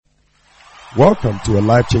Welcome to a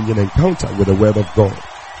life-changing encounter with the Word of God,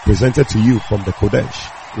 presented to you from the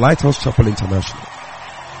Kodesh, Lighthouse Chapel International.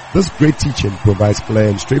 This great teaching provides clear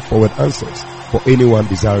and straightforward answers for anyone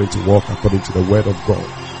desiring to walk according to the Word of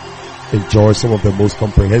God. Enjoy some of the most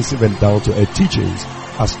comprehensive and down-to-earth teachings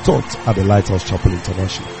as taught at the Lighthouse Chapel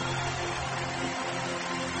International.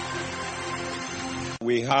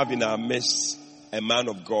 We have in our midst a man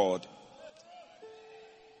of God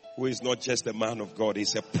who is not just a man of God,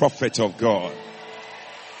 he's a prophet of God.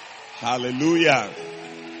 Hallelujah.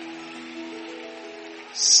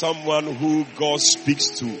 Someone who God speaks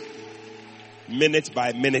to minute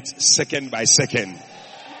by minute, second by second.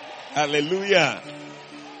 Hallelujah.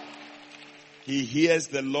 He hears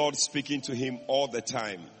the Lord speaking to him all the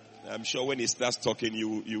time. I'm sure when he starts talking,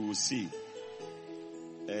 you will see.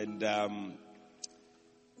 And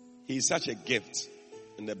he's such a gift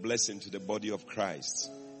and a blessing to the body of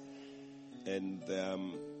Christ. And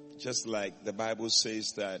just like the Bible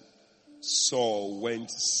says that Saul went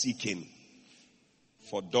seeking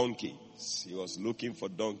for donkeys. He was looking for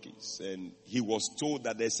donkeys. And he was told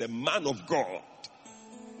that there's a man of God.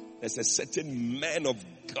 There's a certain man of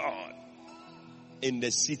God in the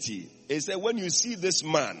city. He said, when you see this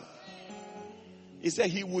man, he said,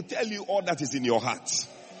 he will tell you all that is in your heart.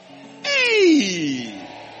 Hey!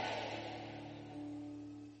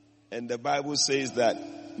 And the Bible says that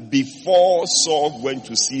before Saul went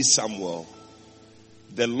to see Samuel,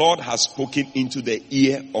 the Lord has spoken into the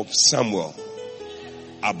ear of Samuel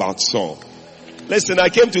about Saul. Listen, I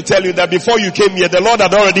came to tell you that before you came here, the Lord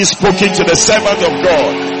had already spoken to the servant of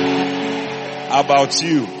God about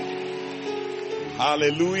you.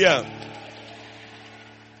 Hallelujah.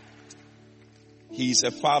 He's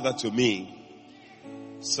a father to me.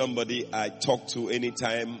 Somebody I talk to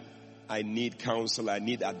anytime I need counsel, I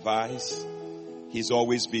need advice. He's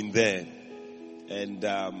always been there. And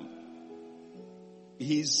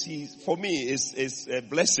he's for me, it's a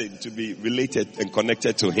blessing to be related and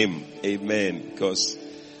connected to him. Amen. Because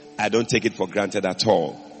I don't take it for granted at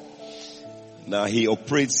all. Now, he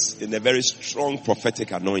operates in a very strong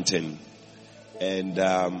prophetic anointing. And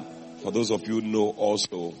for those of you who know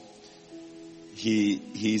also,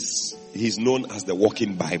 he's known as the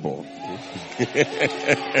walking Bible.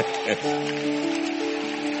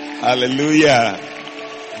 Hallelujah.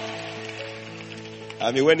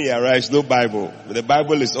 I mean, when he arrives, no Bible. The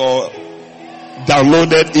Bible is all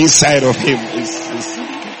downloaded inside of him.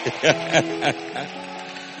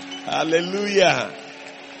 Hallelujah.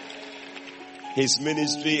 His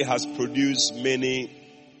ministry has produced many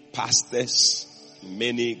pastors,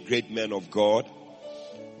 many great men of God,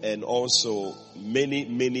 and also many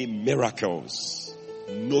miracles,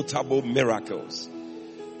 notable miracles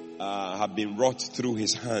have been wrought through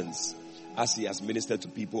his hands as he has ministered to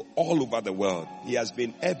people all over the world. He has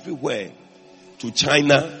been everywhere, to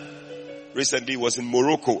China. Recently he was in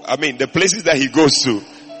Morocco. I mean, the places that he goes to,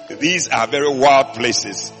 these are very wild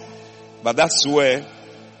places. But that's where,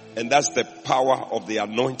 and that's the power of the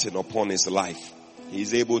anointing upon his life.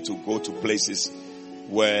 He's able to go to places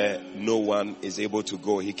where no one is able to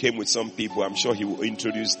go. He came with some people. I'm sure he will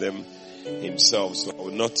introduce them himself, so I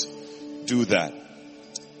will not do that.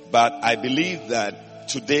 But I believe that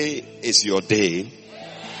today is your day.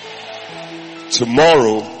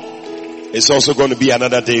 Tomorrow is also going to be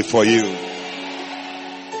another day for you.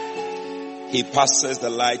 He pastors the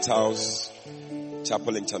Lighthouse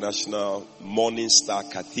Chapel International Morning Star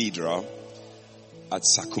Cathedral at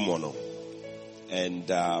Sakumono. And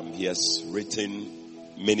he has written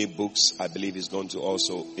many books. I believe he's going to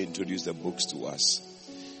also introduce the books to us.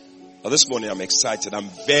 Now, this morning I'm excited. I'm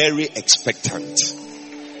very expectant.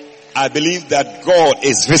 I believe that God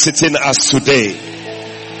is visiting us today.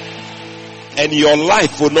 And your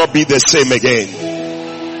life will not be the same again.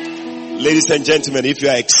 Ladies and gentlemen, if you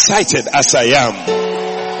are excited as I am,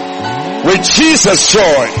 with Jesus'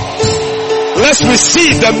 joy, let's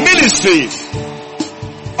receive the ministry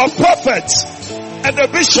of prophet and the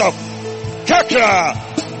bishop, Kakra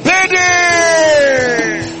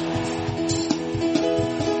Bede.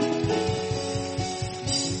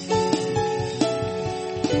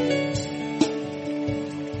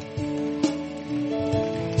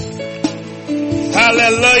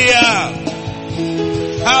 Hallelujah.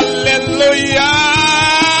 Hallelujah.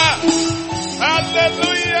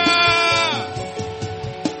 Hallelujah.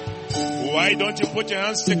 Why don't you put your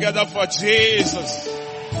hands together for Jesus?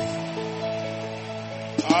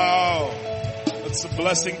 Oh, it's a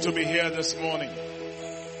blessing to be here this morning.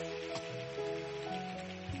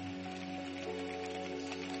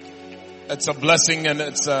 It's a blessing and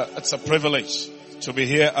it's a privilege to be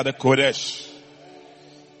here at the Kodesh.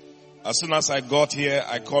 As soon as I got here,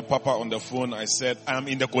 I called Papa on the phone. I said, I'm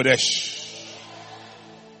in the Kodesh.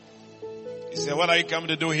 He said, what are you coming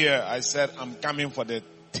to do here? I said, I'm coming for the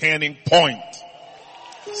turning point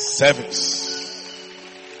service.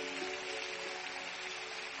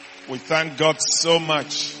 We thank God so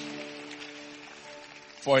much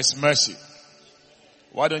for His mercy.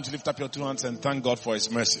 Why don't you lift up your two hands and thank God for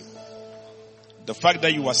His mercy? The fact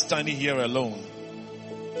that you are standing here alone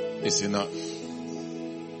is enough.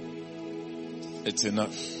 It's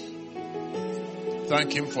enough.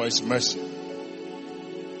 Thank Him for His mercy.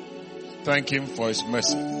 Thank Him for His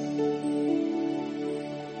mercy.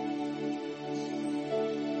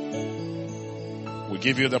 We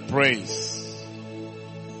give you the praise.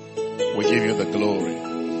 We give you the glory.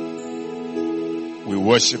 We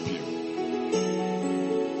worship you.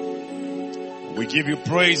 We give you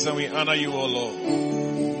praise and we honor you, O Lord.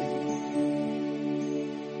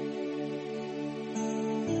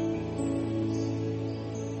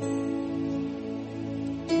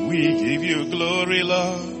 We give you glory,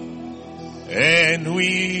 Lord, and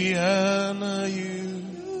we honor you.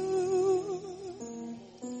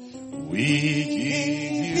 We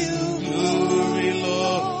give you glory,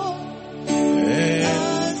 Lord,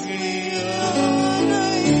 and we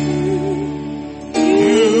honor you.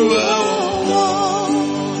 You are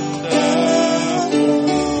wonderful.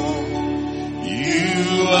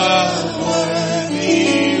 You are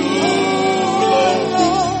worthy, O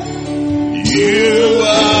Lord. You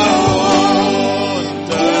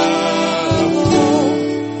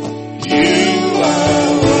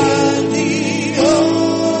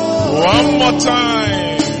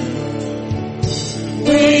time.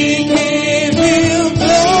 We give you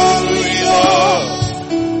glory, Lord,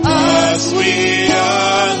 as we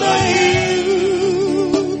honor you.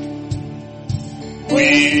 We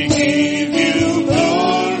give you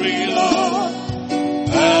glory, Lord,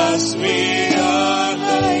 as we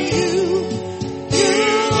honor you.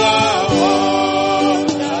 You are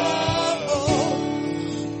wonderful.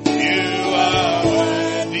 You are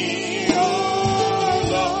worthy, oh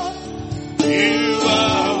Lord. You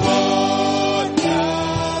are wonderful.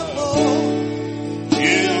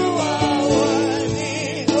 You are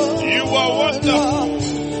worthy. You are wonderful.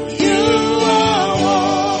 You are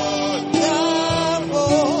wonderful.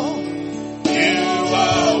 You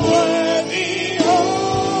are worthy, oh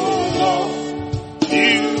Lord.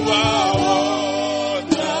 You are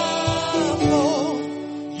wonderful.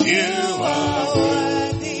 You are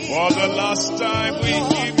worthy. For the last time we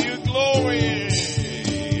give you glory.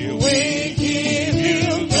 We give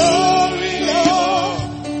you glory, Lord,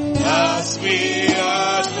 as we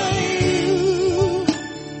honor you.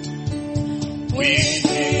 We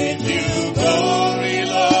give you glory,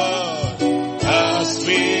 Lord, as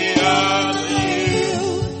we honor you.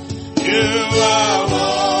 You are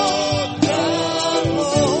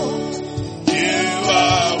wonderful. You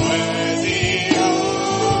are worthy,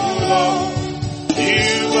 oh Lord.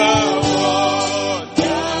 You are wonderful.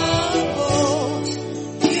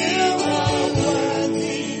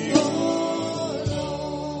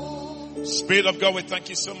 Spirit of God, we thank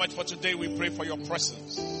you so much for today. We pray for your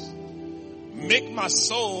presence. Make my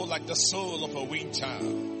soul like the soul of a weaned child.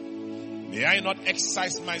 May I not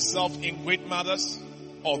exercise myself in great matters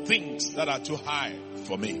or things that are too high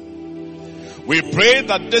for me. We pray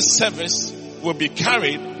that this service will be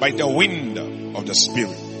carried by the wind of the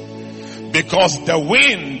Spirit. Because the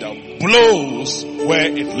wind blows where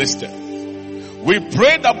it listed. We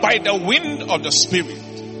pray that by the wind of the Spirit,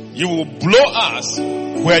 you will blow us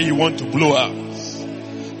where you want to blow us.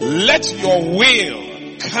 Let your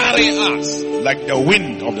will carry us like the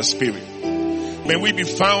wind of the Spirit. May we be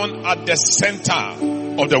found at the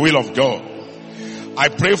center of the will of God. I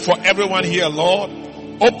pray for everyone here, Lord.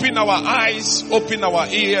 Open our eyes, open our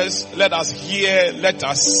ears. Let us hear, let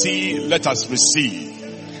us see, let us receive.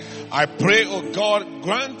 I pray, oh God,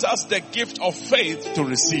 grant us the gift of faith to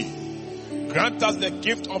receive. Grant us the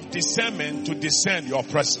gift of discernment to discern your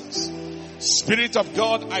presence. Spirit of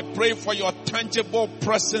God, I pray for your tangible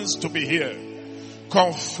presence to be here.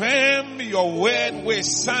 Confirm your word with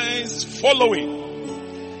signs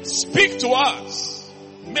following. Speak to us.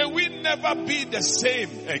 May we never be the same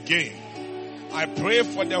again. I pray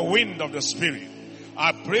for the wind of the Spirit.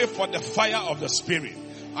 I pray for the fire of the Spirit.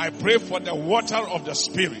 I pray for the water of the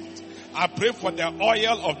Spirit. I pray for the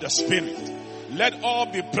oil of the Spirit. Let all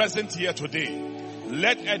be present here today.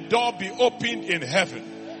 Let a door be opened in heaven.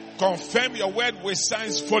 Confirm your word with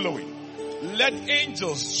signs following. Let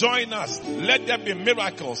angels join us. Let there be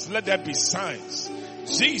miracles. Let there be signs.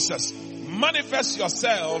 Jesus, manifest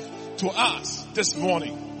yourself to us this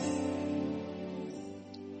morning.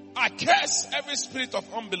 I curse every spirit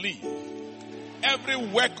of unbelief, every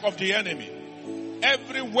work of the enemy,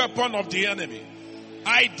 every weapon of the enemy.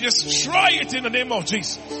 I destroy it in the name of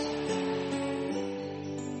Jesus.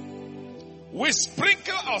 We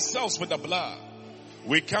sprinkle ourselves with the blood.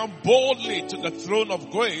 We come boldly to the throne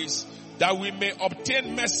of grace that we may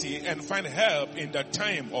obtain mercy and find help in the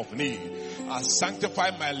time of need. I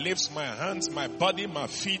sanctify my lips, my hands, my body, my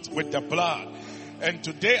feet with the blood. And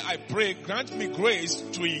today I pray, grant me grace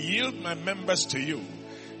to yield my members to you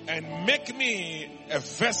and make me a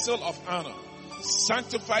vessel of honor,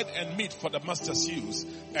 sanctified and meet for the master's use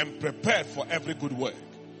and prepared for every good work.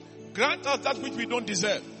 Grant us that which we don't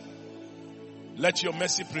deserve. Let your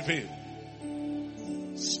mercy prevail.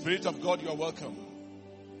 Spirit of God, you are welcome.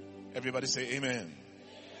 Everybody say amen.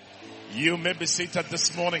 You may be seated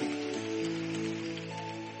this morning.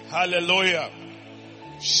 Hallelujah.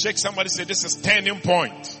 Shake somebody, say this is turning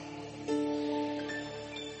point.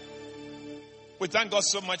 We thank God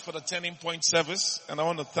so much for the turning point service. And I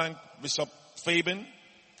want to thank Bishop Fabian,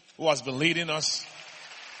 who has been leading us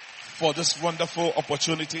for this wonderful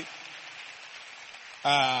opportunity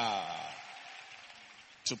to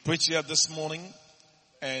preach here this morning.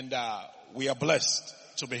 And we are blessed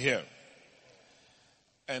to be here.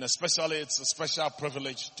 And especially it's a special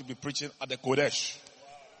privilege to be preaching at the Kodesh,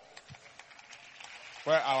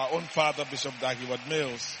 where our own father, Bishop Dag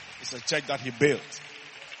Heward-Mills, is a church that he built.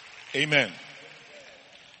 Amen.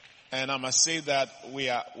 And I must say that we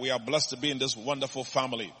are blessed to be in this wonderful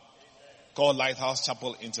family called Lighthouse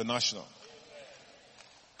Chapel International.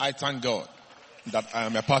 I thank God that I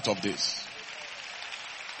am a part of this.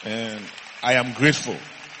 And I am grateful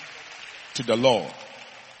to the Lord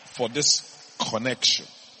for this connection.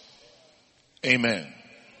 Amen.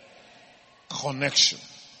 Connection.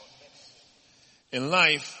 In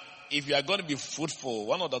life, if you are going to be fruitful,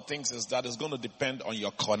 one of the things is that it's going to depend on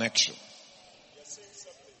your connection.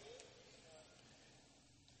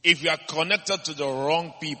 If you are connected to the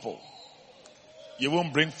wrong people, you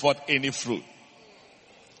won't bring forth any fruit.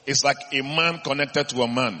 It's like a man connected to a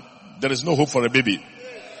man. There is no hope for a baby.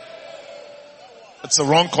 It's a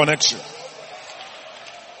wrong connection.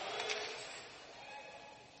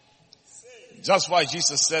 Just why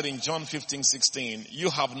Jesus said in John 15:16,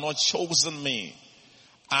 you have not chosen me.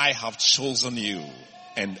 I have chosen you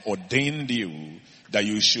and ordained you that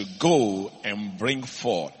you should go and bring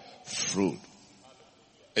forth fruit.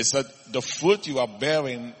 It said the fruit you are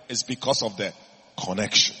bearing is because of the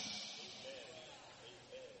connection.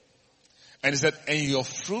 And he said, and your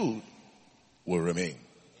fruit will remain.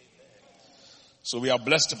 So we are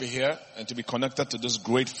blessed to be here and to be connected to this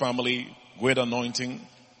great family, great anointing.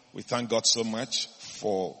 We thank God so much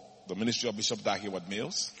for the ministry of Bishop Dag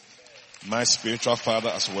Heward-Mills, my spiritual father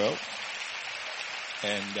as well.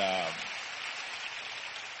 And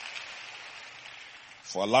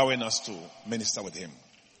for allowing us to minister with him.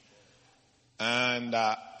 And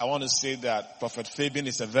I want to say that Prophet Fabian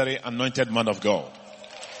is a very anointed man of God.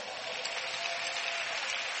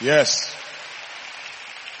 Yes.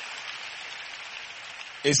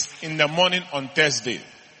 It's in the morning on Thursday.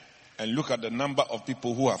 And look at the number of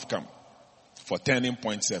people who have come for Turning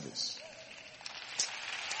Point service.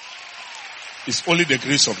 It's only the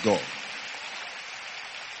grace of God.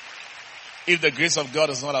 If the grace of God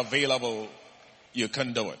is not available, you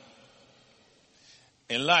can't do it.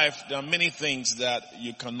 In life, there are many things that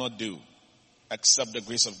you cannot do except the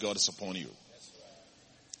grace of God is upon you.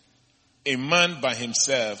 A man by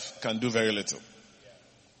himself can do very little.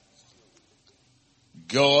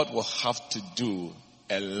 God will have to do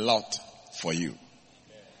a lot for you.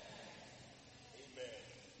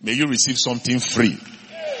 May you receive something free.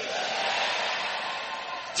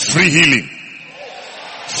 Free healing.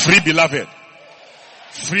 Free beloved.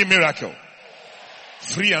 Free miracle.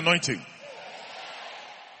 Free anointing.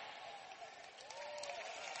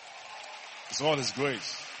 It's all His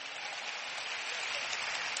grace.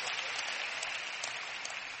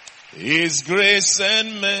 His grace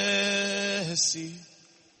and mercy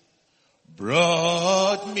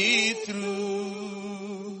brought me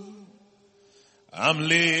through. I'm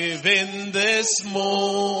living this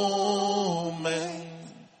moment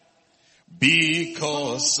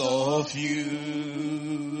because of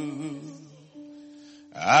you.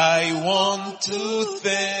 I want to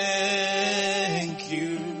thank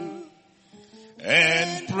you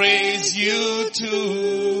and praise you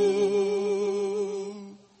too.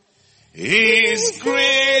 His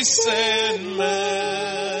grace and mercy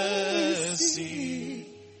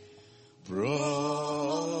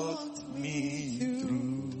brought me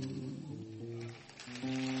through.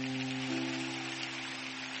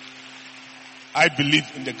 I believe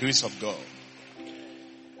in the grace of God.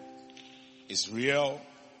 It's real.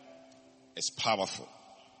 It's powerful.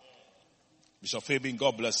 Bishop Fabian,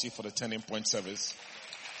 God bless you for the turning point service.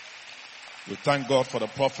 We thank God for the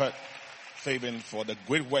prophet Fabian for the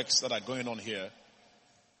great works that are going on here.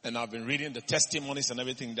 And I've been reading the testimonies and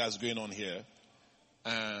everything that's going on here.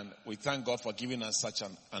 And we thank God for giving us such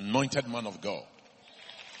an anointed man of God.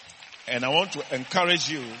 And I want to encourage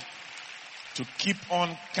you to keep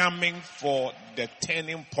on coming for the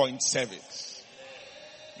turning point service.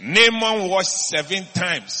 Naaman washed 7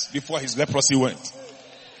 times before his leprosy went.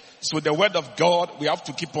 So the word of God, we have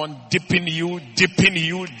to keep on dipping you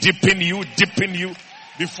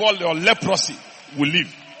before your leprosy will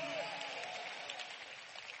leave.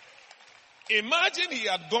 Imagine he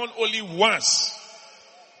had gone only once.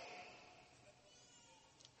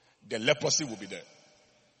 The leprosy will be there.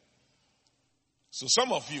 So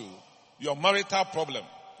some of you, your marital problem,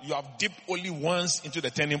 you have dipped only once into the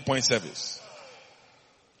turning point service.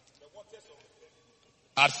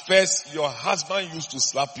 At first, your husband used to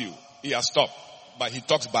slap you. He has stopped, but he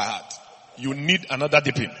talks by heart. You need another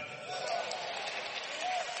dipping.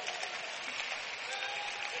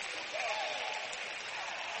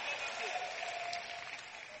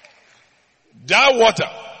 That water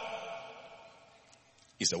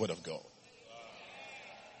is the word of God.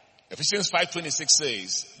 Ephesians 5:26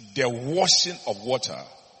 says, the washing of water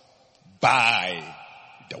by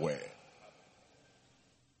the word.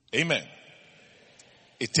 Amen.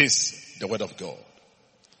 It is the word of God.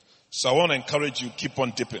 So I want to encourage you, keep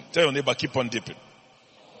on dipping. Tell your neighbor, keep on dipping.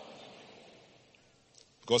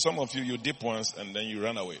 Because some of you, you dip once and then you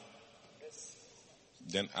run away.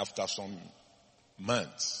 Then after some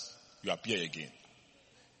months, you appear again.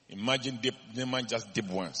 Imagine the man just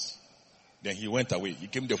dipped once. Then he went away. He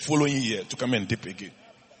came the following year to come and dip again.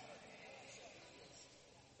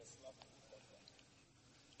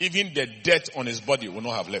 Even the dirt on his body will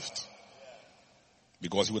not have left.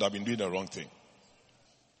 Because he would have been doing the wrong thing.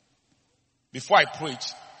 Before I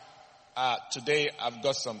preach, today I've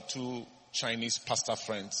got some 2 Chinese pastor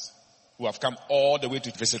friends who have come all the way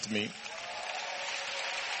to visit me.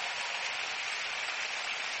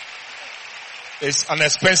 It's an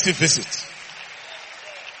expensive visit.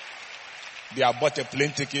 They have bought a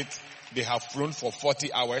plane ticket. They have flown for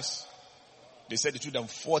 40 hours. They said it took them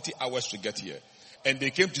 40 hours to get here. And they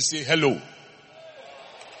came to say hello.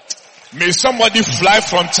 May somebody fly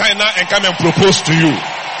from China and come and propose to you.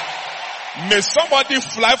 May somebody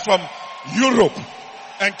fly from Europe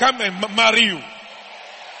and come and marry you.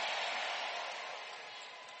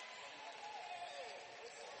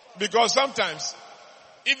 Because sometimes,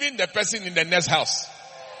 even the person in the next house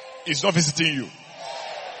is not visiting you.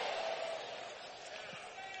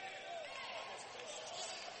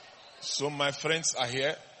 So my friends are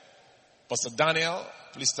here. Pastor Daniel,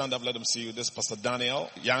 please stand up, let them see you. This is Pastor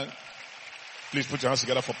Daniel Young. Please put your hands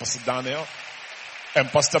together for Pastor Daniel. And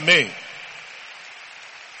Pastor May.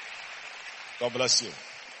 God bless you.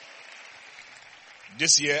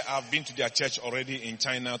 This year I've been to their church already in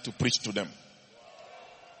China to preach to them.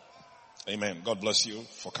 Amen. God bless you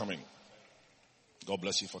for coming. God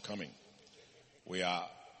bless you for coming. We are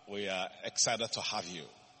excited to have you.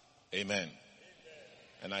 Amen.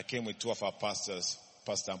 And I came with 2 of our pastors,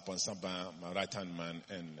 Pastor Amponsamba, my right hand man,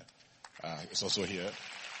 and is also here.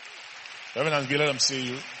 Reverend Ansby, let them see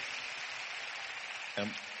you. And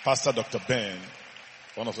Pastor Dr. Ben,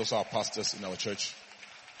 one of those our pastors in our church,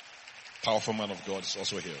 powerful man of God, is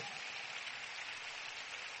also here.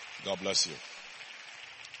 God bless you.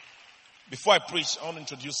 Before I preach, I want to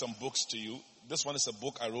introduce some books to you. This one is a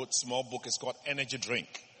book I wrote, small book. It's called Energy Drink.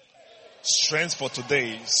 Strength for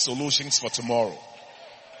today, solutions for tomorrow.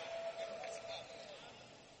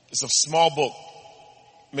 It's a small book.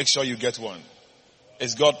 Make sure you get one.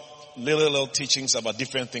 It's got little teachings about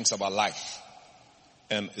different things about life.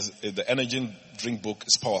 And the energy drink book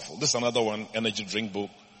is powerful. This is another one, energy drink book.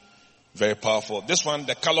 Very powerful. This one,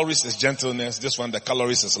 the calories is gentleness. This one, the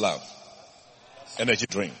calories is love. Energy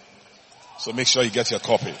drink. So make sure you get your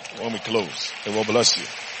copy when we close. It will bless you.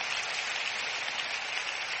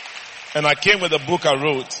 And I came with a book I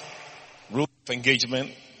wrote, Rules of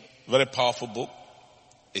Engagement. Very powerful book.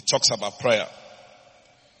 It talks about prayer.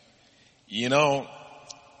 You know,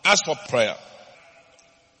 as for prayer,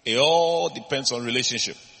 it all depends on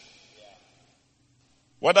relationship.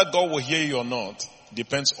 Whether God will hear you or not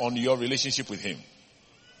depends on your relationship with Him.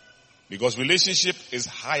 Because relationship is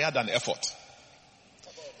higher than effort.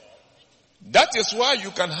 That is why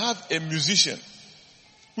you can have a musician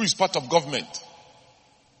who is part of government.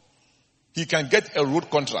 He can get a road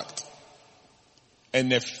contract.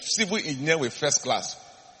 And a civil engineer with first class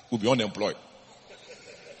will be unemployed.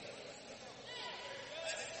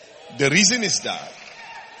 The reason is that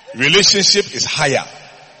relationship is higher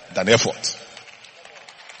than effort.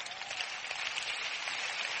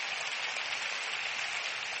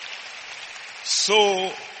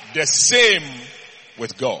 So the same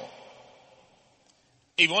with God.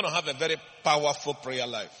 If you want to have a very powerful prayer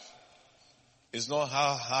life, it's not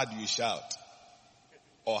how hard you shout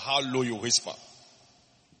or how low you whisper.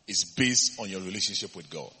 It's based on your relationship with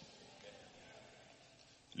God.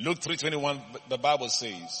 Luke 3:21, the Bible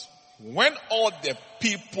says, when all the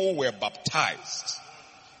people were baptized,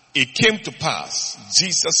 it came to pass,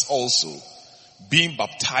 Jesus also, being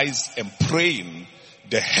baptized and praying,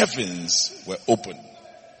 the heavens were opened.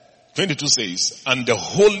 22 says, and the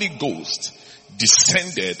Holy Ghost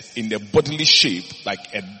descended in a bodily shape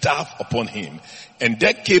like a dove upon him. And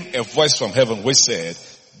there came a voice from heaven which said,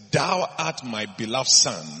 thou art my beloved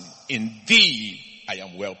son, in thee I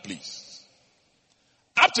am well pleased.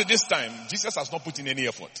 Up to this time, Jesus has not put in any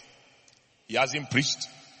effort. He hasn't preached.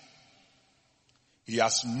 He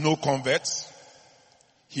has no converts.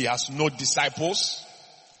 He has no disciples.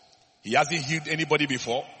 He hasn't healed anybody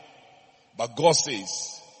before. But God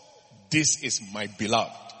says, this is my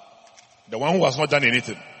beloved. The one who has not done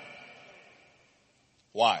anything.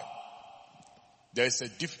 Why? There is a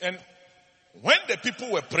different... When the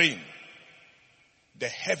people were praying, the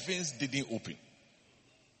heavens didn't open.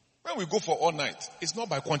 When we go for all night, it's not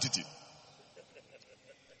by quantity.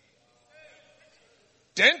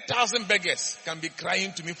 10,000 beggars can be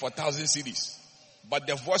crying to me for 1,000 cedis. But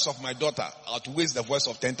the voice of my daughter outweighs the voice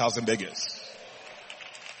of 10,000 beggars.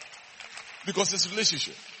 Because it's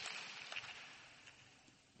relationship.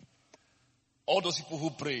 All those people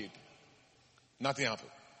who prayed, nothing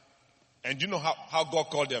happened. And do you know how God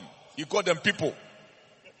called them? He called them people.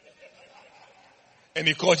 And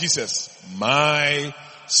he called Jesus, my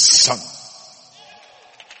son.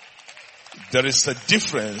 There is a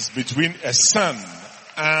difference between a son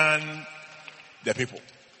and the people.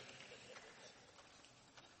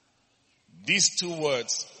 These two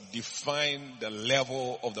words define the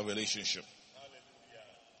level of the relationship.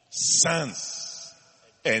 Sons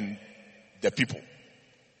and the people.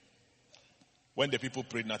 When the people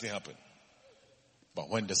prayed, nothing happened. But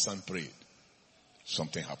when the son prayed,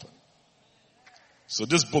 something happened. So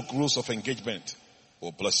this book, Rules of Engagement,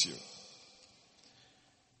 will bless you.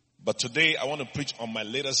 But today I want to preach on my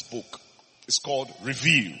latest book. It's called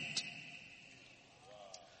Revealed.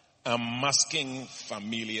 Unmasking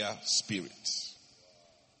Familiar Spirits.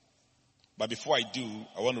 But before I do,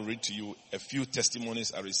 I want to read to you a few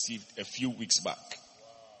testimonies I received a few weeks back.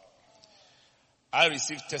 I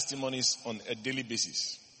receive testimonies on a daily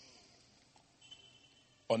basis.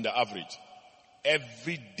 On the average.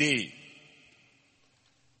 Every day,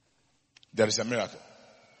 there is a miracle.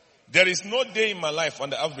 There is no day in my life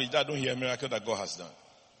on the average that I don't hear a miracle that God has done.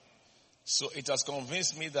 So it has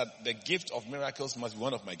convinced me that the gift of miracles must be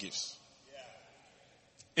one of my gifts.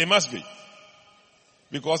 It must be.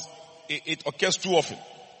 Because it occurs too often.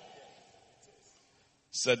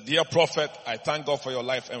 Said, dear prophet, I thank God for your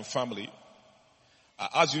life and family. I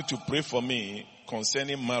ask you to pray for me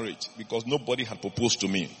concerning marriage because nobody had proposed to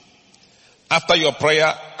me. After your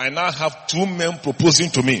prayer, I now have 2 men proposing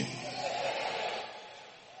to me.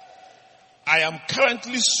 I am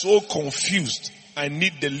currently so confused. I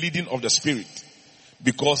need the leading of the Spirit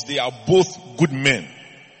because they are both good men.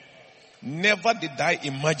 Never did I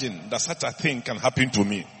imagine that such a thing can happen to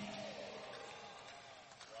me.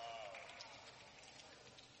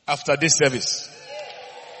 After this service,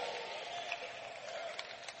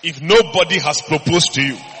 if nobody has proposed to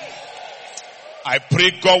you, I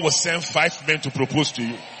pray God will send 5 men to propose to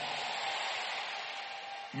you.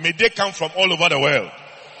 May they come from all over the world.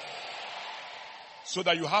 So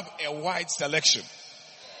that you have a wide selection.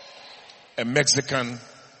 A Mexican,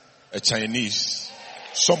 a Chinese,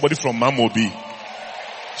 somebody from Mamobi,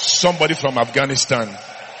 somebody from Afghanistan,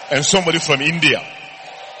 and somebody from India.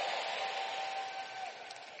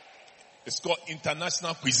 It's called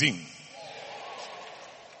international cuisine.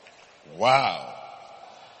 Wow.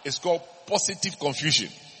 It's called positive confusion.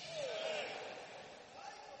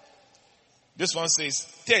 This one says,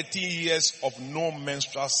 13 years of no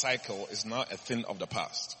menstrual cycle is now a thing of the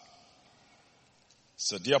past.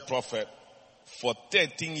 So dear prophet, for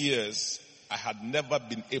 13 years, I had never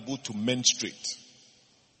been able to menstruate.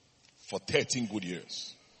 For 13 good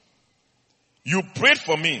years. You prayed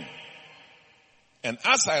for me. And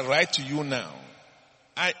as I write to you now,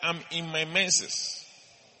 I am in my menses.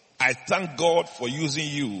 I thank God for using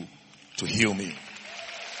you to heal me.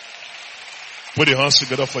 Put your hands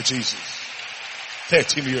together for Jesus.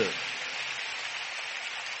 13 years.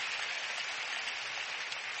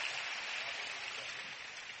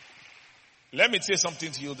 Let me say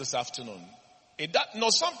something to you this afternoon.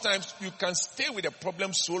 Sometimes you can stay with a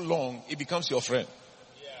problem so long, it becomes your friend.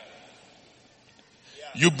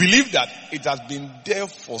 You believe that it has been there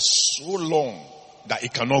for so long that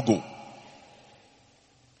it cannot go.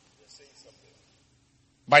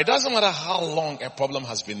 But it doesn't matter how long a problem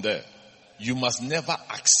has been there. You must never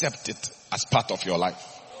accept it as part of your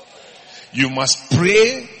life. You must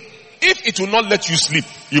pray. If it will not let you sleep,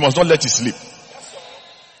 you must not let it sleep.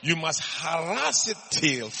 You must harass it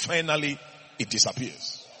till finally it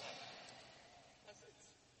disappears.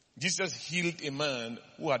 Jesus healed a man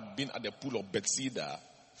who had been at the pool of Bethesda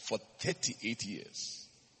for 38 years.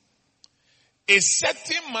 A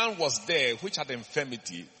certain man was there which had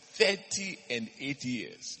infirmity 30 and 80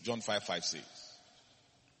 years. John 5:5 says.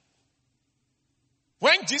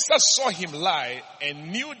 When Jesus saw him lie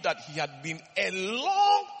and knew that he had been a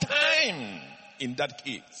long time in that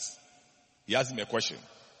case, he asked him a question.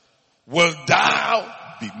 Will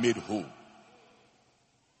thou be made whole?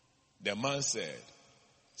 The man said,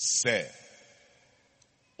 Sir.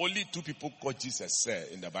 Only 2 people called Jesus Sir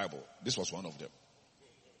in the Bible. This was one of them.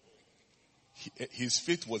 His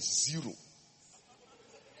faith was 0.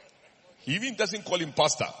 He even doesn't call him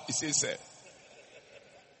pastor. He says Sir.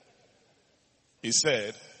 He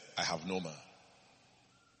said, I have no man.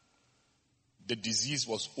 The disease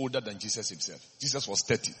was older than Jesus himself. Jesus was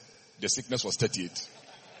 30. The sickness was 38.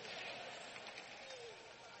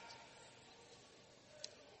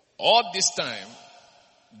 All this time,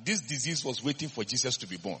 this disease was waiting for Jesus to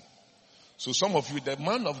be born. So some of you, the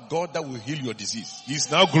man of God that will heal your disease,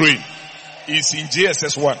 he's now growing. He's in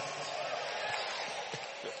JSS 1.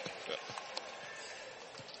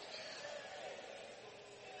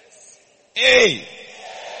 Hey!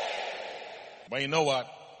 But you know what?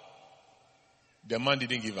 The man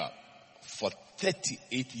didn't give up. For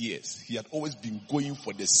 38 years, he had always been going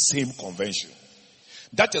for the same convention.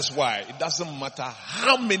 That is why it doesn't matter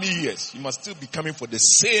how many years, you must still be coming for the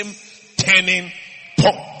same turning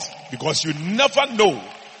point. Because you never know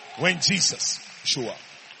when Jesus show up.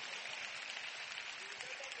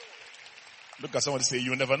 Look at somebody say,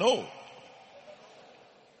 you never know.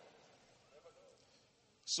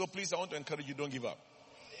 So please, I want to encourage you, don't give up.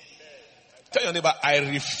 Tell your neighbor, I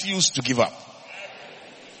refuse to give up.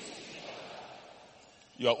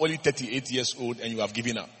 You are only 38 years old and you have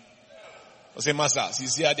given up. I say, Master,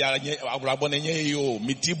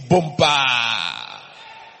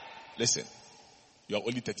 listen, you are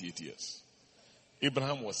only 38 years.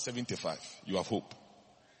 Abraham was 75. You have hope.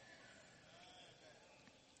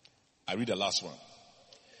 I read the last one.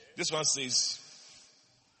 This one says,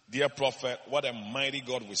 Dear prophet, what a mighty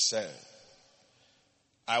God we serve.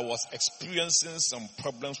 I was experiencing some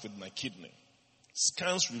problems with my kidney.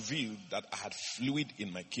 Scans revealed that I had fluid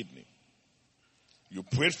in my kidney. You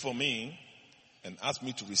prayed for me and asked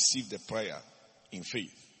me to receive the prayer in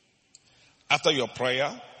faith. After your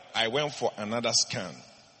prayer, I went for another scan,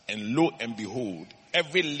 and lo and behold,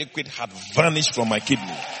 every liquid had vanished from my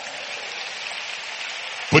kidney.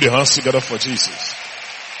 Put your hands together for Jesus.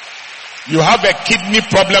 You have a kidney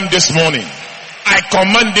problem this morning. I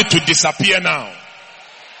command it to disappear now.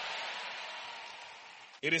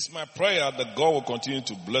 It is my prayer that God will continue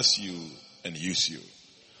to bless you and use you.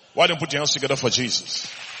 Why don't you put your hands together for Jesus?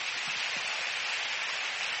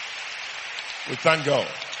 We thank God.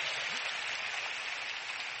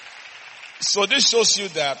 So this shows you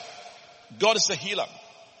that God is a healer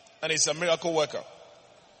and He's a miracle worker.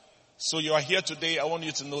 So you are here today. I want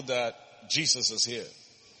you to know that Jesus is here.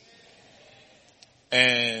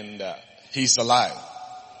 And He's alive.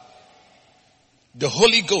 The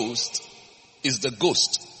Holy Ghost is the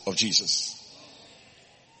ghost of Jesus.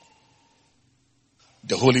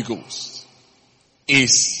 The Holy Ghost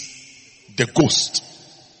is the ghost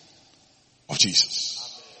of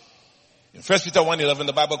Jesus. In 1 Peter 1:11,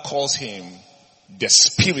 the Bible calls Him the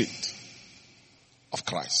Spirit of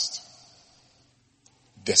Christ.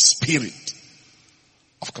 The Spirit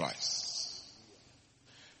of Christ.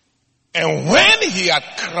 And when He had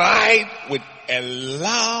cried with a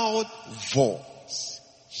loud voice,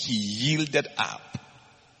 He yielded up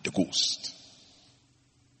the ghost.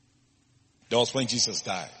 That was when Jesus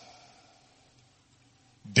died.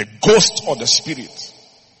 The ghost or the Spirit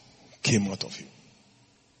came out of Him.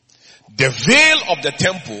 The veil of the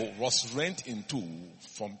temple was rent in two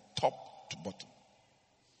from top to bottom.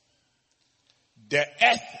 The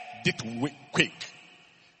earth did quake.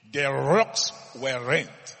 The rocks were rent.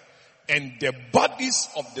 And the bodies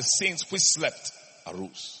of the saints which slept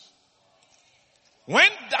arose. When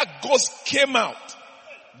that ghost came out,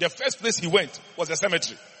 the first place he went was the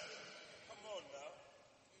cemetery.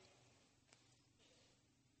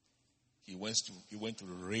 He went went to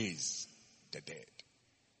raise the dead.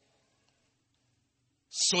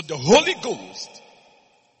 So the Holy Ghost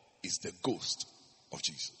is the ghost of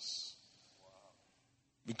Jesus.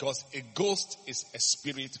 Because a ghost is a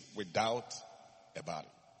spirit without a body.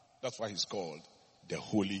 That's why he's called the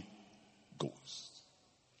Holy Ghost.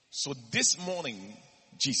 So this morning,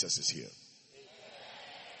 Jesus is here.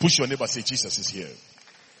 Push your neighbor, say Jesus is here.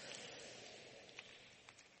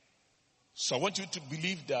 So I want you to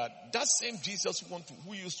believe that same Jesus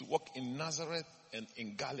who used to walk in Nazareth and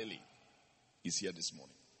in Galilee is here this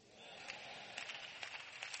morning.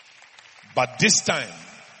 But this time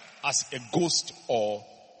as a ghost or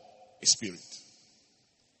a spirit.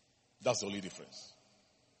 That's the only difference.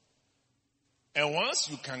 And once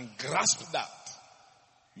you can grasp that,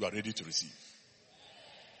 you are ready to receive.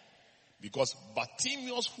 Because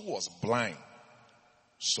Bartimaeus, who was blind,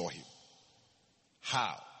 saw him.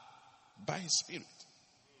 How? By his spirit.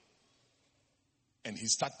 And he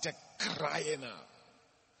started crying out,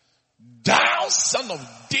 "Thou son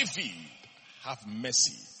of David, have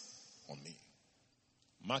mercy on me."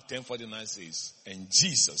 Mark 10:49 says, and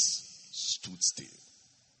Jesus stood still.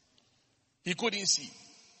 He couldn't see,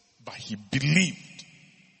 but he believed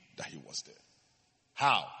that he was there.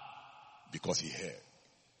 How? Because he heard.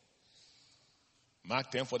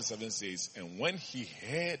 Mark 10:47 says, and when he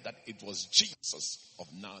heard that it was Jesus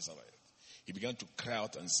of Nazareth, he began to cry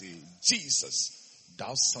out and say, "Jesus,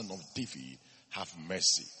 thou son of David, have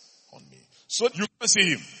mercy on me." So you can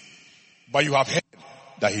see him, but you have heard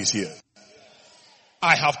that he's here.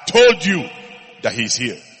 I have told you that he's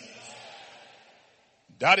here.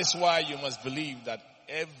 That is why you must believe that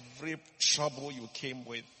every trouble you came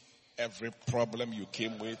with, every problem you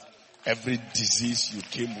came with, every disease you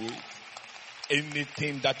came with,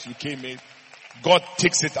 anything that you came with, God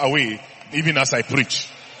takes it away even as I preach.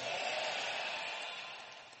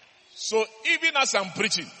 So even as I'm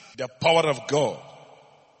preaching, the power of God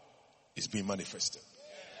is being manifested.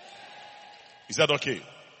 Is that okay?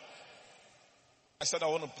 I said I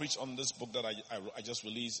want to preach on this book that I just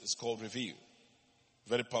released. It's called Reveal.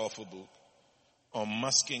 Very powerful book on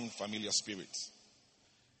masking familiar spirits.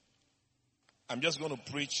 I'm just going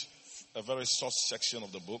to preach a very short section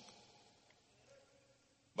of the book,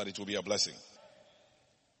 but it will be a blessing.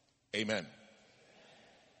 Amen.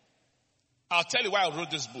 I'll tell you why I wrote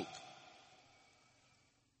this book.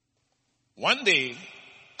 One day,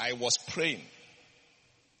 I was praying.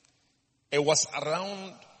 It was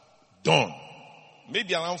around dawn,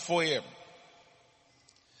 maybe around 4 a.m.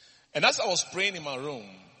 And as I was praying in my room,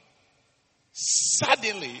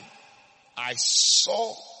 suddenly I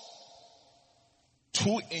saw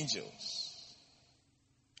 2 angels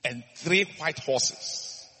and 3 white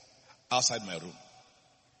horses outside my room.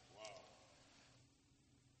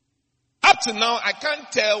 Up to now, I can't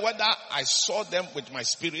tell whether I saw them with my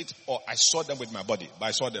spirit or I saw them with my body, but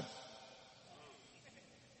I saw them.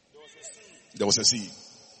 There was a sea.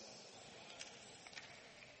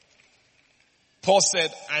 Paul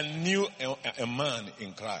said, I knew a man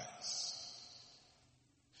in Christ.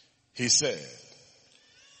 He said,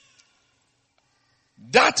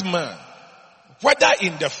 that man, whether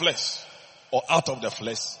in the flesh or out of the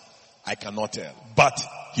flesh, I cannot tell. But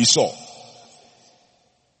he saw.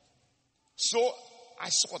 So I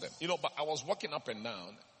saw them, but I was walking up and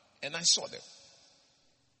down and I saw them.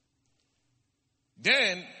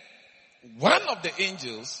 Then one of the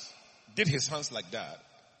angels did his hands like that,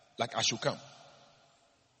 like I should come.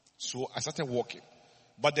 So I started walking.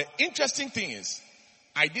 But the interesting thing is,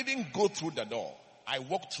 I didn't go through the door. I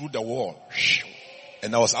walked through the wall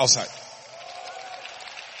and I was outside.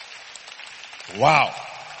 Wow.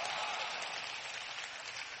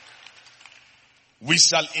 We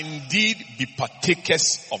shall indeed be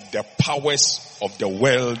partakers of the powers of the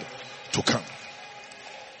world to come.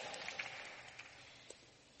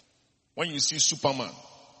 When you see Superman,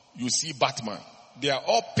 you see Batman. They are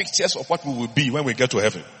all pictures of what we will be when we get to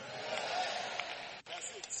heaven.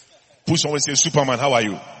 Push someone and say, Superman, how are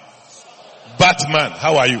you? Batman,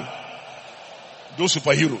 how are you? Those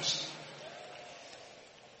superheroes.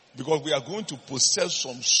 Because we are going to possess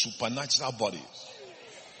some supernatural bodies.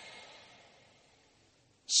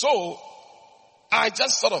 So, I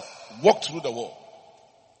just sort of walked through the wall.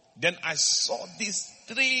 Then I saw these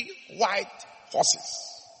 3 white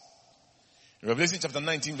horses. In Revelation chapter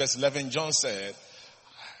 19 verse 11, John said,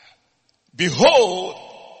 behold,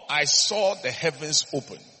 I saw the heavens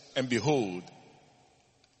open, and behold,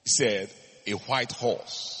 he said, a white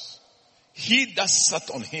horse. He that sat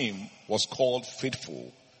on him was called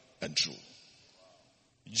Faithful and True.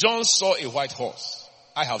 John saw a white horse.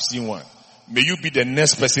 I have seen one. May you be the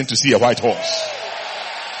next person to see a white horse.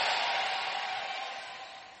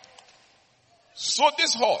 So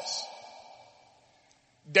this horse,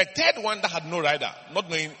 the third one that had no rider,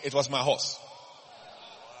 not knowing it was my horse.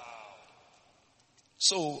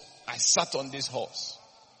 So I sat on this horse.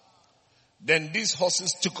 Then these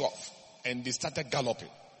horses took off and they started galloping.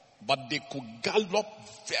 But they could gallop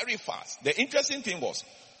very fast. The interesting thing was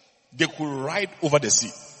they could ride over the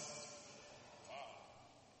sea.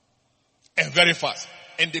 And very fast.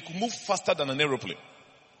 And they could move faster than an aeroplane.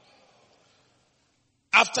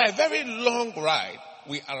 After a very long ride,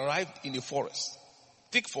 we arrived in a forest.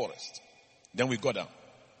 Thick forest. Then we got down.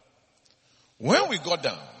 When we got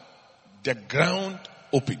down, the ground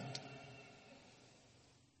opened.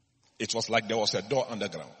 It was like there was a door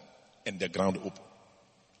underground. And the ground opened.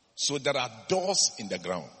 So there are doors in the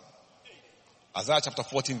ground. Isaiah chapter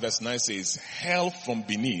 14 verse 9 says, hell from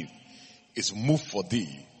beneath is moved for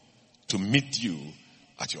thee to meet you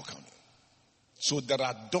at your coming. So there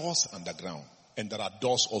are doors underground and there are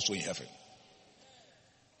doors also in heaven.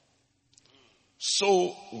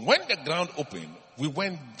 So when the ground opened, we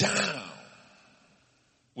went down.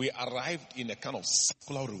 We arrived in a kind of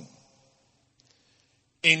circular room.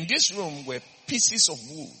 In this room were pieces of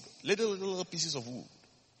wood, little pieces of wood,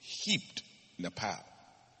 heaped in a pile.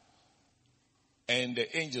 And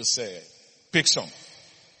the angel said, pick some.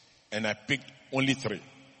 And I picked only 3.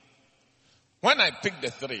 When I picked the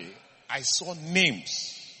 3, I saw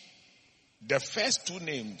names. The first 2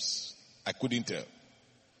 names, I couldn't tell.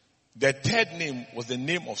 The third name was the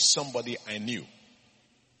name of somebody I knew.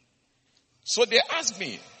 So they asked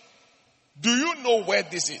me, do you know where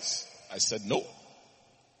this is? I said, no.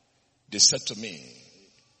 They said to me,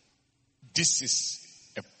 this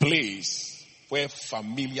is a place where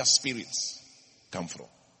familiar spirits come from.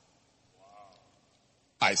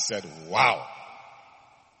 I said, wow.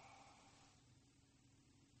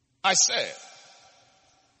 I said,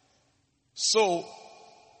 so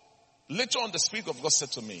later on the Spirit of God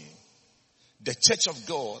said to me, the church of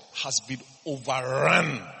God has been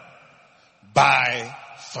overrun by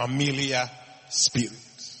familiar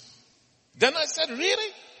spirits. Then I said,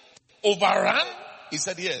 really? Overrun? He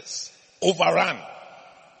said, yes. Overrun.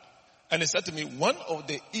 And he said to me, one of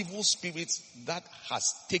the evil spirits that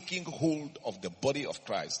has taken hold of the body of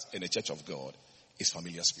Christ in the church of God is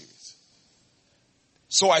familiar spirits.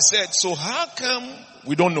 So I said, so how come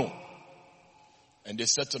we don't know? And they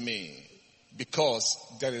said to me, because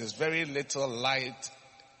there is very little light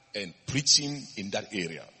and preaching in that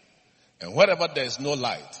area. And wherever there is no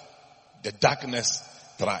light, the darkness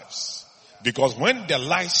thrives. Because when the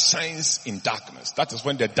light shines in darkness, that is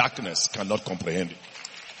when the darkness cannot comprehend it.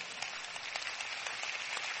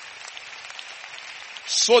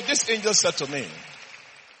 So this angel said to me,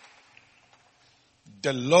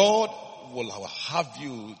 the Lord will have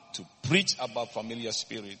you to preach about familiar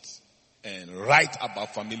spirits and write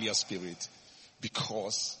about familiar spirits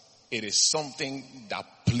because it is something that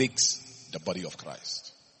plagues the body of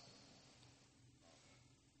Christ.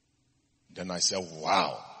 Then I said,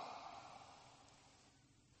 wow.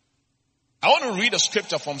 I want to read a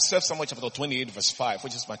scripture from 2 Samuel chapter 28 verse 5,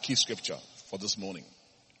 which is my key scripture for this morning.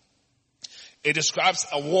 It describes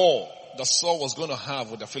a war that Saul was going to have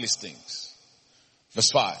with the Philistines. Verse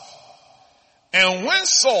 5. And when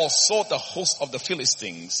Saul saw the host of the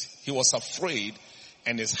Philistines, he was afraid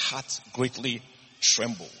and his heart greatly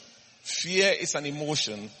trembled. Fear is an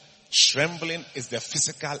emotion. Trembling is the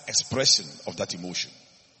physical expression of that emotion.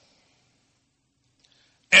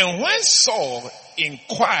 And when Saul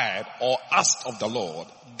inquired or asked of the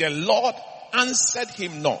Lord answered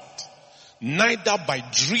him not, neither by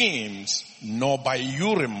dreams, nor by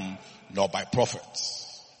Urim, nor by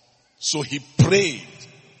prophets. So he prayed.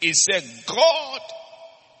 He said, God,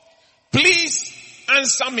 please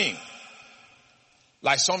answer me.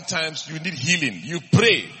 Like sometimes you need healing. You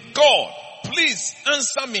pray, God, please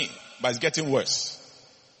answer me. But it's getting worse.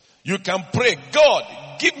 You can pray, God,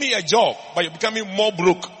 give me a job, but you're becoming more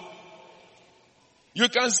broke. You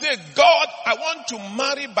can say, God, I want to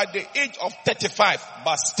marry by the age of 35,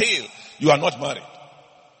 but still you are not married.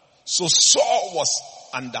 So Saul was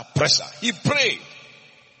under pressure. He prayed.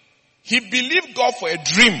 He believed God for a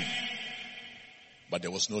dream, but there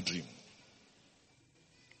was no dream.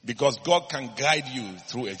 Because God can guide you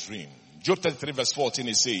through a dream. Job 33 verse 14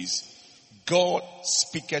 it says, God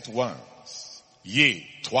speaketh once, yea,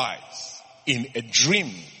 twice, in a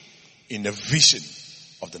dream, in a vision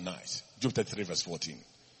of the night. Job 33 verse 14.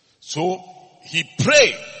 So he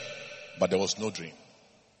prayed, but there was no dream.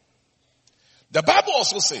 The Bible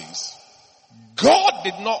also says, God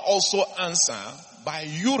did not also answer by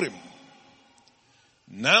Urim.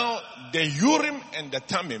 Now, the Urim and the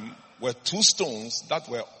Thummim were 2 stones that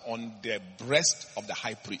were on the breast of the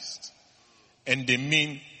high priest. And they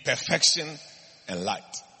mean perfection and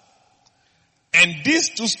light. And these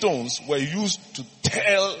two stones were used to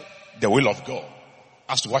tell the will of God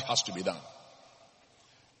as to what has to be done.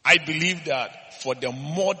 I believe that for the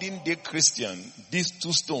modern day Christian, these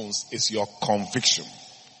two stones is your conviction.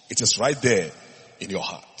 It is right there in your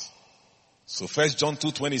heart. So 1 John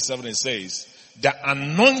 2:27 it says, the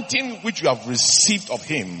anointing which you have received of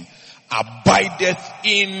him abideth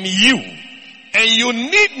in you. And you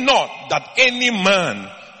need not that any man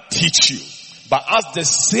teach you. But as the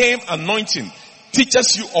same anointing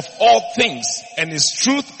teaches you of all things and is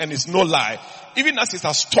truth and is no lie, even as it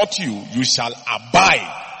has taught you, you shall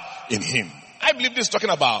abide in him. I believe this is talking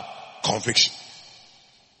about conviction.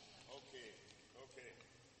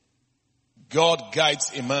 God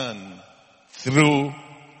guides a man through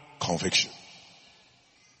conviction.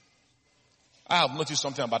 I have noticed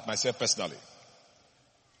something about myself personally.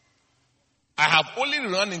 I have only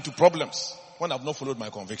run into problems when I have not followed my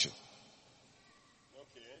conviction.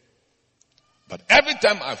 But every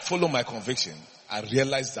time I follow my conviction, I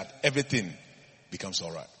realize that everything becomes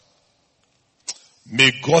alright.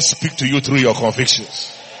 May God speak to you through your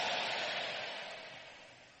convictions.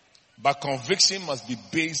 But conviction must be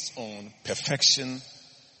based on perfection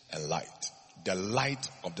and light. The light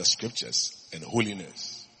of the scriptures and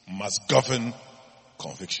holiness must govern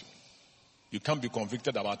conviction. You can't be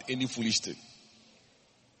convicted about any foolish thing.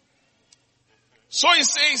 So he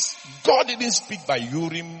says, God didn't speak by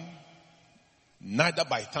Urim, neither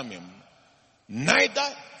by Thummim, neither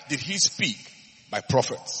did he speak by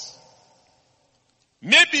prophets.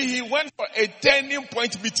 Maybe he went for a turning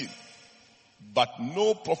point meeting, but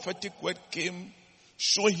no prophetic word came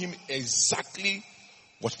showing him exactly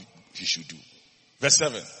what he should do. Verse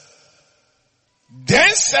 7. Then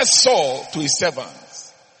said Saul to his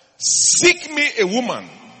servants, seek me a woman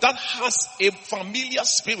that has a familiar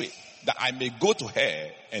spirit, that I may go to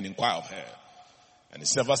her and inquire of her. And the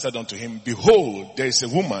servant said unto him, behold, there is a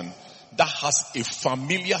woman that has a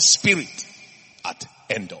familiar spirit at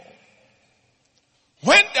Endor.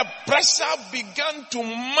 When the pressure began to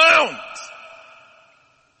mount,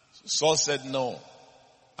 Saul said, no,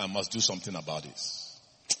 I must do something about this.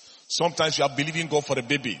 Sometimes you are believing God for a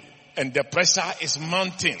baby and the pressure is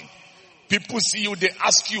mounting. People see you, they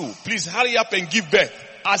ask you, please hurry up and give birth.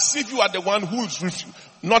 As if you are the one who is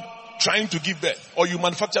not trying to give birth, or you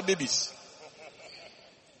manufacture babies.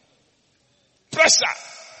 Pressure.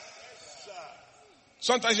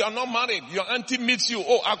 Sometimes you are not married. Your auntie meets you.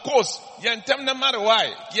 Oh, of course. You marry.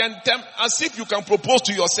 Why? As if you can propose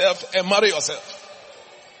to yourself and marry yourself.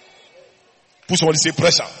 Put somebody say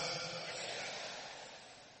pressure.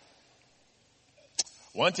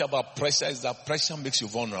 One thing about pressure is that pressure makes you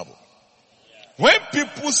vulnerable. When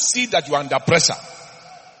people see that you are under pressure,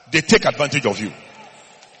 they take advantage of you.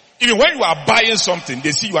 Even when you are buying something,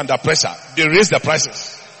 they see you under pressure, they raise the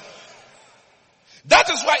prices. That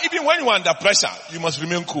is why even when you are under pressure, you must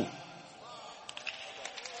remain cool.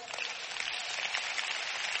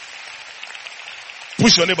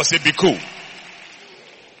 Push your neighbor, say be cool.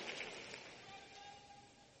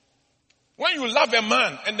 When you love a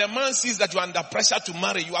man and the man sees that you are under pressure to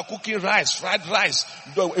marry, you are cooking rice, fried rice,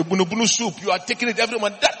 a bunu soup, you are taking it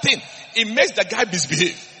everyone, that thing, it makes the guy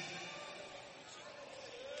misbehave.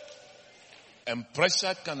 And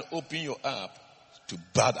pressure can open you up to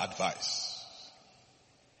bad advice.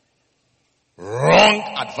 Wrong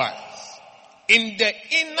advice. In the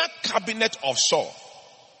inner cabinet of Saul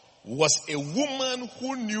was a woman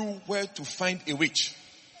who knew where to find a witch.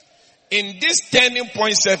 In this turning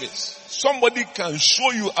point service, somebody can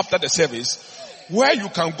show you after the service where you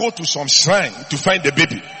can go to some shrine to find the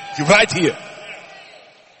baby. Right here.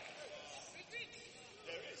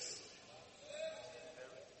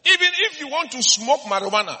 Even if you want to smoke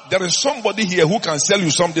marijuana, there is somebody here who can sell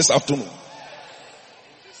you some this afternoon.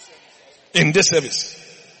 In this service.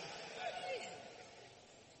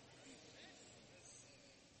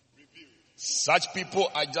 Such people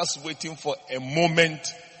are just waiting for a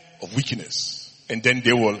moment of weakness. And then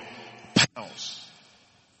they will pounce.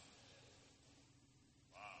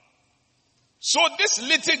 So this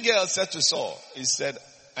little girl said to Saul, he said,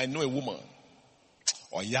 I know a woman.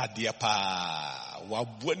 Oh yeah, dear pa.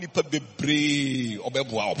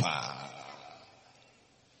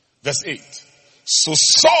 Verse 8. So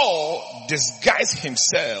Saul disguised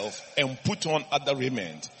himself and put on other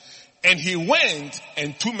raiment. And he went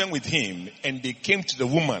and 2 men with him, and they came to the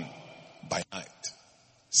woman by night.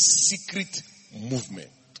 Secret movement.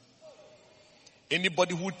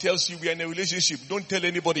 Anybody who tells you we are in a relationship, don't tell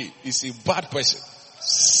anybody. It's a bad person.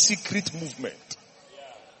 Secret movement.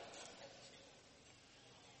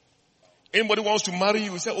 Anybody wants to marry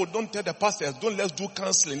you, you say, oh, don't tell the pastors, let's do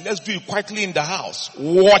counseling. Let's do it quietly in the house.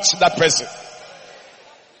 Watch that person.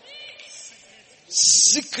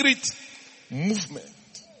 Secret movement.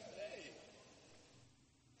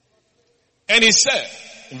 And he said,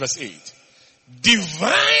 in verse 8, divine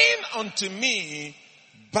unto me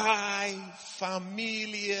by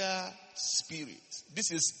familiar spirits.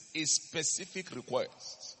 This is a specific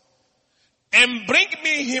request. And bring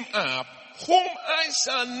me him up, whom I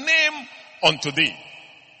shall name unto thee.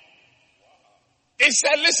 He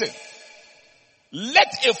said, listen,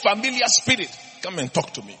 let a familiar spirit come and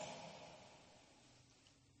talk to me.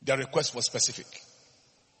 The request was specific.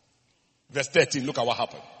 Verse 13, look at what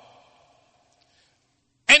happened.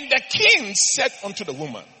 And the king said unto the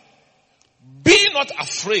woman, be not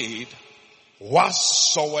afraid, what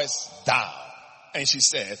sawest thou? And she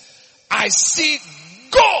said, I see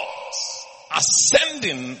gods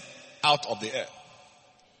ascending out of the earth.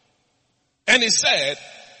 And he said,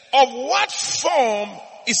 of what form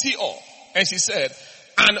is he of? And she said,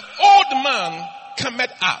 an old man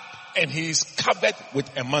cometh up, and he is covered with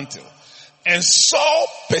a mantle. And Saul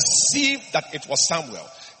perceived that it was Samuel,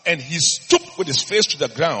 and he stooped with his face to the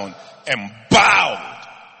ground and bowed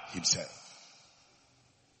himself.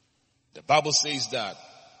 The Bible says that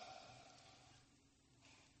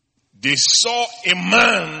they saw a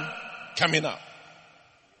man coming up,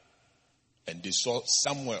 and they saw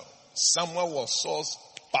Samuel. Samuel was Saul's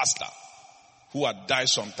pastor who had died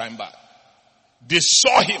some time back. They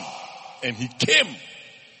saw him, and he came,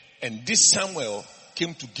 and this Samuel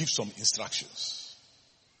came to give some instructions.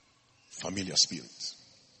 Familiar spirits.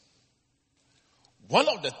 One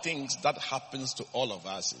of the things that happens to all of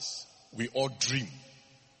us is we all dream.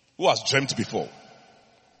 Who has dreamt before?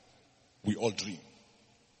 We all dream.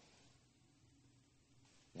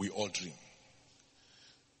 We all dream.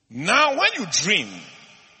 Now when you dream,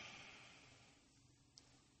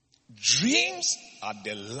 dreams are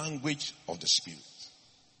the language of the spirit.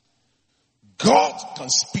 God can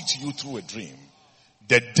speak to you through a dream.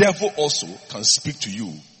 The devil also can speak to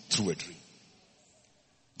you through a dream.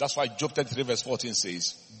 That's why Job 33 verse 14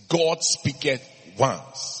 says, God speaketh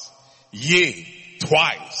once, yea,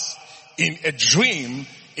 twice, in a dream,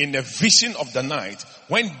 in a vision of the night,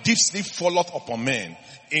 when deep sleep falleth upon men,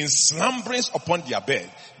 in slumberings upon their bed,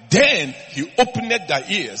 then he openeth their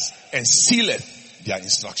ears and sealeth their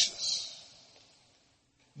instructions.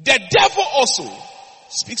 The devil also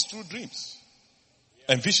speaks through dreams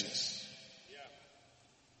and visions.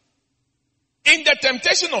 In the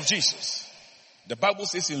temptation of Jesus, the Bible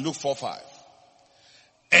says in Luke 4:5,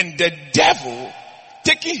 and the devil,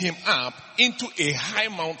 taking him up into a high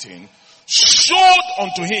mountain, showed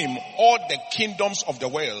unto him all the kingdoms of the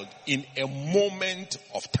world in a moment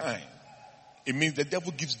of time. It means the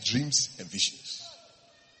devil gives dreams and visions.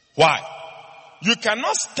 Why? You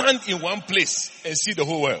cannot stand in one place and see the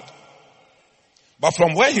whole world. But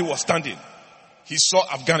from where he was standing, he saw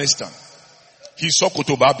Afghanistan, he saw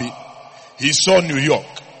Kotobabi, he saw New York,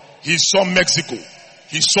 he saw Mexico,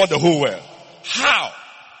 he saw the whole world. How?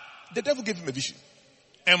 The devil gave him a vision.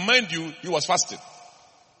 And mind you, he was fasting.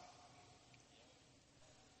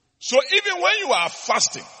 So even when you are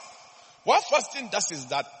fasting, what fasting does is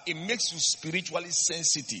that it makes you spiritually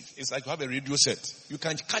sensitive. It's like you have a radio set. You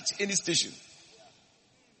can catch any station.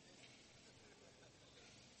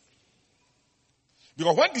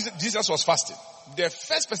 Because when Jesus was fasting, the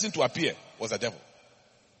first person to appear was the devil.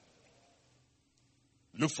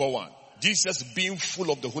 Luke 4:1. Jesus, being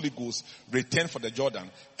full of the Holy Ghost, returned from the Jordan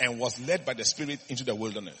and was led by the Spirit into the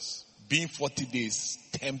wilderness, being 40 days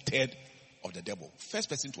tempted of the devil. First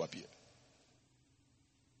person to appear.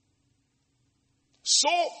 So,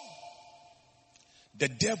 the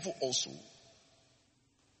devil also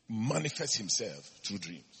manifests himself through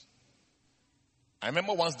dreams. I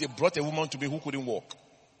remember once they brought a woman to me who couldn't walk.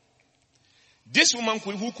 This woman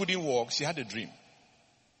who couldn't walk, she had a dream.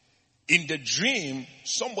 In the dream,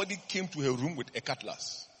 somebody came to her room with a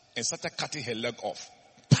cutlass and started cutting her leg off.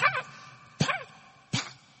 Pa, pa, pa.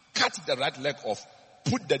 Cut the right leg off.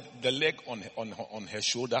 Put the leg on her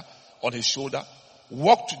shoulder, on his shoulder.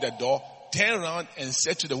 Walked to the door, turned around and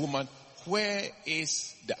said to the woman, where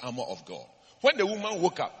is the armor of God? When the woman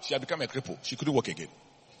woke up, she had become a cripple. She couldn't walk again.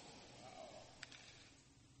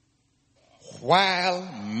 While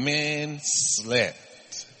men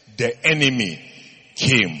slept, the enemy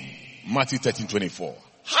came. Matthew 13:24.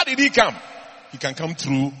 How did he come? He can come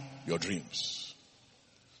through your dreams.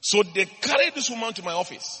 So they carried this woman to my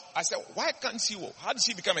office. I said, why can't she walk? How did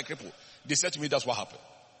she become a cripple? They said to me, that's what happened.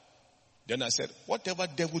 Then I said, whatever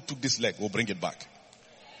devil took this leg, we'll bring it back.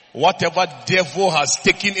 Whatever devil has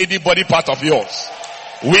taken anybody part of yours,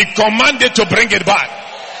 We command it to bring it back.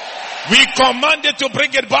 We command it to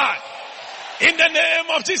bring it back. In the name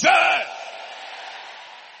of Jesus.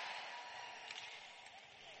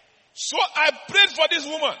 So I prayed for this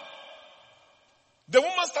woman. The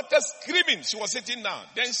woman started screaming. She was sitting down.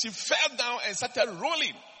 Then she fell down and started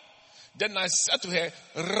rolling. Then I said to her,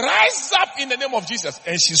 rise up in the name of Jesus.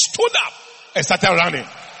 And she stood up and started running.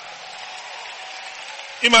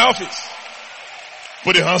 In my office.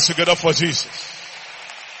 Put your hands together for Jesus.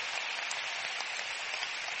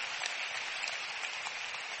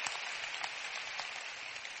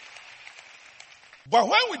 But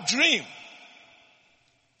when we dream,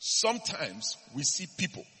 sometimes we see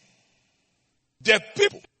people. The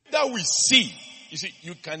people that we see, you see,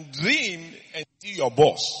 you can dream and see your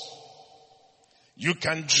boss. You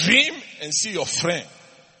can dream and see your friend.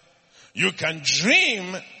 You can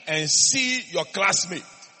dream and see your classmate.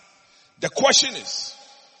 The question is,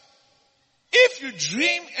 if you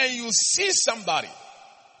dream and you see somebody,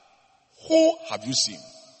 who have you seen?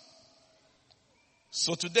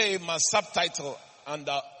 So today my subtitle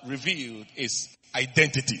under revealed is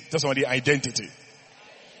identity. Tell somebody identity.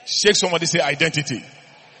 Shake somebody, say identity.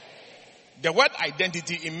 The word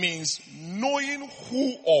identity, it means knowing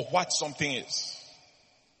who or what something is.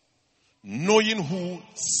 Knowing who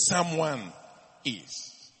someone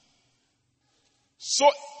is. So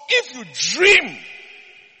if you dream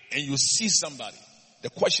and you see somebody, the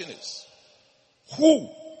question is, who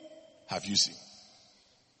have you seen?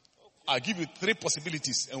 I'll give you 3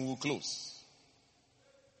 possibilities and we'll close.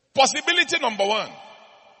 Possibility number 1.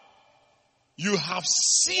 You have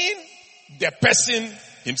seen the person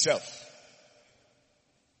himself.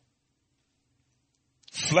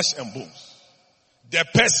 Flesh and bones. The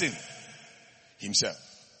person himself.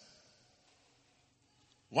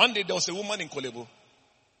 One day there was a woman in Kolebo,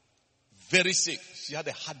 very sick. She had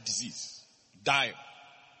a heart disease, died.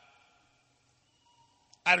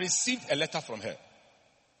 I received a letter from her.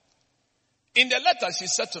 In the letter she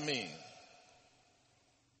said to me,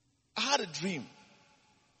 I had a dream.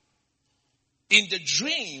 In the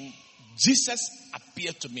dream, Jesus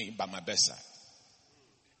appeared to me by my bedside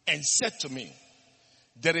and said to me,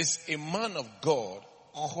 there is a man of God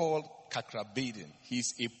called Kakra Baden.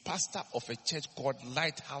 He's a pastor of a church called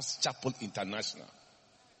Lighthouse Chapel International.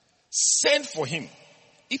 Send for him.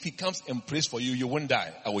 If he comes and prays for you, you won't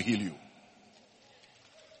die. I will heal you.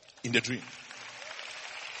 In the dream.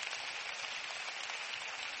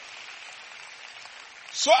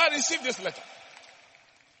 So I received this letter.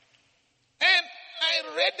 And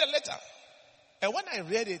I read the letter. And when I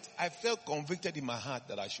read it, I felt convicted in my heart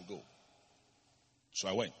that I should go. So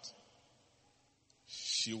I went.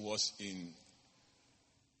 She was in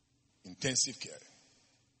intensive care.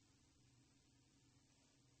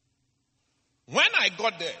 When I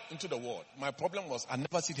got there into the ward, my problem was I'd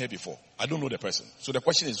never seen her before. I don't know the person. So the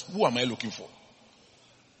question is, who am I looking for?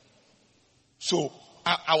 So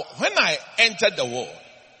when I entered the ward,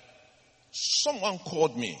 someone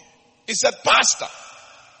called me. He said, Pastor.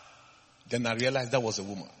 Then I realized that was a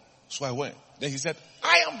woman. So I went. Then he said,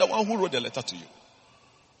 I am the one who wrote the letter to you.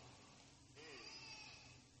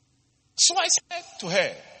 So I said to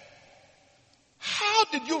her, how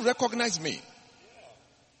did you recognize me?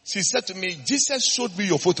 She said to me, Jesus showed me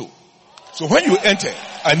your photo. So when you entered,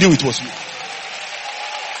 I knew it was you.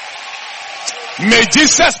 May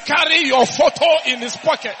Jesus carry your photo in his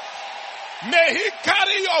pocket. May he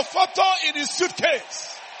carry your photo in his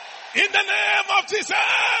suitcase. In the name of Jesus.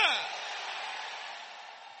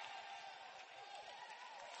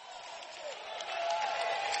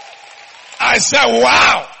 I said,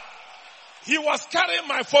 wow. He was carrying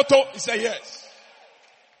my photo. He said, yes.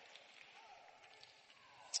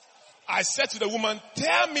 I said to the woman,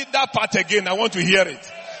 tell me that part again. I want to hear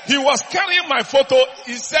it. He was carrying my photo.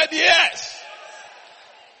 He said, yes.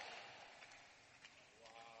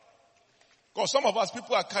 Because some of us,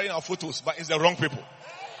 people are carrying our photos, but it's the wrong people.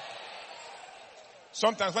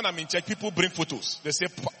 Sometimes when I'm in church, people bring photos. They say,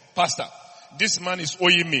 Pastor, this man is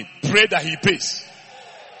owing me. Pray that he pays.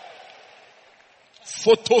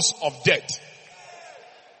 Photos of death.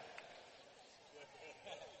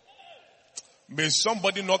 May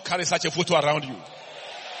somebody not carry such a photo around you.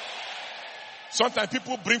 Sometimes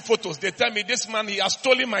people bring photos. They tell me, this man, he has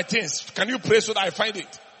stolen my things. Can you pray so that I find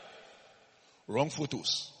it? Wrong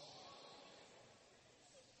photos.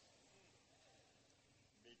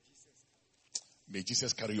 May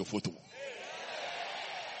Jesus carry your photo.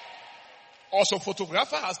 Also,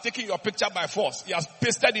 photographer has taken your picture by force. He has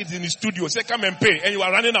pasted it in his studio. Say, come and pay. And you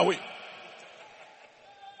are running away.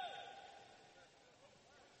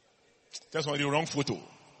 That's why the wrong photo.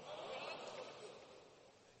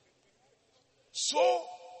 So,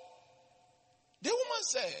 The woman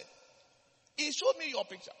said, he showed me your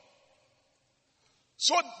picture.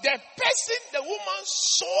 So the person the woman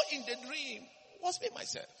saw in the dream was me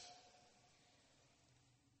myself.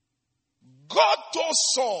 God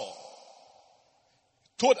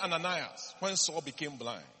told Ananias when Saul became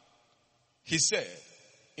blind. He said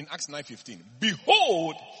in Acts 9:15,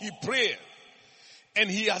 behold, he prayed, and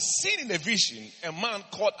he has seen in a vision a man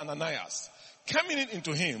called Ananias coming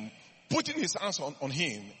into him, putting his hands on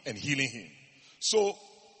him and healing him. So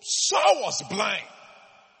Saul was blind,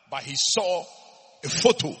 but he saw a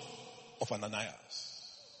photo of Ananias.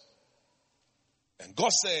 And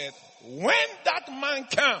God said, when that man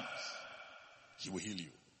comes, he will heal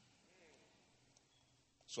you.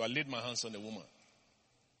 So I laid my hands on the woman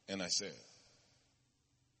and I said,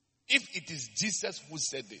 if it is Jesus who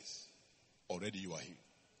said this, already you are healed.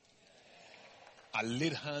 I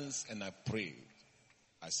laid hands and I prayed.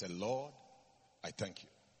 I said, Lord, I thank you.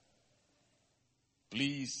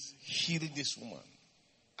 Please heal this woman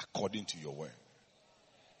according to your word.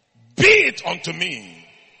 Be it unto me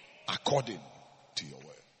according to your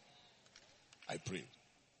word. I prayed.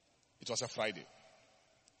 It was a Friday.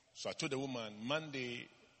 So I told the woman, Monday,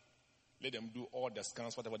 let them do all the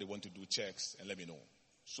scans, whatever they want to do, checks, and let me know.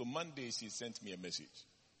 So Monday, she sent me a message.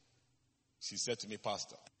 She said to me,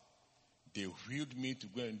 Pastor, they wheeled me to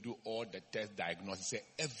go and do all the test diagnosis. Say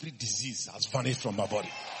every disease has vanished from my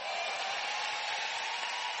body.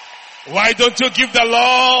 Why don't you give the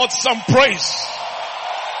Lord some praise?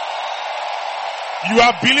 You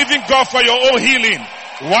are believing God for your own healing.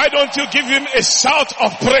 Why don't you give him a shout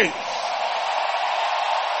of praise?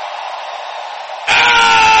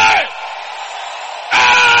 Hey!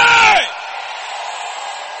 Hey!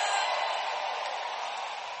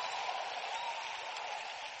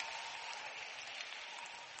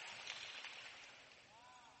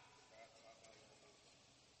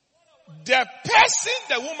 The person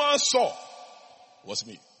the woman saw was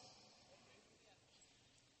me.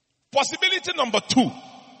 Possibility number 2.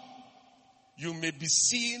 You may be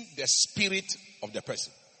seeing the spirit of the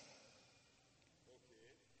person.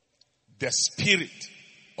 The spirit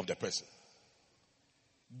of the person.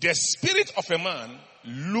 The spirit of a man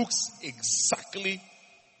looks exactly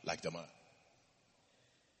like the man.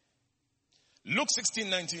 Luke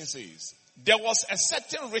 16:19 says, there was a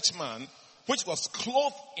certain rich man which was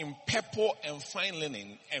clothed in purple and fine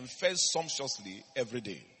linen and fed sumptuously every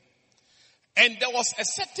day. And there was a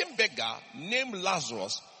certain beggar named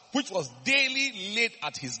Lazarus which was daily laid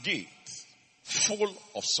at his gate, full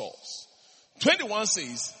of sores. 21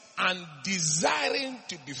 says, and desiring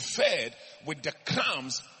to be fed with the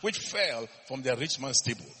crumbs which fell from the rich man's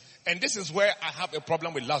table. And this is where I have a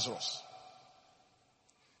problem with Lazarus.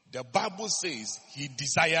 The Bible says he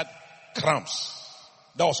desired crumbs.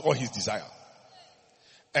 That was all his desire.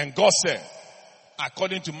 And God said,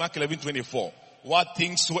 according to Mark 11:24, what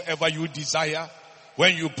things soever you desire,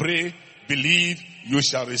 when you pray, believe, you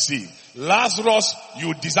shall receive. Lazarus,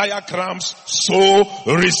 you desire crumbs, so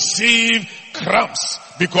receive crumbs.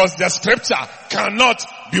 Because the scripture cannot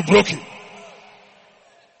be broken.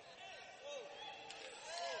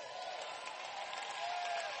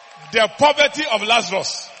 The poverty of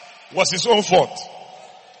Lazarus was his own fault.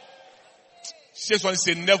 Says one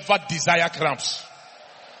say, never desire crumbs.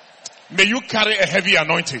 May you carry a heavy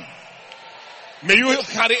anointing. May you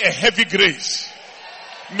carry a heavy grace.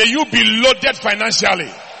 May you be loaded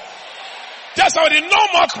financially. Tell somebody, no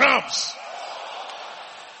more crumbs.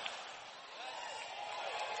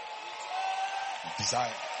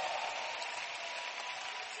 Desire.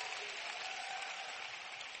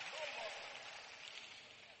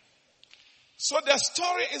 So the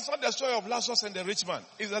story is not the story of Lazarus and the rich man.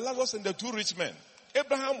 It's the Lazarus and the 2 rich men.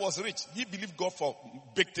 Abraham was rich. He believed God for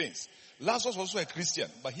big things. Lazarus was also a Christian,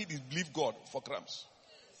 but he believed God for crumbs.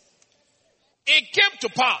 It came to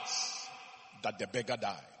pass that the beggar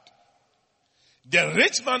died. The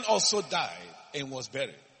rich man also died and was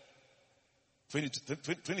buried.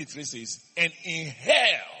 23 says, and in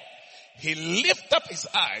hell he lifted up his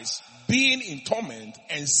eyes, being in torment,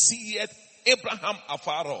 and seeth Abraham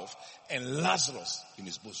afar off and Lazarus in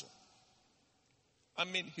his bosom. I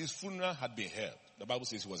mean, his funeral had been held. The Bible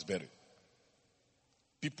says he was buried.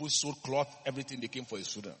 People sold cloth, everything they came for his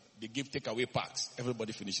funeral. They gave takeaway packs.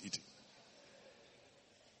 Everybody finished eating.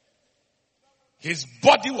 His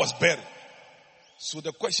body was buried. So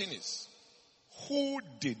the question is, who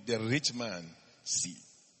did the rich man see?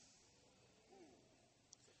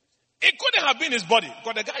 It couldn't have been his body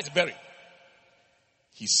because the guy is buried.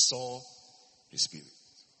 He saw the spirit.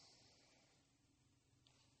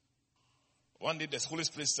 One day the Holy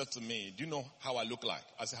Spirit said to me, do you know how I look like?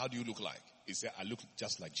 I said, how do you look like? He said, I look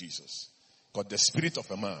just like Jesus. Because the spirit of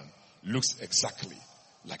a man looks exactly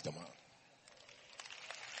like the man.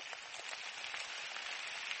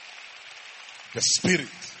 The spirit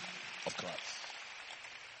of Christ.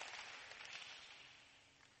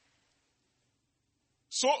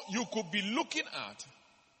 So you could be looking at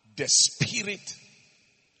the spirit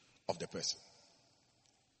of the person.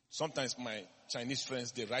 Sometimes my Chinese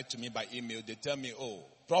friends, they write to me by email. They tell me, oh,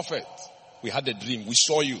 prophet, we had a dream. We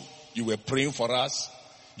saw you. You were praying for us.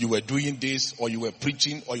 You were doing this, or you were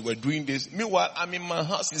preaching, or you were doing this. Meanwhile, I'm in my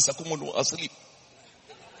house in Sakumono asleep.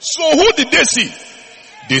 So who did they see?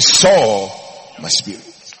 They saw my spirit.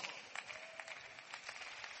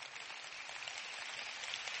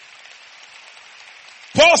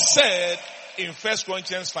 Paul said in 1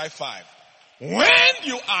 Corinthians 5:5, when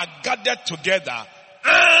you are gathered together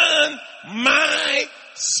and my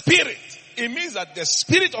spirit, it means that the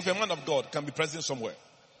spirit of a man of God can be present somewhere.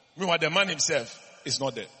 Meanwhile, the man himself is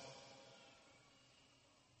not there.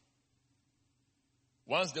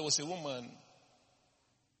 Once there was a woman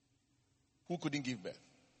who couldn't give birth.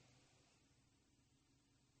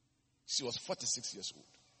 She was 46 years old.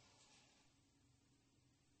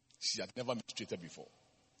 She had never menstruated before.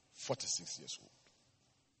 46 years old.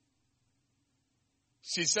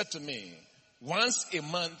 She said to me, once a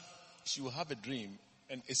month she will have a dream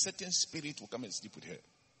and a certain spirit will come and sleep with her.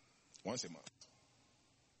 Once a month.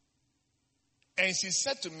 And she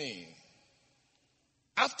said to me,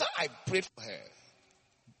 after I prayed for her,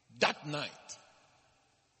 that night,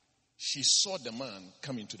 she saw the man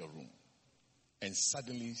come into the room. And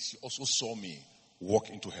suddenly she also saw me walk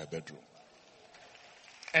into her bedroom.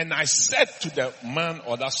 And I said to the man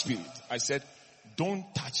or that spirit, I said, don't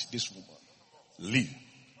touch this woman. Leave.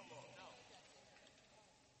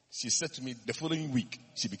 She said to me, the following week,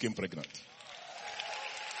 she became pregnant.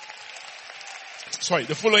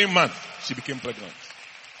 The following month, she became pregnant.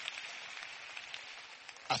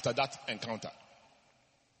 After that encounter.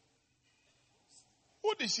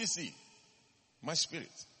 Who did she see? My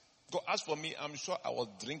spirit. Because as for me, I'm sure I was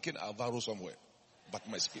drinking Alvaro somewhere. But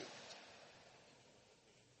my spirit.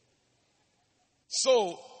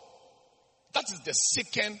 So, that is the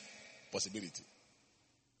second possibility.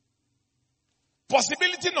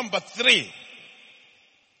 Possibility number 3.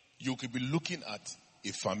 You could be looking at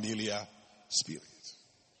a familiar spirit.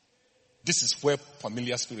 This is where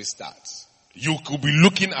familiar spirit starts. You could be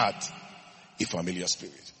looking at a familiar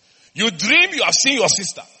spirit. You dream you have seen your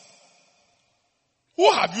sister.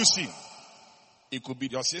 Who have you seen? It could be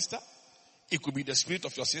your sister. It could be the spirit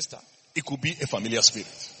of your sister. It could be a familiar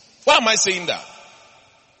spirit. Why am I saying that?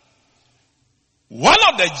 One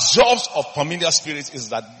of the jobs of familiar spirits is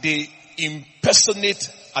that they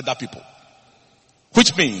impersonate other people.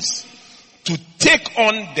 Which means to take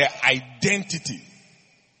on the identity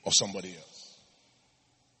of somebody else.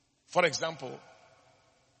 For example,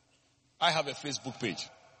 I have a Facebook page.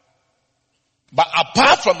 But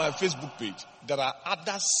apart from my Facebook page, there are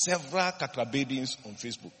other several Kakrabedins on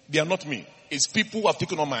Facebook. They are not me. It's people who have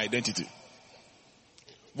taken on my identity.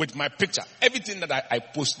 With my picture. Everything that I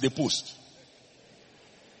post, they post.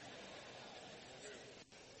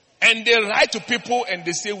 And they write to people and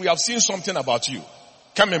they say, we have seen something about you.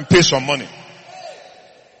 Come and pay some money.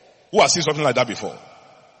 Who has seen something like that before?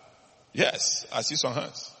 Yes, I see some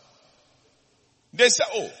hands. They say,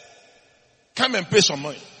 oh, come and pay some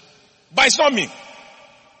money. But it's not me.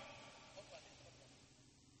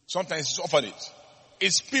 Sometimes it's orphanage.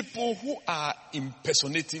 It's people who are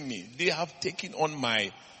impersonating me. They have taken on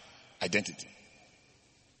my identity.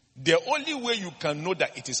 The only way you can know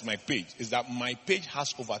that it is my page is that my page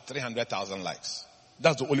has over 300,000 likes.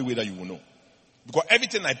 That's the only way that you will know. Because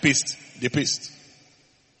everything I paste, they paste.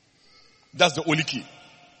 That's the only key.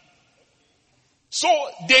 So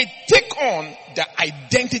they take on the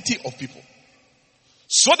identity of people.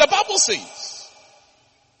 So the Bible says,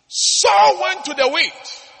 Saul went to the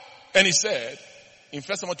witch and he said, in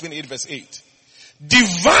 1 Samuel 28 verse 8,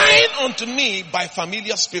 divine unto me by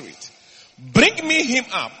familiar spirit, bring me him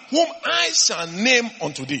up, whom I shall name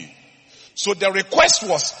unto thee. So the request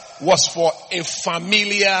was for a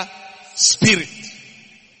familiar spirit.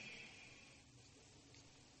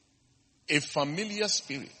 A familiar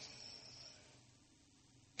spirit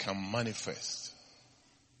can manifest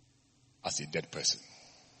as a dead person.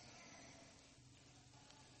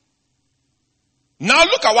 Now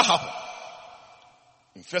look at what happened.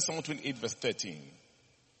 In 1 Samuel 28 verse 13,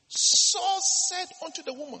 Saul said unto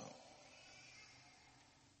the woman,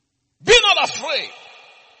 be not afraid.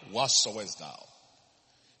 What sawest thou?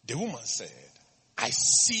 The woman said, I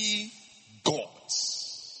see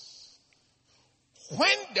gods.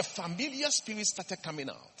 When the familiar spirits started coming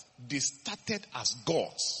out, they started as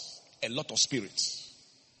gods a lot of spirits.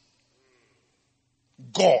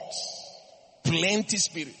 Gods. Plenty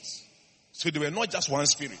spirits. So they were not just one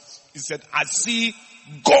spirit. He said, I see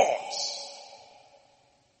gods.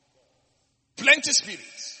 Plenty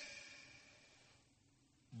spirits.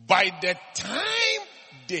 By the time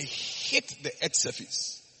they hit the earth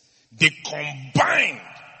surface, they combined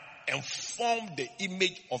and formed the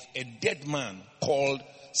image of a dead man called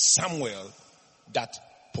Samuel that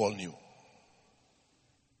Paul knew.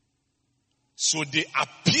 So they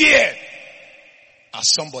appeared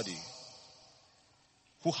as somebody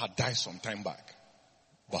who had died some time back,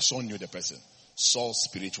 but Saul knew the person. Saul's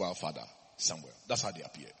spiritual father, Samuel. That's how they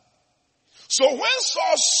appeared. So when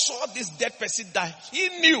Saul saw this dead person that he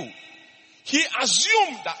knew, he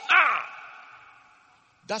assumed that,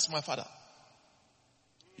 that's my father.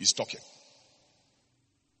 He's talking.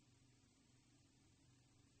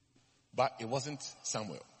 But it wasn't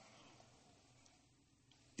Samuel.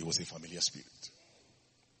 It was a familiar spirit.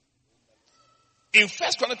 In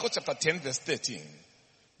 1 Chronicles chapter 10 verse 13,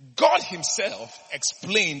 God himself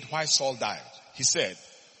explained why Saul died. He said,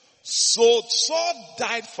 so Saul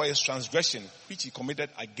died for his transgression which he committed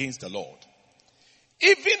against the Lord,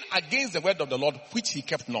 even against the word of the Lord which he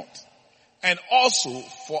kept not, and also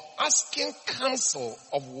for asking counsel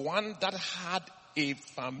of one that had a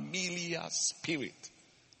familiar spirit,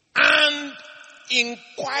 and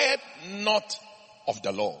inquired not of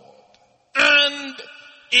the Lord. And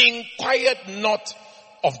inquired not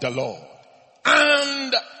of the Lord.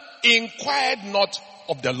 And inquired not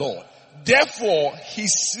of the Lord. Therefore, he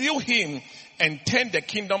slew him and turned the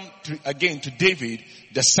kingdom again to David,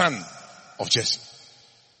 the son of Jesse.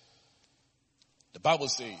 The Bible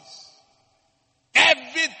says,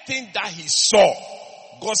 everything that he saw,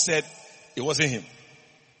 God said it wasn't him.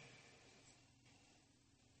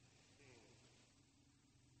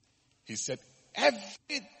 He said,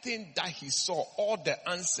 everything that he saw, all the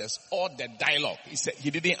answers, all the dialogue, he said,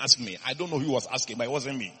 he didn't ask me. I don't know who was asking, but it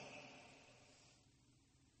wasn't me.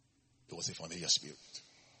 It was a familiar spirit.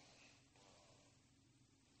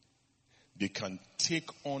 They can take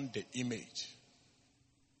on the image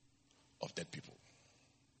of dead people.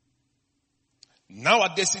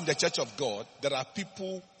 Nowadays in the Church of God, there are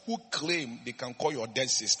people who claim they can call your dead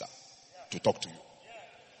sister to talk to you.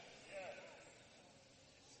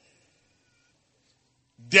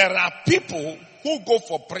 There are people who go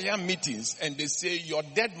for prayer meetings and they say your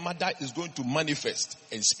dead mother is going to manifest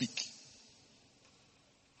and speak.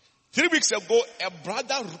 3 weeks ago, a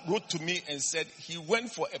brother wrote to me and said he went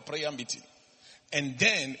for a prayer meeting. And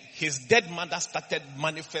then his dead mother started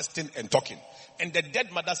manifesting and talking. And the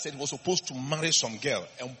dead mother said he was supposed to marry some girl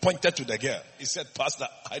and pointed to the girl. He said, Pastor,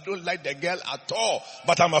 I don't like the girl at all,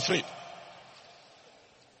 but I'm afraid.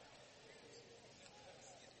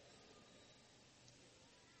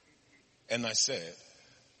 And I said,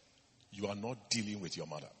 you are not dealing with your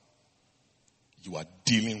mother. You are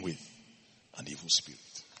dealing with an evil spirit.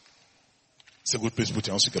 It's a good place to put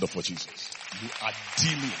your hands together for Jesus. You are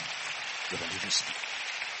dealing with an evil spirit.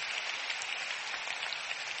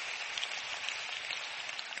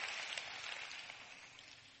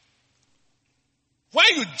 When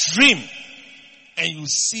you dream and you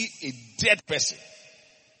see a dead person,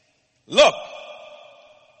 look,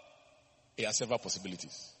 it has several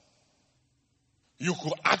possibilities. You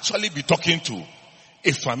could actually be talking to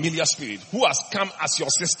a familiar spirit who has come as your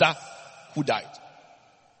sister who died.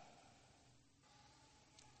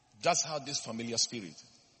 That's how this familiar spirit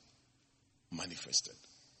manifested.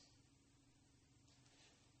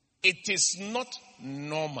 It is not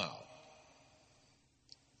normal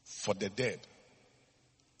for the dead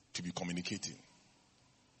to be communicating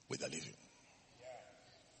with the living.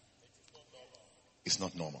 It's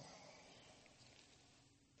not normal.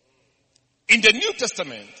 In the New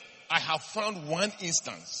Testament, I have found one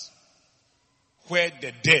instance where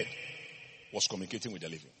the dead was communicating with the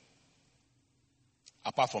living.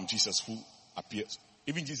 Apart from Jesus who appears.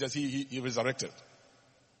 Even Jesus, he resurrected.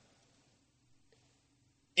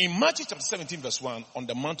 In Matthew chapter 17 verse 1, on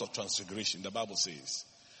the Mount of Transfiguration, the Bible says,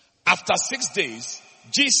 after 6 days,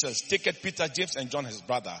 Jesus taketh Peter, James, and John his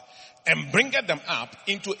brother, and bringeth them up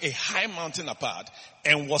into a high mountain apart,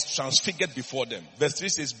 and was transfigured before them. Verse 3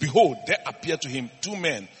 says, behold, there appeared to him 2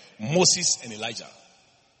 men, Moses and Elijah.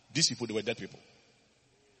 These people, they were dead people.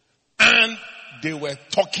 And they were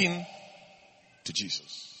talking to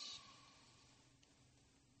Jesus.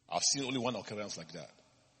 I've seen only one occurrence like that.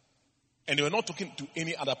 And they were not talking to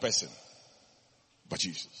any other person but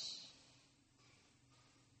Jesus.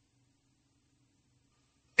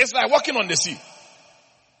 It's like walking on the sea.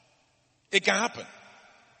 It can happen.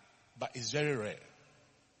 But it's very rare.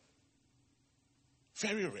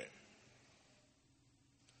 Very rare.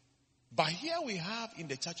 But here we have in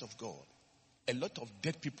the church of God, a lot of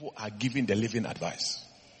dead people are giving the living advice.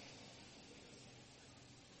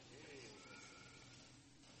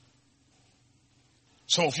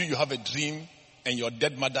 Some of you have a dream and your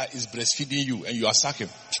dead mother is breastfeeding you and you are sucking.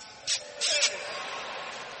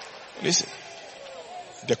 Listen,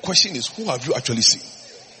 the question is, who have you actually seen?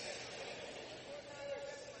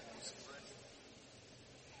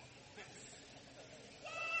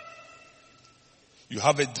 You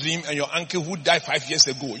have a dream and your uncle who died 5 years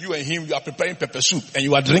ago, you and him, you are preparing pepper soup and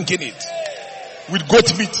you are drinking it with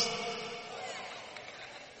goat meat.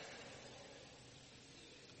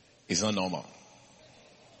 It's not normal.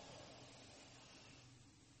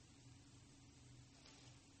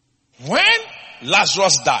 When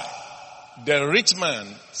Lazarus died, the rich man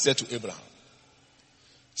said to Abraham,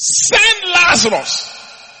 send Lazarus.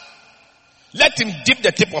 Let him dip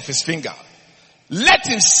the tip of his finger. Let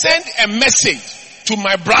him send a message to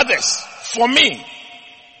my brothers for me.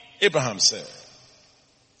 Abraham said,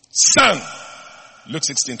 son, Luke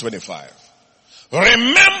 16:25,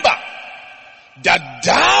 remember that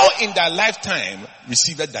thou in thy lifetime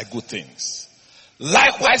received thy good things.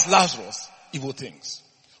 Likewise Lazarus, evil things.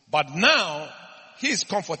 But now he is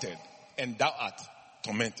comforted and thou art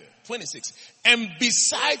tormented. 26. And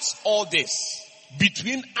besides all this,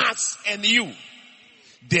 between us and you,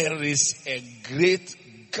 there is a great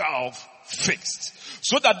gulf fixed,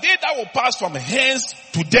 so that they that will pass from hence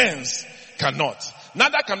to thence cannot.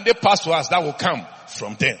 Neither can they pass to us that will come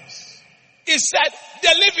from thence. He said,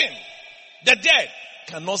 the living, the dead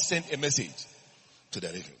cannot send a message to the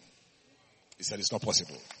living. He said, it's not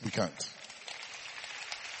possible. We can't.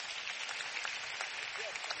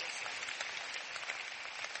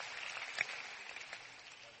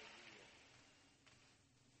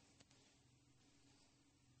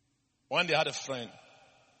 One day I had a friend.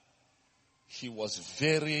 He's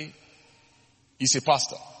a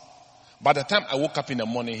pastor. By the time I woke up in the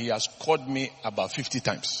morning, he has called me about 50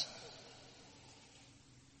 times.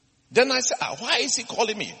 Then I said, why is he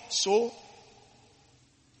calling me? So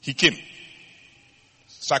he came.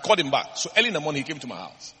 So I called him back. So early in the morning, he came to my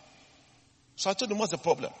house. So I told him, what's the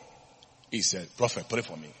problem? He said, Prophet, pray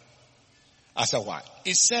for me. I said, why?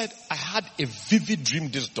 He said, I had a vivid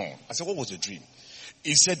dream this dawn. I said, what was the dream?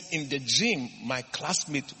 He said, in the dream, my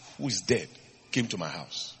classmate who is dead came to my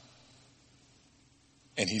house.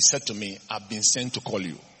 And he said to me, I've been sent to call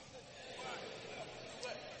you.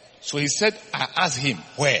 So he said, I asked him,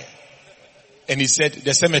 where? And he said,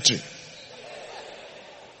 the cemetery.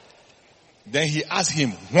 Then he asked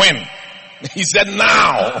him, when? He said,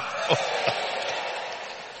 now.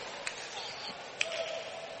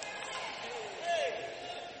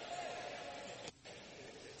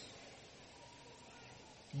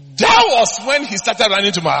 That was when he started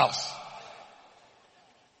running to my house.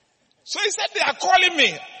 So he said, they are calling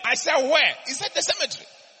me. I said, where? He said, the cemetery.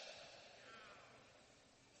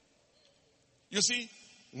 You see,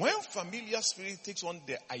 when familiar spirit takes on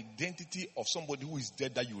the identity of somebody who is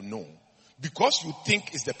dead that you know, because you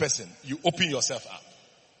think it's the person, you open yourself up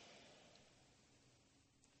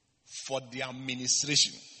for the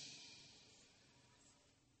administration.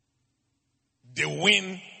 They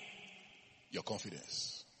win your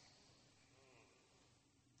confidence.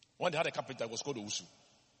 One day I had a carpenter, was called Owusu.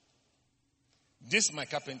 This my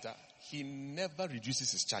carpenter, he never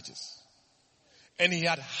reduces his charges. And he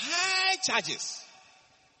had high charges.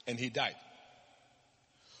 And he died.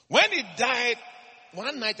 When he died,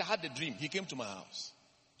 one night I had a dream. He came to my house.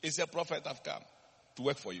 He said, Prophet, I've come to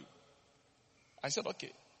work for you. I said,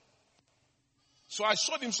 okay. So I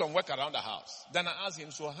showed him some work around the house. Then I asked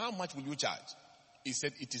him, so how much will you charge? He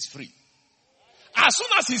said, it is free. As soon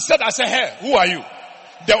as he said, I said, hey, who are you?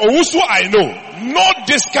 The Owusu I know. No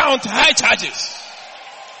discount, high charges.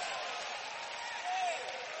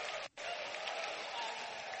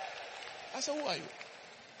 I said, who are you?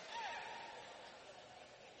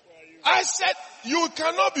 I said, you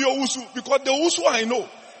cannot be Owusu because the Owusu I know,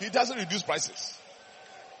 he doesn't reduce prices.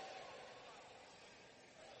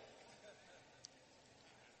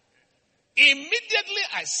 Immediately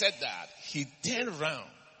I said that, he turned around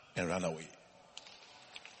and ran away.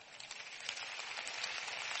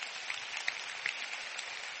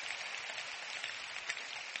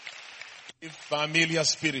 A familiar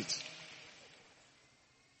spirit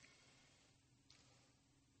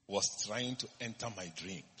was trying to enter my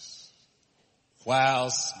dreams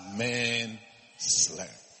whilst men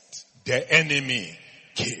slept. The enemy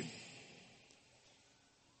came.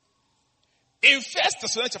 In 1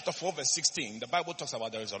 Thessalonians chapter 4 verse 16, the Bible talks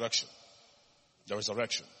about the resurrection. The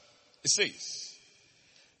resurrection. It says,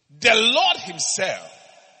 the Lord himself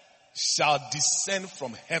shall descend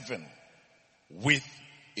from heaven with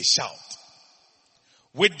a shout,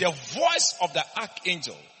 with the voice of the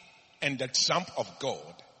archangel and the trump of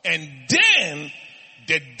God, and then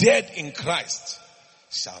the dead in Christ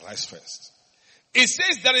shall rise first. It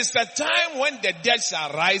says there is a time when the dead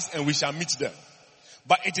shall rise and we shall meet them.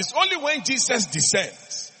 But it is only when Jesus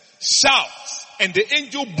descends, shouts, and the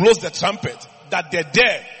angel blows the trumpet that the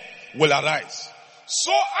dead will arise.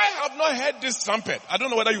 So I have not heard this trumpet. I don't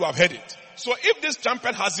know whether you have heard it. So if this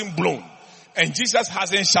trumpet hasn't blown and Jesus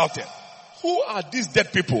hasn't shouted, who are these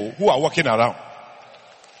dead people who are walking around?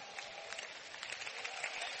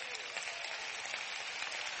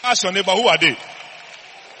 Ask your neighbor, who are they?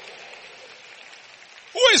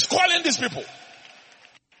 Who is calling these people?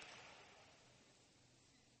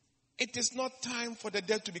 It is not time for the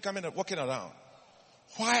dead to be coming and walking around.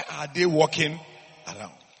 Why are they walking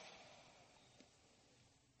around?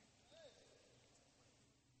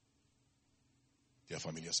 They are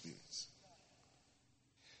familiar spirits.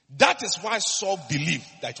 That is why Saul believed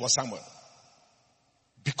that it was Samuel.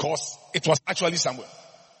 Because it was actually Samuel.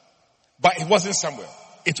 But it wasn't Samuel.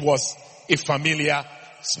 It was a familiar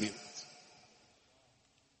spirit.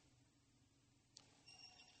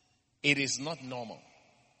 It is not normal.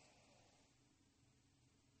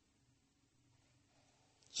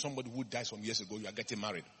 Somebody who died some years ago, you are getting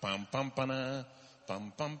married. Pam pam pana,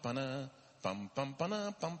 pam pam pana, pam pam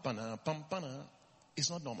pana, pam pana, pam pana. It's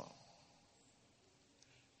not normal.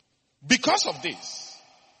 Because of this,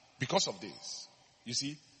 you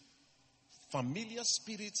see, familiar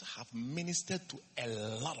spirits have ministered to a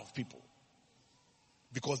lot of people.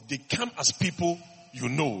 Because they come as people you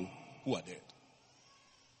know who are dead.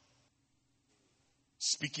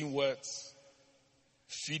 Speaking words,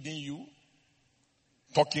 feeding you,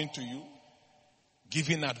 talking to you,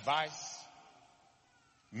 giving advice,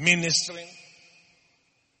 ministering.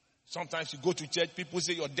 Sometimes you go to church, people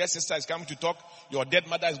say your dead sister is coming to talk, your dead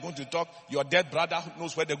mother is going to talk, your dead brother who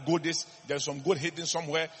knows where the gold is, there's some gold hidden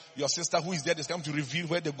somewhere, your sister who is dead is coming to reveal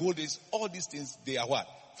where the gold is. All these things, they are what?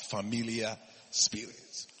 Familiar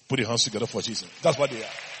spirits. Put your hands together for Jesus. That's what they are.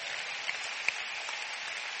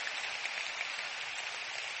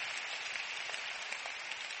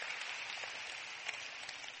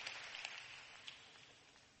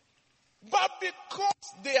 But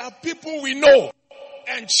because they are people we know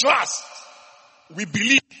and trust, we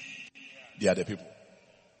believe they are the people.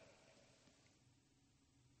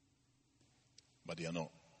 But they are not.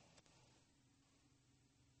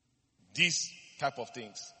 These type of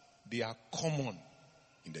things, they are common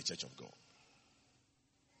in the church of God.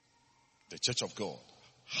 The church of God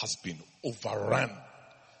has been overrun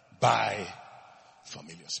by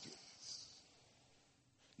familiar spirits.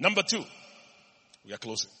 Number 2, we are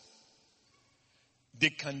closing. They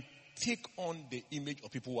can take on the image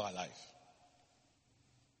of people who are alive.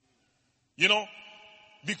 You know,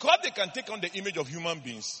 because they can take on the image of human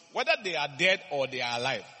beings, whether they are dead or they are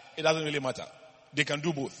alive, it doesn't really matter. They can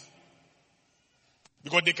do both.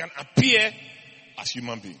 Because they can appear as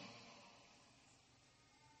human beings.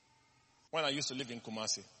 When I used to live in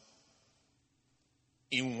Kumasi,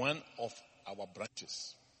 in one of our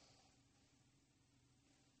branches,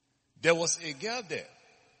 there was a girl there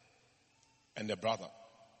and a brother.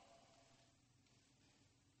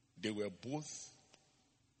 They were both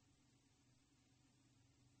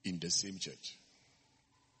in the same church.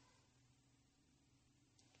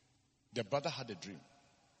 The brother had a dream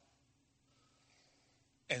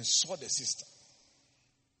and saw the sister.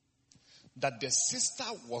 That the sister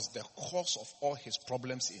was the cause of all his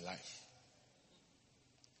problems in life.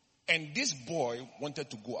 And this boy wanted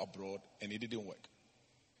to go abroad and it didn't work.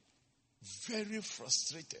 Very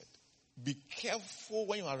frustrated. Be careful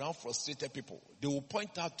when you're around frustrated people. They will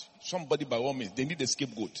point out somebody by all means. They need a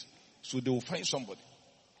scapegoat. So they will find somebody.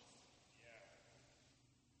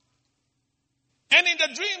 And in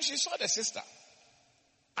the dream, she saw the sister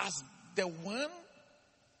as the one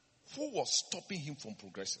who was stopping him from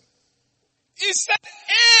progressing. He said,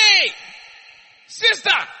 "Hey,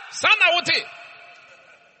 sister, sana wote.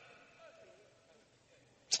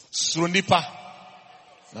 Sronipa.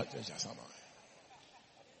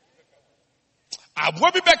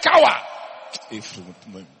 Abwabi bekawa."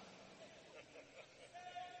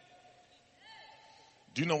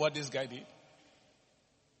 Do you know what this guy did?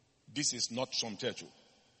 This is not some church.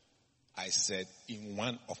 I said in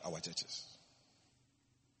one of our churches.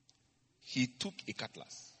 He took a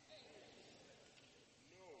cutlass.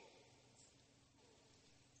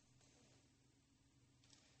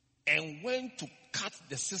 And went to cut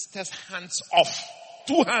the sister's hands off.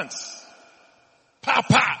 2 hands.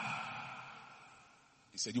 Papa.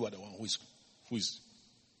 He said, "You are the one who is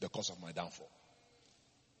the cause of my downfall."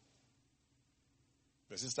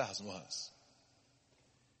 The sister has no hands.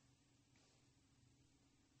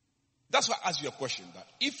 That's why I asked you a question, that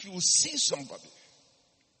if you see somebody,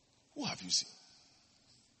 who have you seen?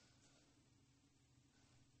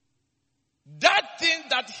 That thing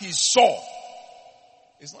that he saw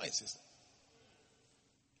is not his sister.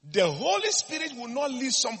 The Holy Spirit will not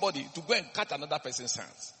lead somebody to go and cut another person's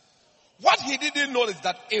hands. What he didn't know is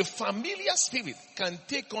that a familiar spirit can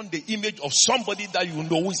take on the image of somebody that you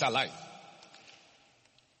know who is alive.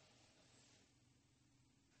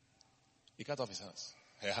 He cut off his hands,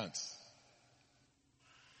 her hands.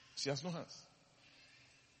 She has no hands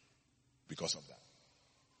because of that.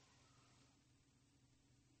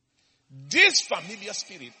 This familiar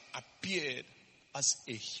spirit appeared as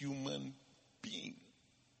a human being.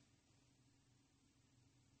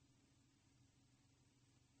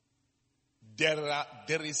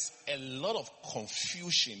 There is a lot of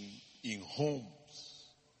confusion in homes,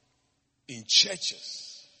 in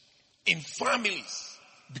churches, in families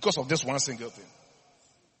because of this one single thing.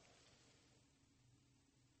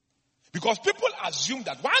 Because people assume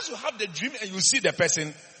that once you have the dream and you see the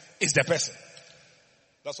person, it's the person.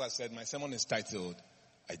 That's why I said my sermon is titled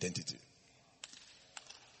Identity.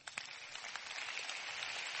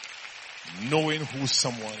 Knowing who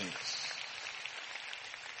someone is.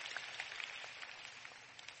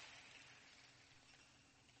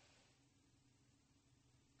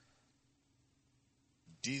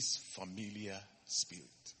 This familiar spirit.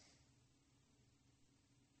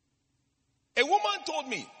 A woman told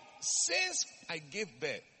me, since I gave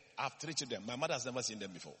birth, I have 3 children. My mother has never seen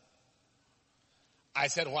them before. I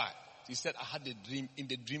said, why? She said, I had a dream. In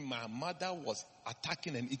the dream, my mother was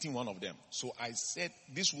attacking and eating one of them. So I said,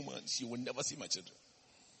 this woman, she will never see my children.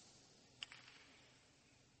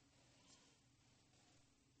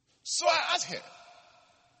 So I asked her,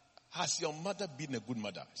 has your mother been a good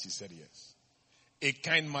mother? She said, yes. A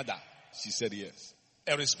kind mother? She said, yes.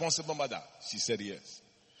 A responsible mother? She said, yes.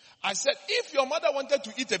 I said, if your mother wanted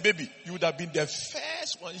to eat a baby, you would have been the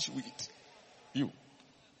first one she would eat. You.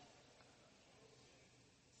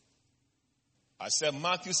 I said,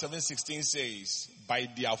 Matthew 7:16 says, by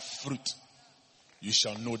their fruit you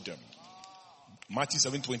shall know them. Matthew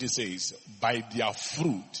 7:20 says, by their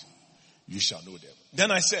fruit you shall know them.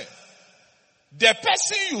 Then I said, the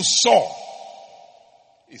person you saw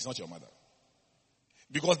is not your mother.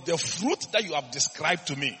 Because the fruit that you have described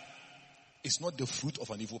to me is not the fruit of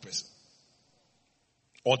an evil person.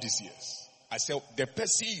 All these years. I said, the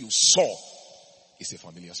person you saw is a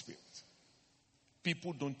familiar spirit.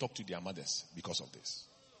 People don't talk to their mothers because of this.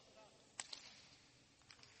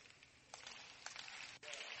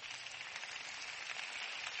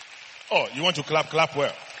 Oh, you want to clap? Clap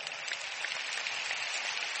well.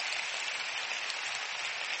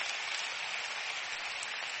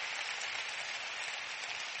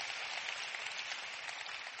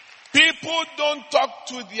 People don't talk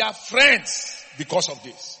to their friends because of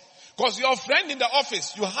this. Because your friend in the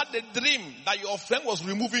office, you had a dream that your friend was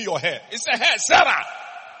removing your hair. It's a hair, Sarah.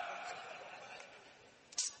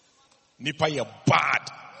 Nipa ye bad.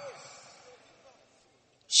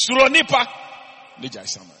 Suro nipa.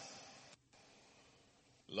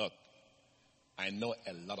 Look, I know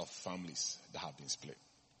a lot of families that have been split.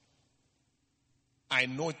 I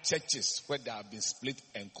know churches where there have been split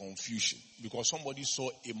and confusion because somebody saw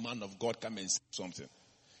a man of God come and say something.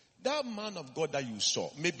 That man of God that you saw,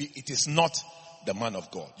 maybe it is not the man of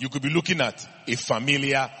God. You could be looking at a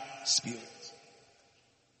familiar spirit.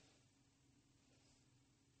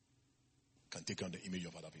 Can take on the image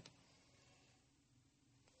of other people.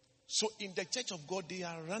 So in the church of God, they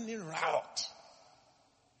are running riot.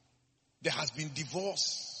 There has been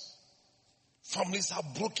divorce. Families are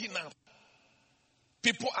broken up.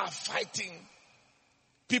 People are fighting.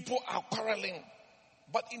 People are quarreling.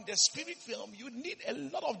 But in the spirit realm, you need a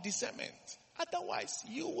lot of discernment. Otherwise,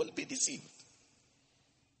 you will be deceived.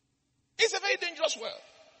 It's a very dangerous world.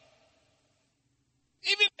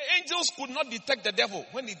 Even the angels could not detect the devil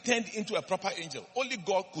when he turned into a proper angel. Only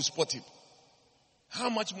God could spot him. How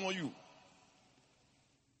much more you?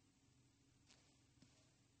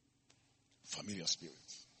 Familiar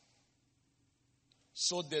spirits.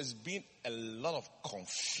 So there's been a lot of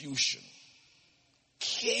confusion,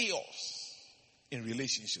 chaos in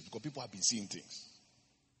relationships because people have been seeing things.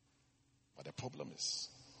 But the problem is,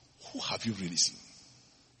 who have you really seen?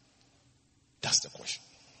 That's the question.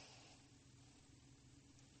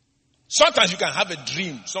 Sometimes you can have a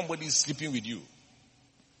dream, somebody is sleeping with you.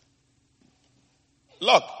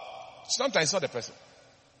 Look, sometimes it's not the person.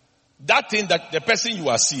 That thing that the person you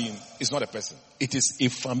are seeing is not a person. It is a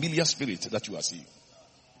familiar spirit that you are seeing.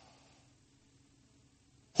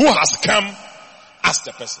 Who has come ask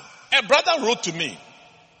the person. A brother wrote to me.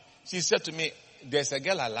 She said to me, there's a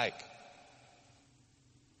girl I like.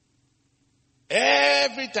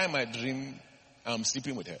 Every time I dream, I'm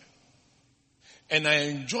sleeping with her. And I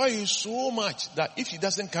enjoy it so much that if she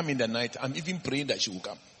doesn't come in the night, I'm even praying that she will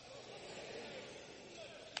come.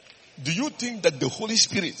 Do you think that the Holy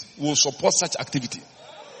Spirit will support such activity?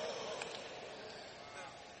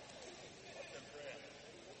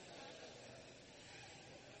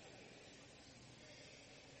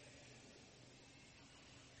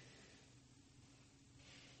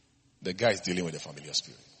 The guy is dealing with a familiar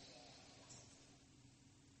spirit.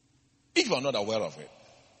 If you are not aware of it,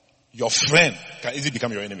 your friend can easily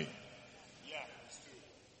become your enemy.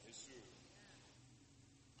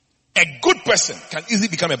 A good person can easily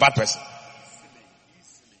become a bad person.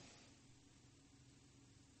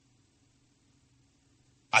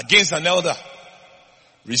 Against an elder,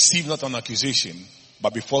 receive not an accusation,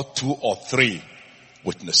 but before 2 or 3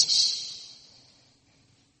 witnesses.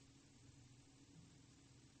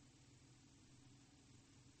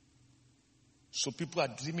 So people are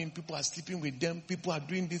dreaming, people are sleeping with them, people are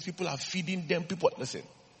doing this, people are feeding them, listen.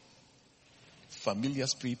 Familiar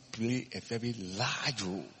spirit play a very large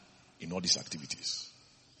role in all these activities.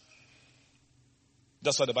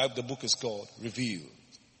 That's why the book is called Reveal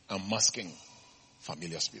and Masking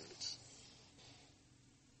Familiar Spirits.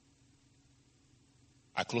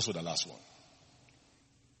 I close with the last one.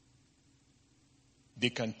 They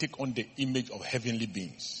can take on the image of heavenly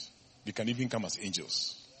beings. They can even come as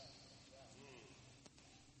angels.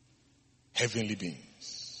 Heavenly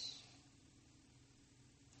beings.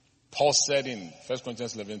 Paul said in 1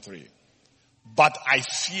 Corinthians 11:3, but I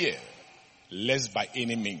fear lest by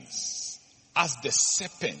any means, as the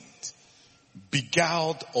serpent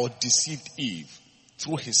beguiled or deceived Eve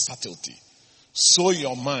through his subtlety, so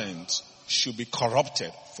your mind should be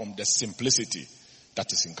corrupted from the simplicity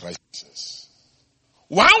that is in Christ Jesus.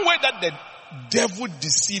 One way that the devil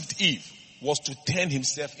deceived Eve was to turn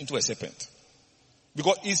himself into a serpent.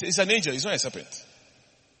 Because he's an angel, he's not a serpent.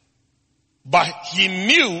 But he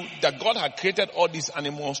knew that God had created all these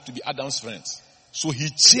animals to be Adam's friends. So he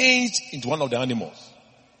changed into one of the animals.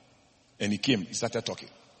 And he started talking.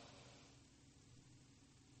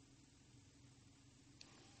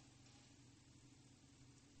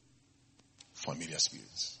 Familiar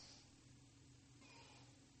spirits.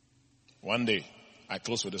 One day, I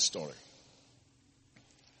close with a story.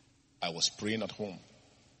 I was praying at home.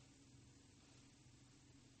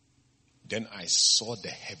 Then I saw the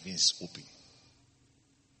heavens open.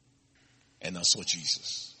 And I saw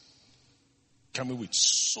Jesus coming with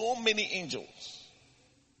so many angels.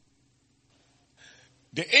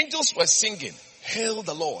 The angels were singing, hail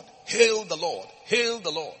the Lord, hail the Lord, hail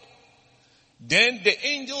the Lord. Then the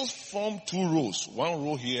angels formed 2 rows. 1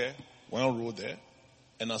 row here, 1 row there.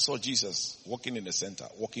 And I saw Jesus walking in the center,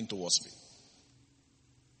 walking towards me.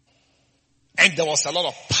 And there was a lot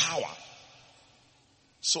of power.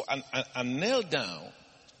 So I knelt down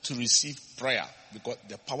to receive prayer because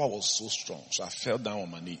the power was so strong. So I fell down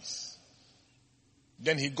on my knees.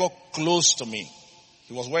 Then he got close to me.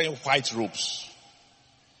 He was wearing white robes.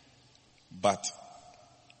 But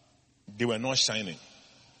they were not shining.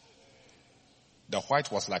 The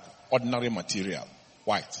white was like ordinary material.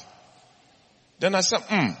 White. Then I said,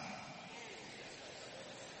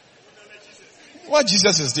 what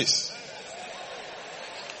Jesus is this?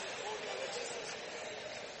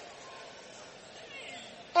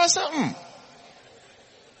 I said,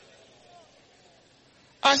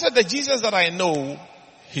 I said, the Jesus that I know,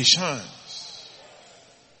 he shines.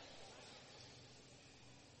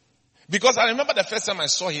 Because I remember the first time I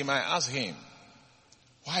saw him, I asked him,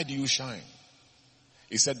 why do you shine?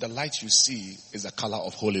 He said, the light you see is the color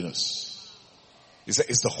of holiness. He said,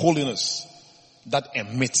 it's the holiness that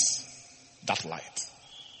emits that light.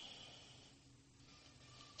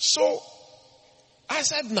 So, I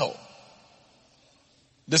said, no.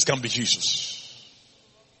 This can be Jesus.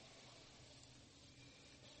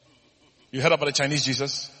 You heard about the Chinese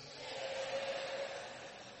Jesus?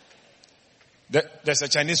 There's a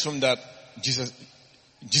Chinese film that Jesus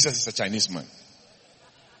is a Chinese man.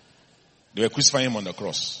 They were crucifying him on the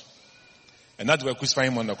cross. And as they were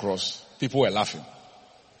crucifying him on the cross, people were laughing.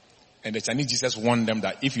 And the Chinese Jesus warned them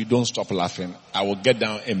that if you don't stop laughing, I will get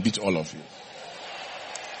down and beat all of you.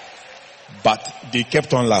 But they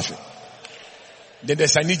kept on laughing. Then the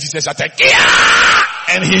Chinese Jesus started, yeah!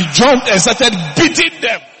 And he jumped and started beating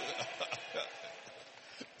them.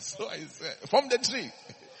 So I said, from the tree.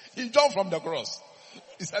 He jumped from the cross.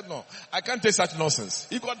 He said, no, I can't take such nonsense.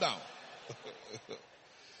 He got down.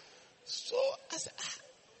 So I said,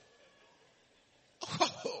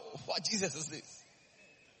 what Jesus is this?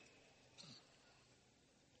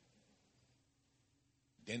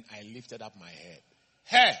 Then I lifted up my head.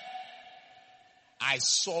 Hey! I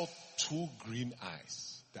saw 2 green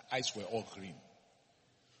eyes. The eyes were all green.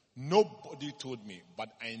 Nobody told me, but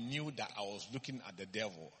I knew that I was looking at the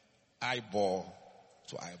devil, eyeball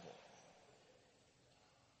to eyeball.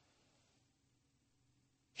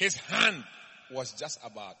 His hand was just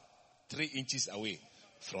about 3 inches away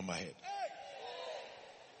from my head.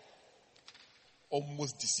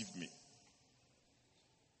 Almost deceived me.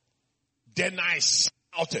 Then I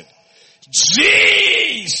shouted,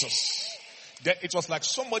 Jesus! Then it was like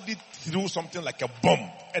somebody threw something like a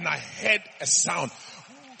bomb, and I heard a sound.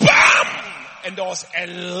 BAM! And there was a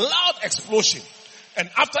loud explosion. And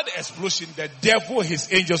after the explosion, the devil,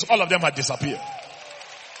 his angels, all of them had disappeared.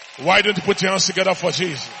 Why don't you put your hands together for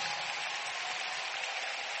Jesus?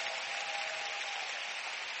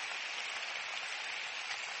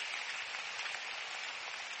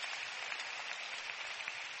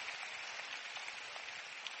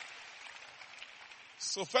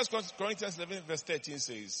 So 1 Corinthians 11 verse 13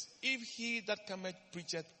 says, if he that cometh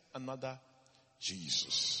preacheth another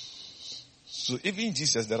Jesus. So even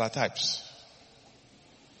Jesus, there are types.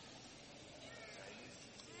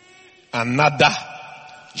 Another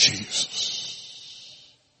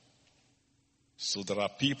Jesus. So there are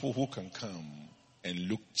people who can come and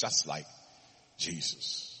look just like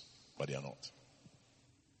Jesus, but they are not.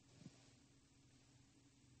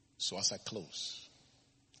 So as I close,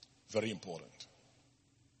 very important.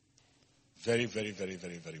 Very, very, very,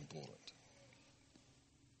 very, very important.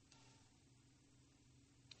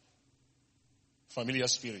 Familiar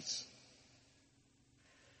spirits.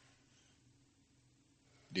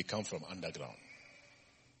 They come from underground.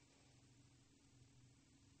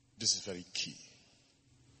 This is very key.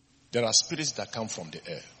 There are spirits that come from the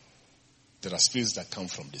air. There are spirits that come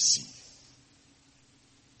from the sea.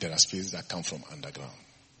 There are spirits that come from underground.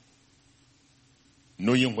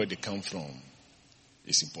 Knowing where they come from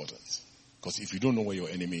is important. Because if you don't know where your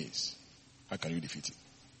enemy is, how can you defeat it?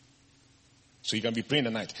 So you can be praying the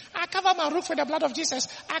night. I cover my roof with the blood of Jesus.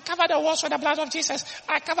 I cover the walls with the blood of Jesus.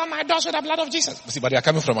 I cover my doors with the blood of Jesus. See, but they are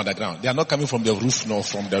coming from underground. They are not coming from the roof, nor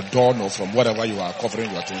from the door, nor from whatever you are covering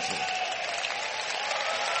your thing for.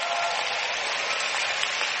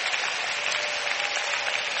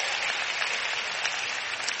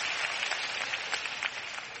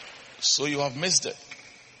 So you have missed it.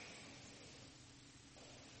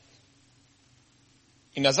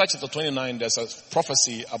 In Isaiah chapter 29, there's a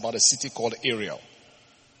prophecy about a city called Ariel.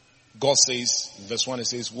 God says, verse 1, it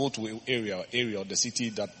says, woe to Ariel, the city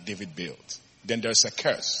that David built. Then there's a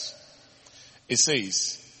curse. It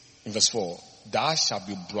says, in verse 4, thou shalt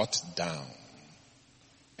be brought down,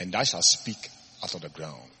 and thou shalt speak out of the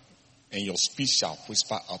ground, and your speech shall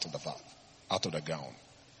whisper out of the ground,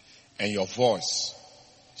 and your voice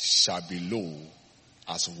shall be low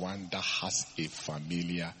as one that has a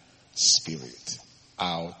familiar spirit.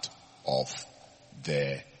 Out of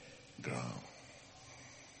the ground.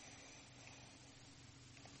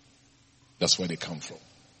 That's where they come from.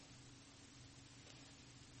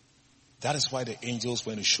 That is why the angels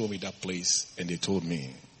went to show me that place, and they told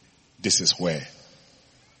me this is where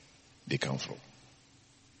they come from.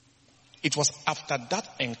 It was after that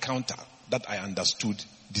encounter that I understood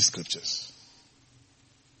these scriptures.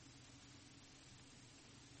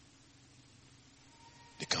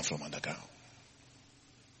 They come from underground.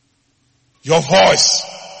 Your voice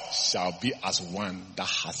shall be as one that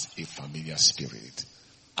has a familiar spirit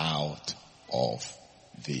out of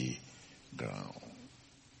the ground.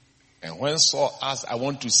 And when Saul asked, I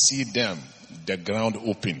want to see them, the ground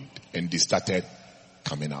opened and they started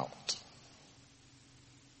coming out.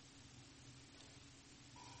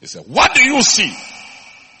 He said, what do you see?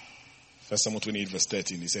 1 Samuel 28 verse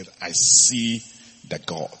 13, he said, I see the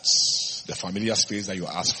gods, the familiar spirits that you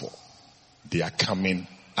asked for. They are coming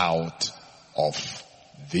out of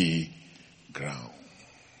the ground.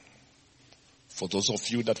 For those of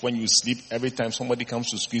you that when you sleep, every time somebody comes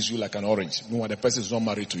to squeeze you like an orange, no, the person is not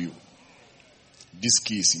married to you. This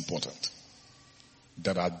key is important.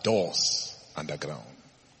 There are doors underground.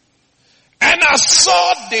 And I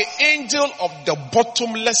saw the angel of the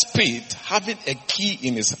bottomless pit having a key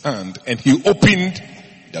in his hand, and he opened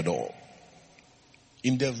the door.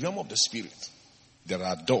 In the realm of the spirit, there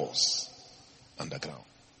are doors underground.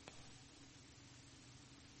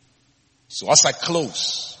 So as I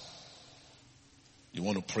close, you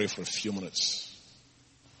want to pray for a few minutes.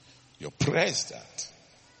 Your prayer is that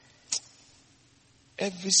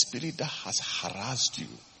every spirit that has harassed you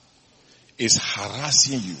is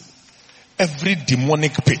harassing you. Every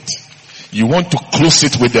demonic pit, you want to close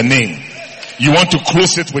it with the name. You want to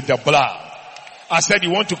close it with the blood. I said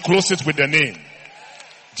you want to close it with the name.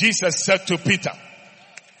 Jesus said to Peter,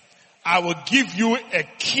 I will give you a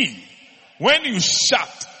key. When you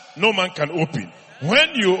shut, no man can open.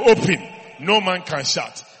 When you open, no man can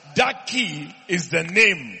shut. That key is the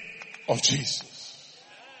name of Jesus.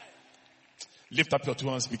 Lift up your two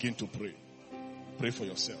hands, begin to pray. Pray for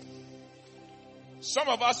yourself. Some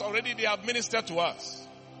of us already, they have ministered to us.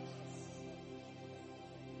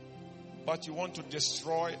 But you want to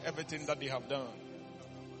destroy everything that they have done.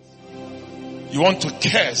 You want to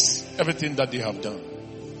curse everything that they have done.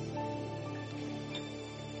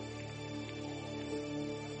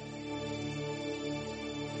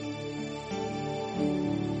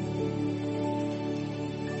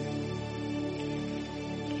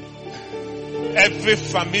 Every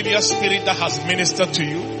familiar spirit that has ministered to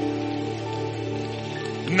you,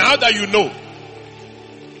 now that you know,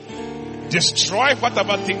 destroy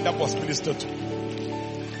whatever thing that was ministered to you.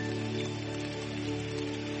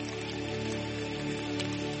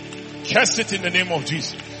 Curse it in the name of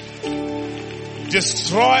Jesus.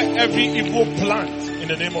 Destroy every evil plant in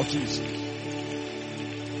the name of Jesus.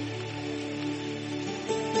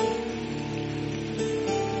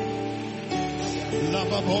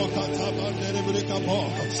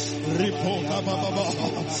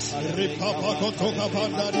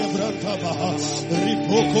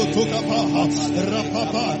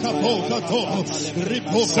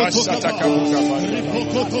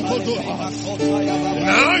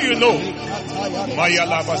 Now you know.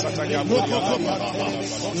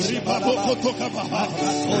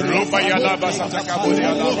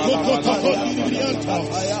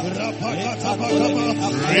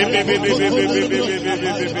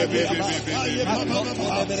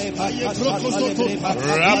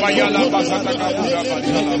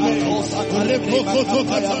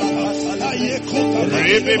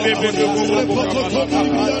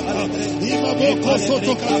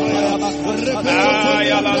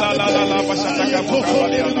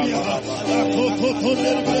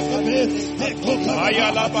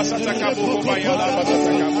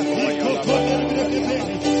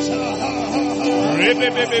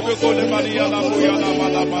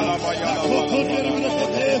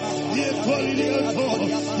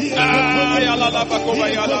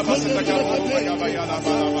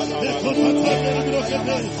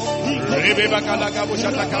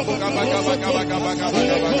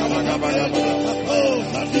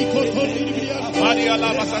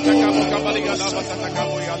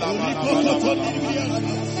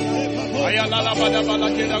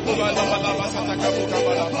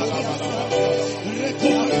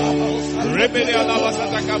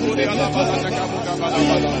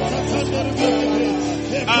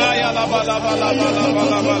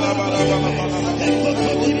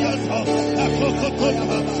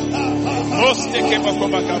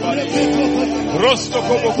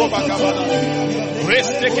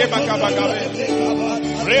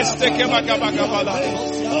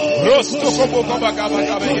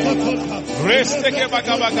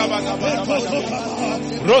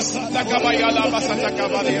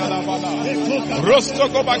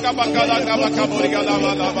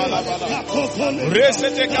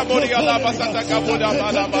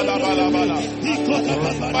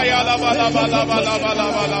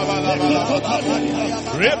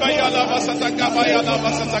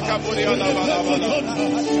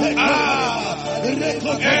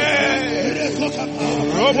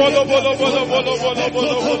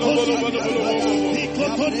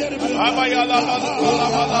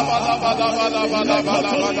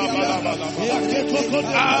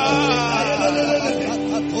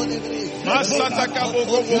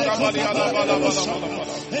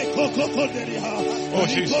 Oh,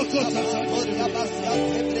 Jesus.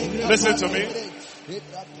 Listen to me.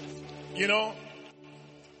 You know,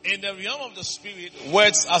 in the realm of the spirit,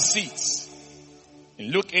 words are seeds.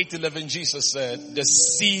 In Luke 8:11, Jesus said, the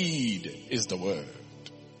seed is the word.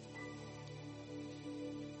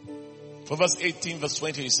 Proverbs 18 verse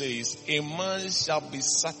 20 says, a man shall be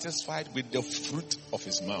satisfied with the fruit of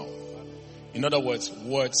his mouth. In other words,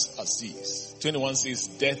 words are seeds. 21 says,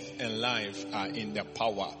 death and life are in the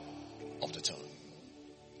power of the tongue.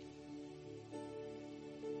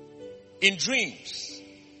 In dreams,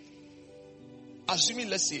 assuming,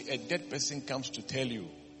 let's say, a dead person comes to tell you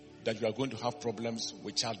that you are going to have problems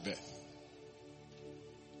with childbirth,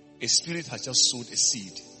 a spirit has just sowed a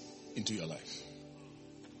seed into your life.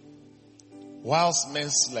 Whilst men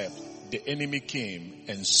slept, the enemy came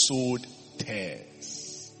and sowed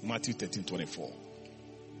tares. Matthew 13:24.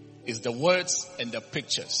 It's the words and the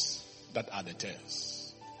pictures that are the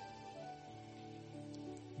tares.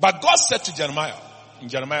 But God said to Jeremiah, in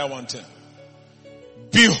Jeremiah 1:10,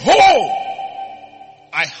 behold,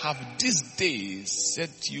 I have this day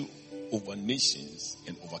set you over nations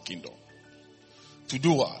and over kingdom. To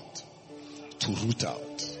do what? To root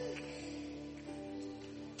out,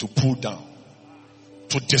 to pull down,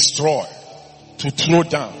 to destroy, to throw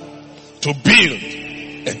down, to build,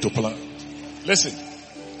 and to plant. Listen,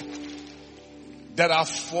 there are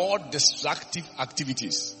 4 destructive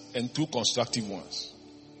activities and 2 constructive ones.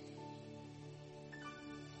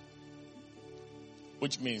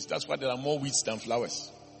 Which means that's why there are more weeds than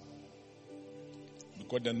flowers.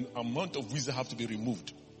 Because the amount of weeds that have to be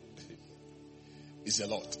removed is a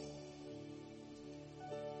lot.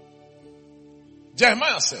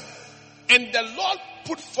 Jeremiah said, and the Lord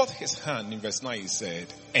put forth his hand, in verse 9 he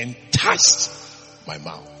said, and touched my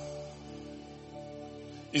mouth.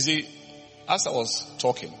 You see, as I was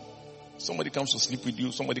talking, somebody comes to sleep with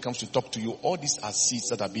you, somebody comes to talk to you. All these are seeds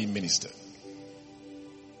that are being ministered.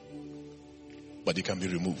 But they can be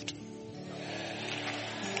removed.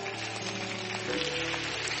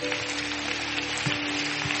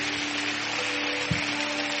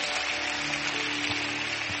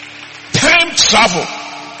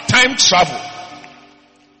 Time travel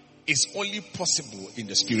is only possible in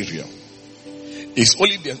the spirit realm. It's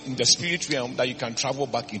only in the spirit realm that you can travel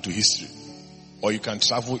back into history, or you can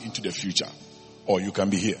travel into the future, or you can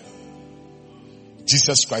be here.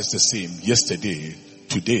 Jesus Christ the same yesterday,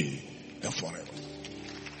 today, and forever.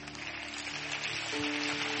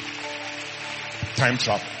 Time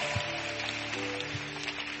travel.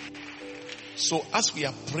 So as we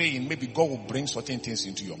are praying, maybe God will bring certain things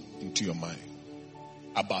into your mind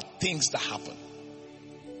about things that happen.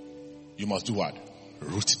 You must do what?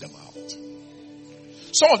 Root them out.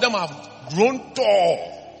 Some of them have grown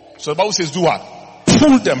tall. So the Bible says do what?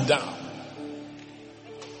 Pull them down.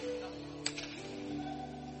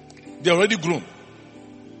 They're already grown.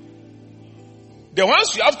 The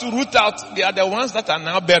ones you have to root out, they are the ones that are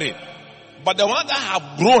now buried. But the ones that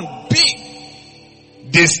have grown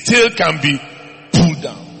big, they still can be pulled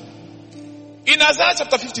down. In Isaiah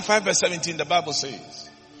chapter 55 verse 17, the Bible says,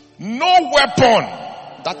 no weapon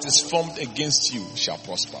that is formed against you shall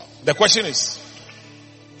prosper. The question is,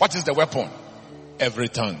 what is the weapon? Every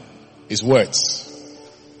tongue is words.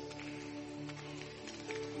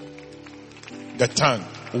 The tongue,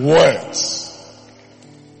 words.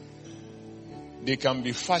 They can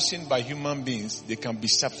be fashioned by human beings. They can be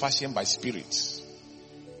fashioned by spirits.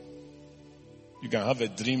 You can have a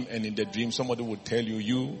dream, and in the dream somebody will tell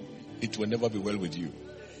you, it will never be well with you.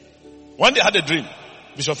 One day I had a dream,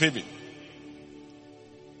 Bishop Phoebe.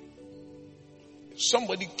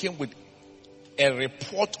 Somebody came with a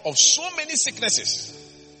report of so many sicknesses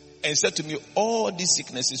and said to me, all these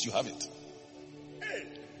sicknesses, you have it.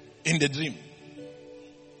 In the dream.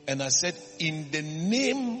 And I said, in the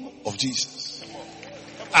name of Jesus,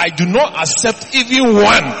 I do not accept even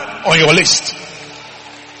one on your list.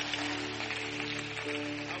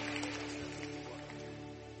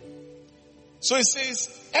 So it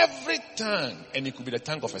says, every tongue, and it could be the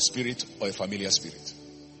tongue of a spirit or a familiar spirit,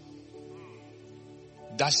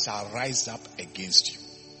 that shall rise up against you.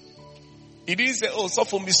 He didn't say, oh, so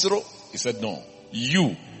for Misro. He said, no,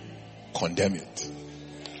 you condemn it.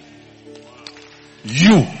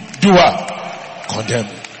 You do what? Condemn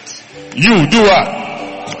it. You do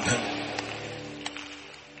what? Condemn it.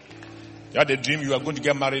 You had a dream you are going to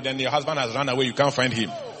get married and your husband has run away, you can't find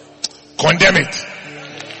him. Condemn it.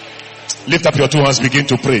 Lift up your 2 hands, begin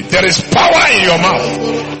to pray. There is power in your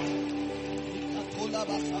mouth.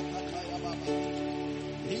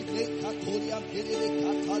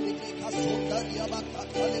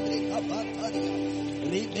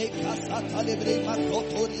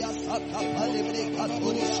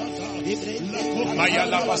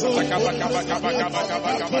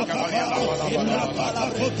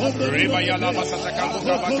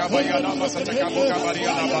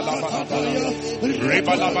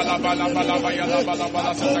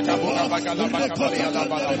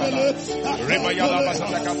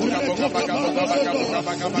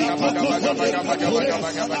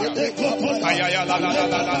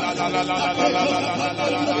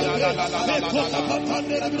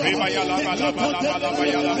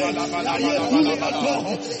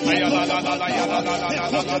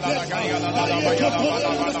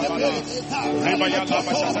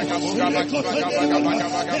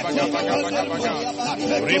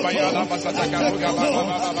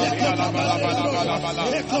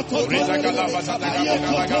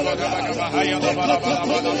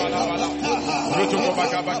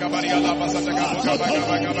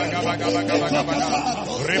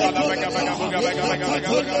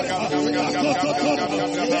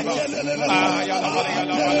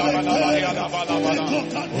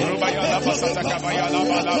 Reba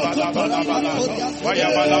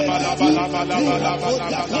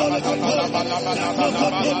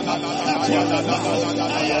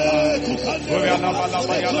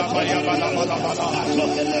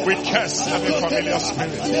We curse every familiar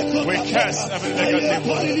spirit. We curse every negative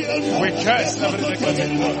word. We curse every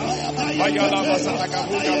negative word.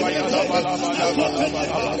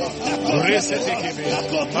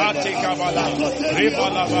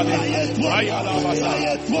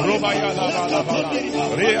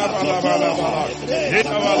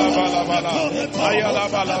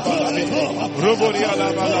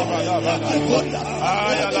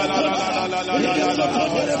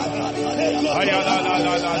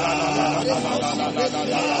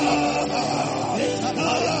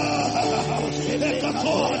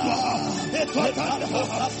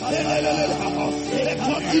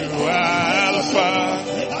 You are Alpha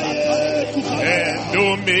and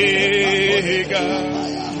Omega.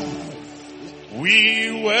 We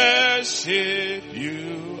worship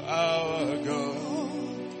you, our God.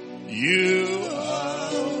 You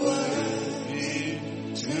are worthy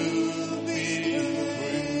to be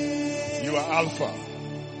praised. You are Alpha.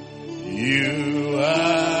 You are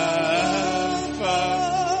Alpha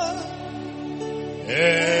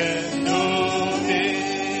and Omega.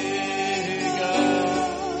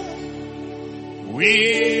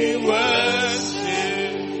 We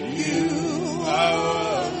worship you,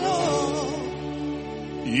 our God.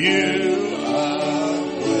 You are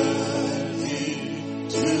worthy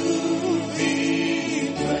to be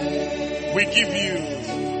praised. We give you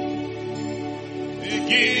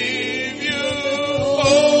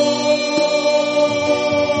all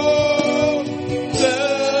the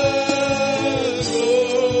glory.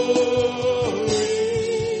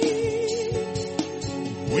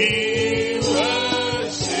 We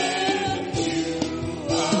worship you,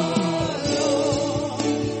 our Lord.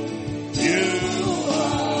 You are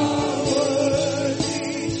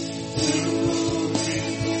worthy to be.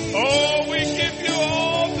 Oh, we give you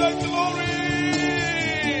all the glory.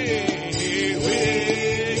 We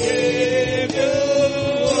give you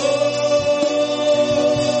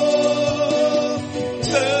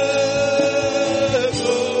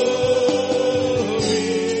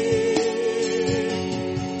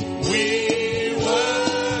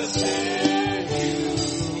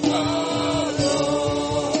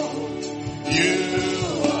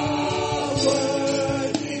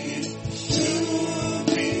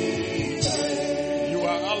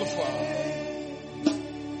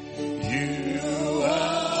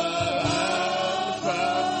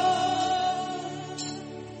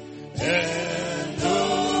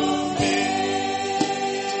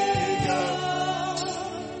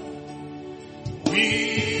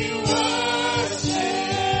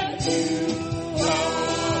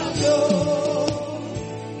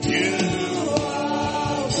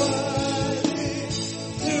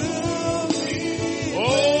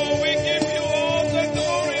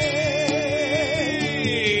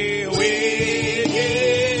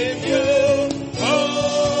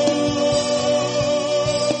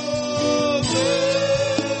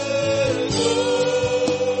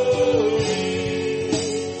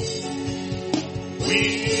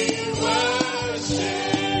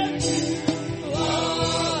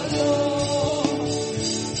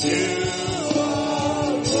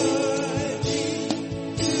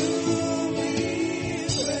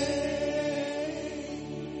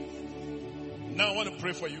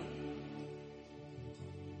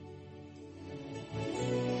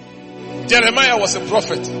Jeremiah was a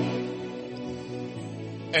prophet,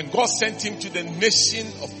 and God sent him to the nation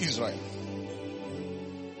of Israel.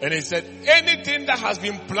 And he said, anything that has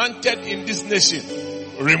been planted in this nation,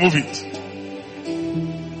 remove it.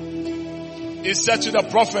 He said to the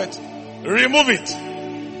prophet, remove it.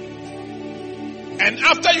 And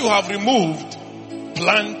after you have removed,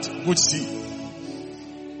 plant good seed.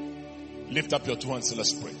 Lift up your two hands and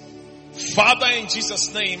let's pray. Father, in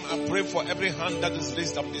Jesus' name, I pray for every hand that is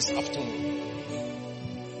raised up this afternoon.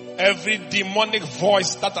 Every demonic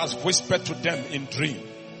voice that has whispered to them in dream.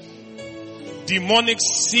 Demonic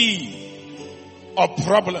seed of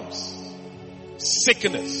problems,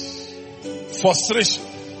 sickness, frustration,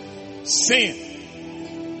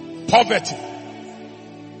 sin, poverty,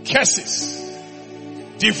 curses,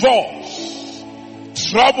 divorce,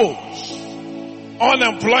 troubles,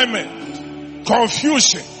 unemployment,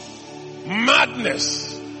 confusion,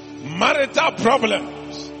 madness, marital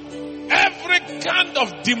problems, every kind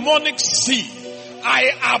of demonic seed,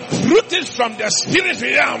 I uproot it from the spirit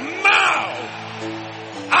realm now.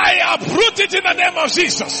 I uproot it in the name of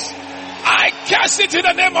Jesus. I cast it in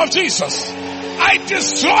the name of Jesus. I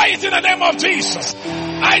destroy it in the name of Jesus.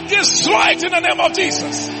 I destroy it in the name of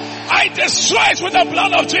Jesus. I destroy it with the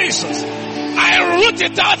blood of Jesus. I root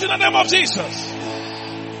it out in the name of Jesus.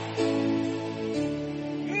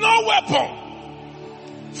 No weapon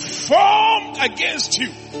formed against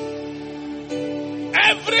you.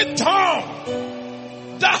 Every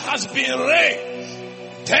tongue that has been raised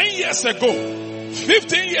 10 years ago,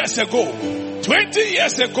 15 years ago, 20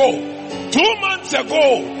 years ago, 2 months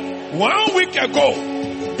ago, 1 week ago,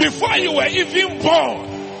 before you were even born,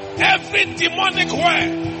 every demonic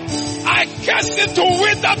word, I cast it to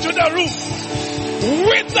wither to the root.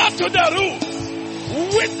 Wither to the root.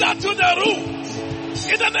 Wither to the root.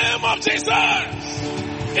 In the name of Jesus.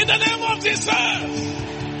 In the name of Jesus.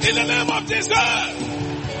 In the name of Jesus.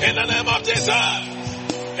 In the name of Jesus.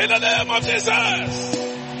 In the name of Jesus.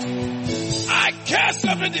 I cast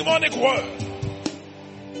every demonic word.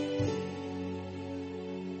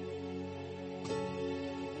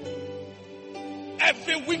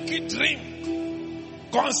 Every wicked dream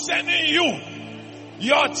concerning you,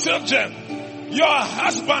 your children, your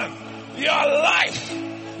husband, your life,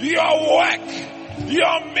 your work,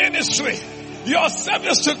 your ministry, your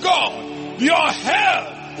service to God, your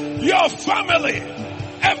health, your family,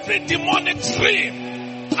 every demonic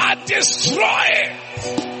dream, I destroy it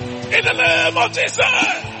in the name of Jesus.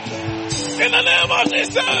 In the name of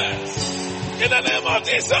Jesus. In the name of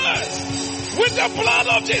Jesus. With the blood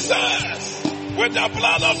of Jesus. With the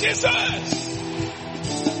blood of Jesus.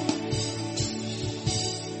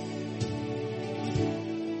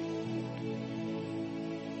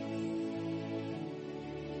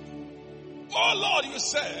 Oh Lord, you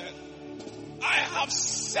said, I have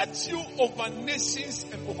set you over nations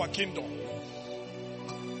and over kingdoms.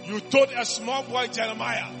 You told a small boy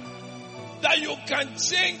Jeremiah that you can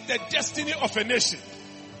change the destiny of a nation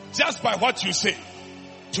just by what you say.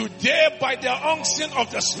 Today, by the unction of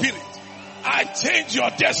the Spirit, I change your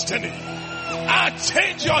destiny. I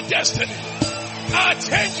change your destiny. I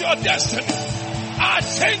change your destiny. I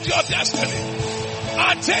change your destiny.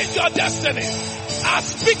 I change your destiny. I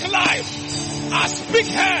speak life. I speak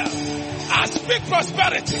health. I speak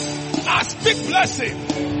prosperity. I speak blessing.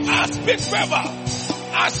 I speak favor.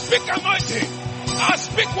 I speak anointing. I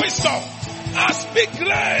speak wisdom. I speak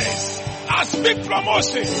grace. I speak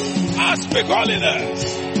promotion. I speak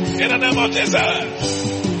holiness. In the name of Jesus.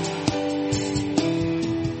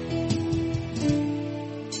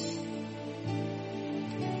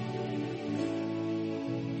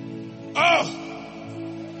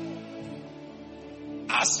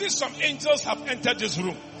 I see some angels have entered this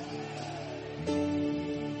room.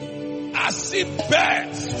 I see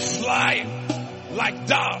birds flying like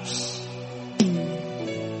doves.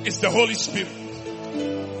 It's the Holy Spirit.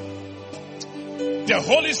 The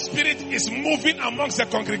Holy Spirit is moving amongst the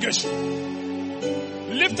congregation.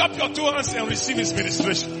 Lift up your 2 hands and receive His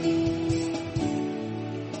ministration.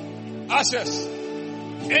 Ashes,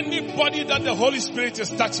 anybody that the Holy Spirit is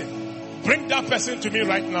touching, bring that person to me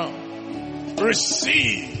right now.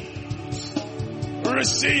 Receive.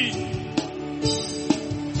 Receive.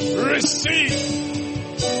 Receive.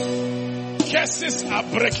 Curses are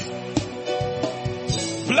breaking.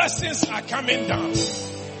 Blessings are coming down.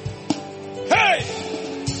 Hey!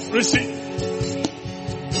 Receive.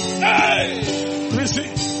 Hey!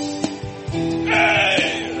 Receive.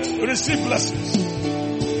 Hey! Receive blessings.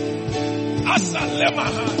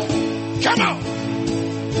 Asalemaha. Come out.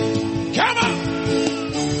 Come out.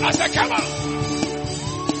 I said come out.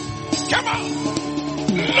 Come out.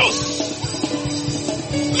 Loose.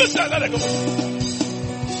 Loose and let it go.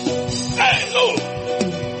 Hey, loose.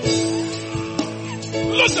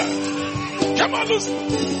 Loose and. Come on, loose.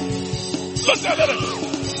 Loose and let it go.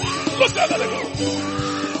 Loose and let it go.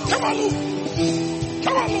 Come on, loose.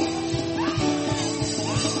 Come on, loose.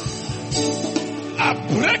 I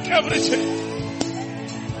break everything.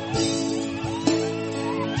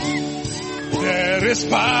 There is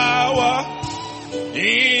power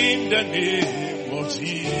in the name of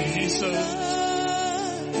Jesus.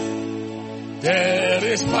 There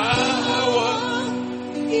is power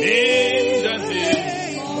in the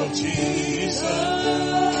name of Jesus.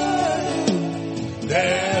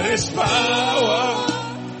 There is power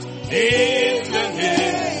in the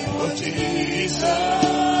name of Jesus.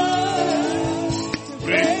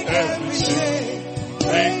 Break every chain,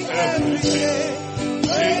 break every chain,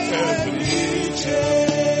 break every chain.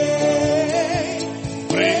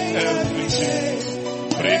 Break every chain,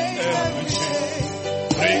 break every chain,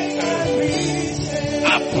 break every chain. I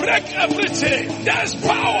break every chain. There's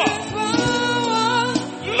power.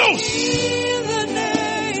 Loose. In the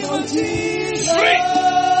name of Jesus. Free.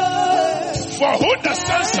 For who the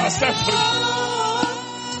Son shall set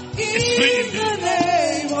free is free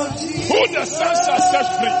indeed. Who the Son shall set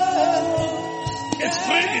free is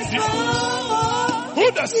free indeed. Who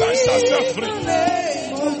the Son shall set free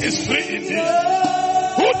is free indeed.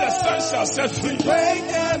 Who the Son shall set free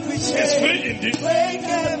is free indeed.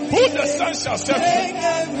 Who the Son shall set free.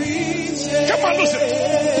 Come on, listen.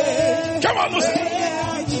 Come on, listen.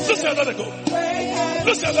 Listen, let it go.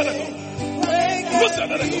 Listen, let it go. Listen,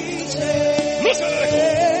 let it go. Listen, let it go.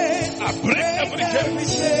 I break every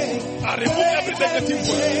curse. I remove every negative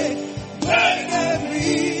word. Hey.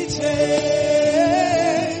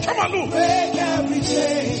 Come on, Lou.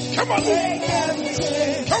 Come on, Lou.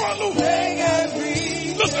 Come on, Lou.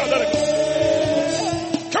 Listen, let it go.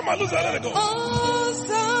 Come on, listen, let it go. Come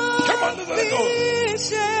on, listen, let it go.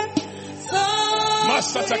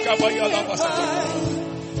 Masataka bayala basataka.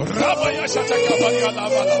 Rabaya sataka bayala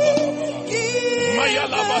bala bala.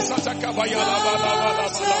 Mayala basataka bayala bala bala bala.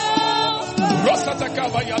 Rosataka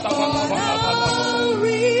bayala bala bala bala.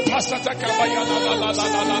 Masataka bayala la la la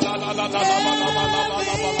la la la la la la la la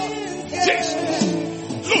la la. Jesus,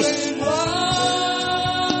 loose.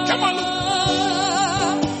 Come on, loose.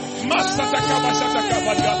 Masataka basataka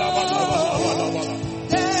bayala bala bala bala bala.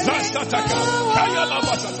 Zasataka bayala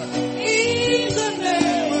basataka. In the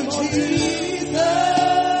name of Jesus.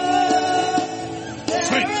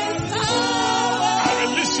 Free. I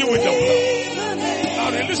release you with the blood. I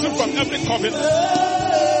release you from every covenant,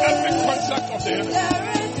 every contract of the enemy.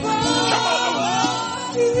 Come on,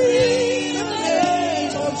 Lord. In the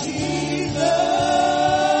name of Jesus.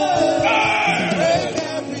 Break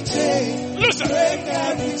every chain. Listen. Break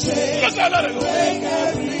every chain. Listen, let it go. Break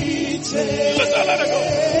every chain. Listen, let it go.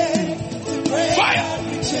 Fire.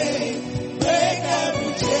 Break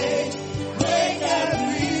every chain. Break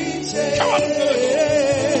every chain. Come on, listen, let it go.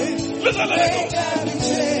 Listen, let it go.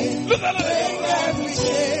 Listen, let it go.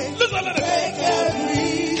 Listen, let it go.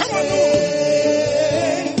 Come on,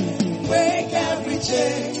 Lord. Break every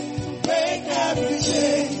chain. Break every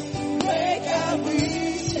chain. Break every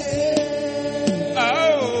chain.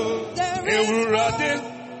 Oh, Ewurade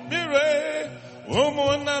mire,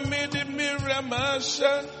 Omona made mire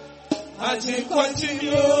masha. Ati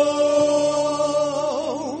continue.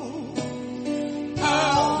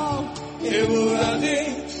 Ewurade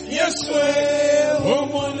Yeswe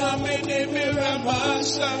Omona mede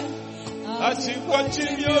mirabasha Ati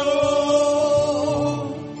continue.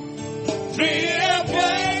 Free and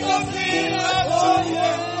break of the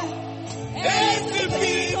Atoye Eti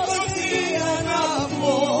people see an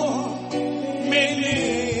amor Mene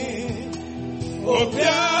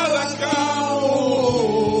Obiara Kao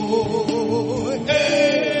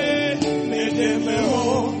Medemeo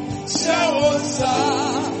Sawosa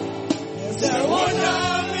Sawona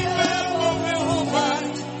Mimemo Mehoba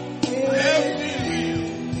Every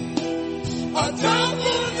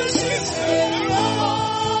Atamu the system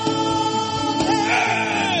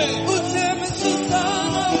Uteme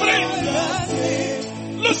Susana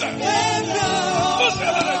Listen Listen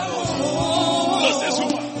Listen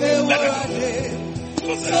Suma Let it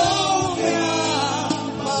Listen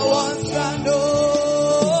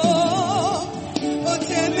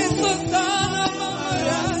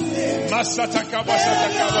Masataka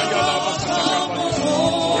basataka bayala basataka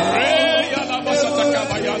re yala basataka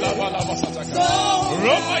bayala bala basataka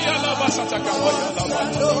roma yala basataka bayala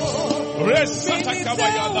bala re sataka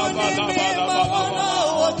bayala bala bala bala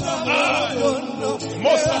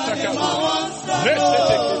mosataka re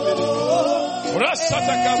seteke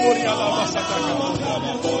rasataka bayala basataka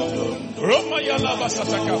roma yala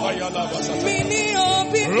basataka bayala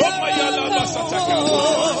basataka roma yala basataka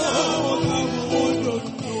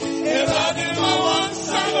Erade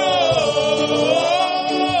mawansano,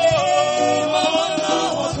 mawana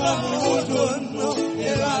wakamudono.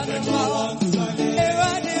 Erade mawansano,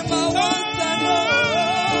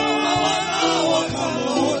 mawana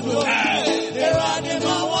wakamudono. Erade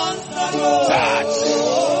mawansano,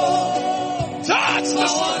 touch,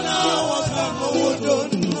 mawana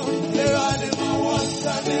wakamudono. Erade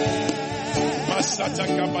mawansano, masata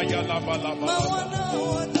kabaya la bala bala.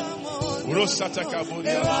 Rosata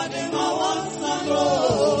kaburia.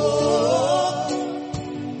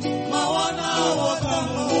 Mawana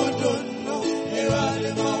wakamudono. Erade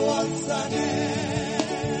mawansane.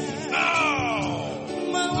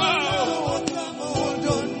 Mawana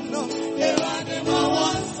wakamudono. Erade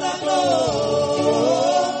mawansano.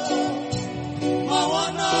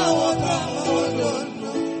 Mawana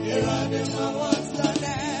wakamudono. Erade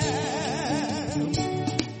mawansane.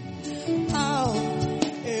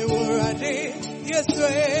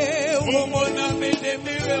 Yeswe umona mede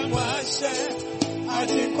mire mwashe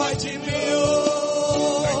ati kwa jimio.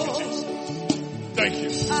 Thank you,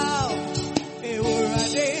 Jesus.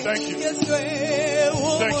 Thank you. Thank you.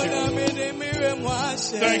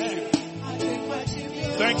 Thank you.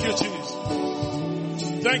 Thank you, Jesus.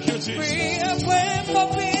 Thank you, Jesus.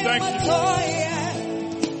 Thank you.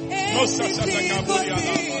 No such as a Kaburia.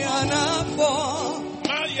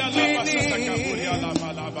 Maria Lava Sata Kaburia Lava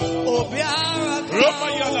Lava. Roma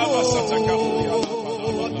Yalava Sata Kaburia Lava.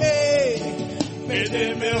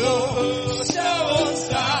 Medemero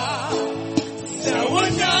Shaosa.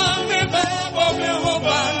 Sawanya Mebabo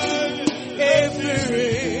Mehoba.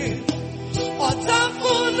 Every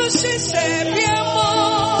Otafunu Shise Biamo.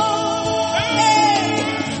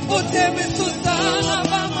 Otemi Susana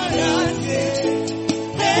Bamayande.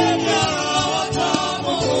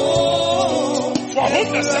 For whom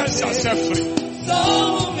the Son shall set free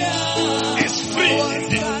is free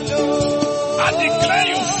indeed. I declare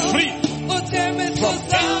you free from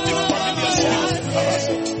any familiar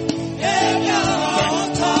spirit.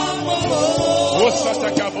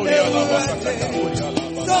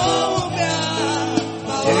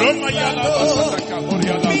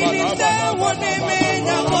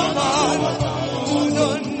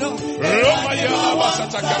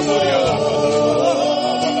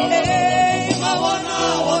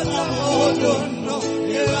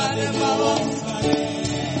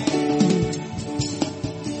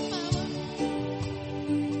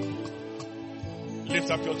 Lift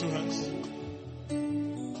up your two hands.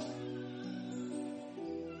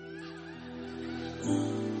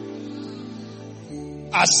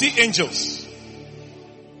 I see angels.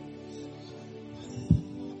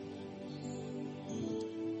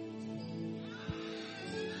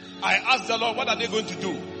 I asked the Lord, what are they going to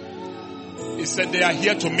do? He said they are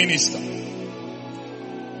here to minister.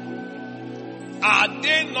 Are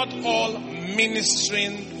they not all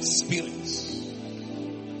ministering spirits?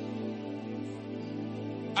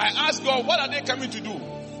 I asked God, what are they coming to do?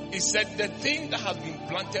 He said the thing that has been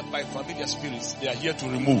planted by familiar spirits, they are here to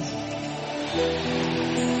remove.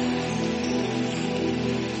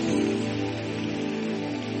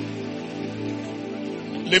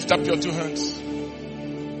 Lift up your two hands.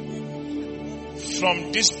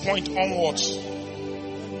 From this point onwards,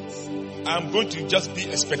 I'm going to just be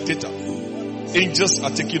a spectator. Angels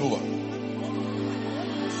are taking over.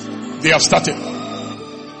 They have started.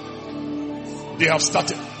 They have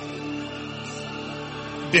started.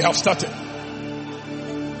 They have started.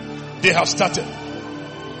 They have started.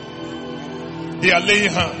 They are laying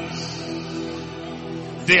hands.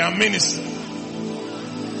 They are ministering.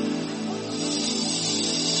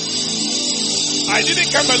 I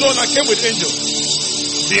didn't come alone, I came with angels.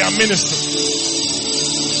 They are ministering.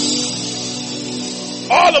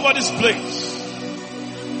 All over this place.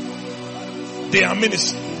 They are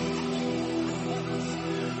ministering.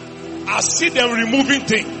 I see them removing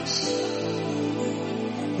things.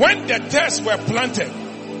 When the tares were planted,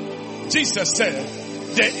 Jesus said,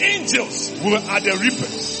 the angels are the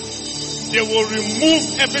reapers. They will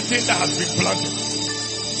remove everything that has been planted.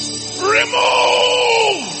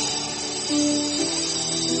 Remove!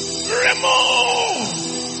 Remove!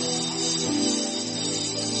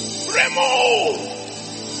 Remove!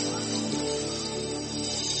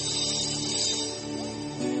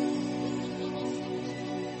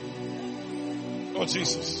 Oh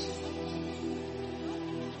Jesus.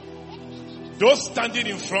 Those standing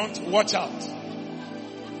in front, watch out.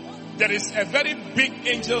 There is a very big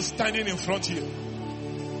angel standing in front here.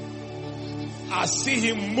 I see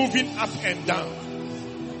him moving up and down.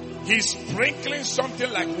 He's sprinkling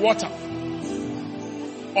something like water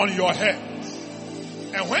on your head.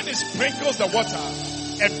 And when he sprinkles the water,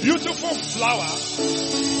 a beautiful flower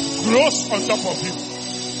grows on top of you.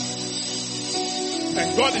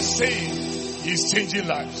 And God is saying he's changing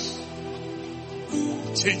lives.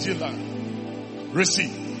 Changing lives.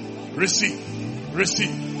 Receive. Receive.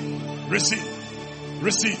 Receive. Receive.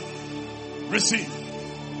 Receive. Receive.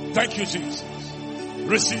 Thank you, Jesus.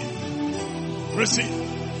 Receive. Receive.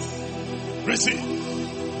 Receive.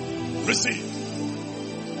 Receive.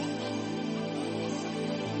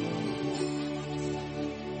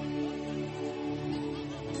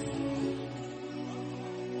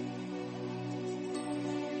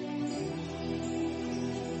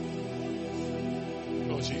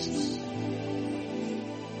 Oh, Jesus.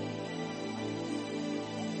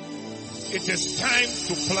 It is time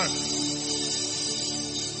to plant.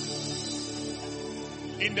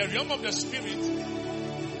 In the realm of the spirit,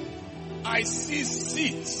 I see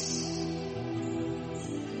seeds.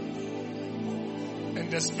 And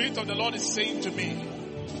the Spirit of the Lord is saying to me,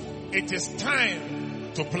 it is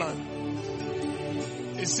time to plant.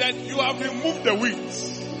 He said, you have removed the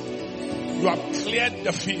weeds. You have cleared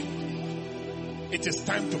the field. It is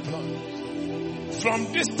time to plant.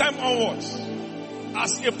 from this time onwards,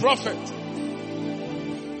 as a prophet,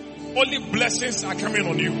 only blessings are coming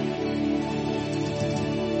on you.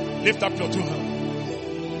 Lift up your two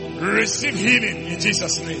hands. Receive healing in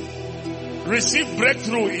Jesus' name. Receive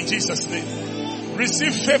breakthrough in Jesus' name.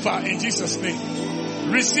 Receive favor in Jesus'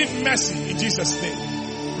 name. Receive mercy in Jesus'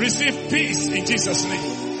 name. Receive peace in Jesus'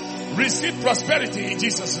 name. Receive prosperity in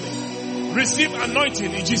Jesus' name. Receive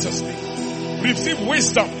anointing in Jesus' name. Receive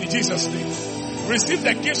wisdom in Jesus' name. Receive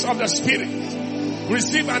the gifts of the Spirit.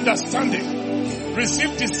 Receive understanding.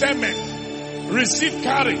 Receive discernment. Receive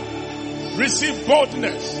courage. Receive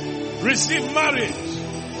boldness. Receive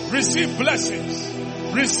marriage. Receive blessings.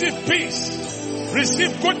 Receive peace.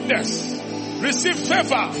 Receive goodness. Receive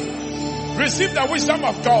favor. Receive the wisdom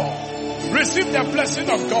of God. Receive the blessing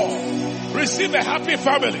of God. Receive a happy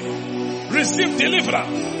family. Receive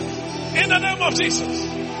deliverance. In the name of Jesus.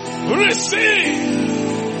 Receive.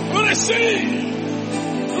 Receive.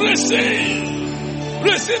 Receive.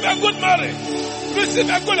 Receive a good marriage. Receive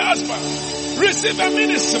a good husband. Receive a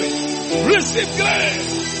ministry. Receive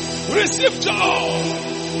grace. Receive joy.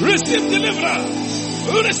 Receive deliverance.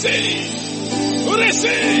 Receive.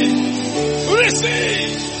 Receive.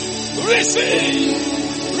 Receive. Receive.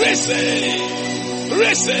 Receive.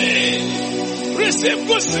 Receive. Receive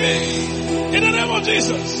good seed. In the name of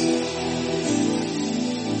Jesus.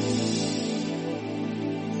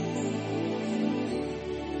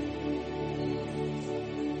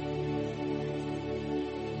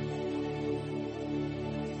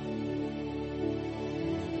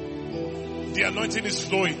 The anointing is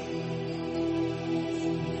flowing.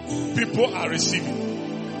 People are receiving.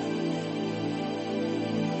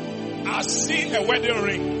 I see a wedding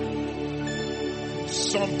ring.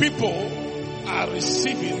 Some people are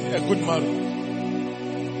receiving a good marriage.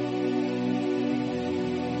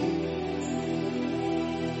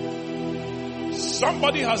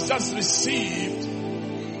 Somebody has just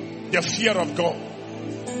received the fear of God.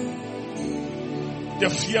 The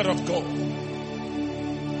fear of God.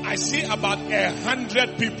 I see about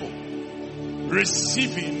 100 people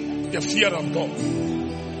receiving the fear of God.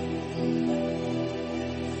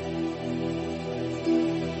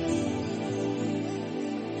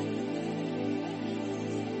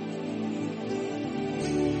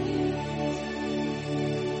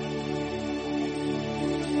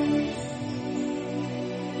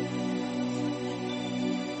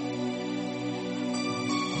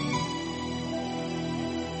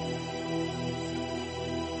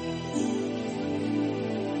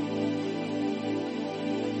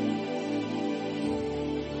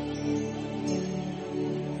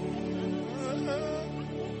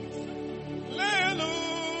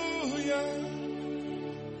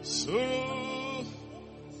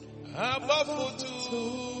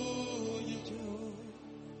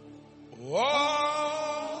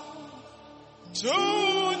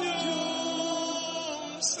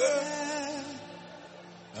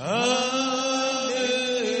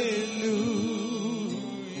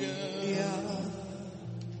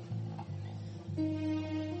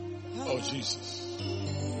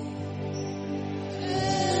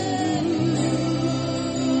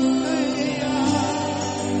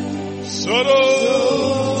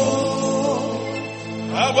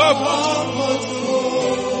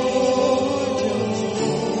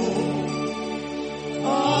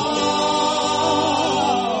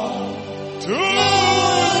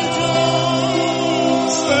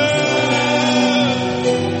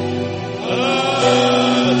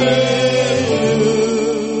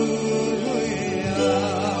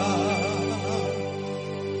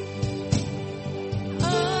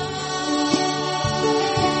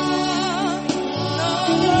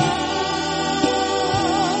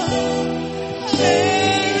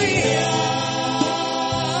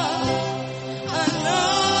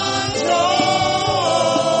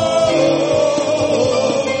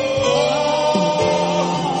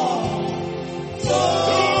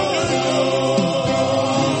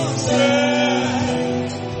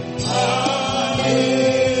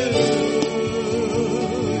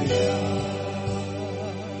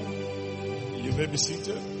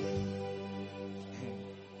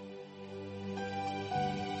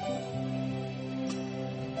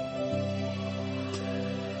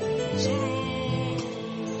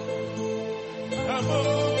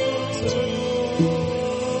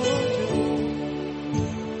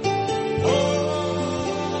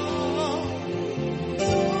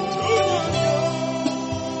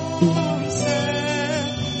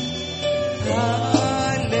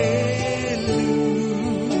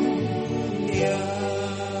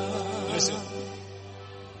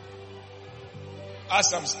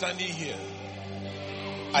 As I'm standing here,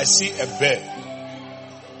 I see a bed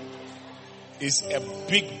It's a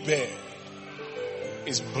big bear.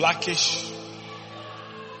 It's blackish.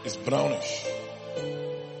 It's brownish.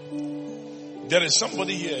 There is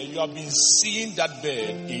somebody here, you have been seeing that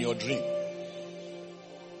bird in your dream.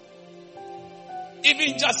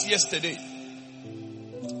 Even just yesterday,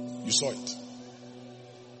 you saw it.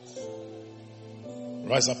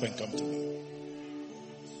 Rise up and come to me.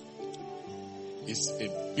 It's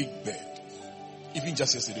a big bird. Even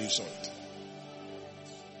just yesterday, you saw it.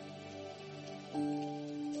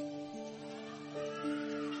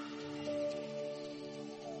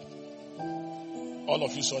 All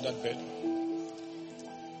of you saw that bird.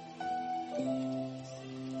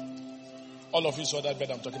 All of you saw that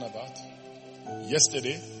bird I'm talking about.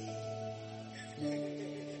 Yesterday.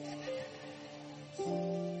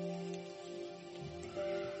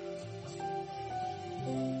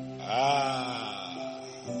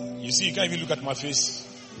 You see, you can't even look at my face.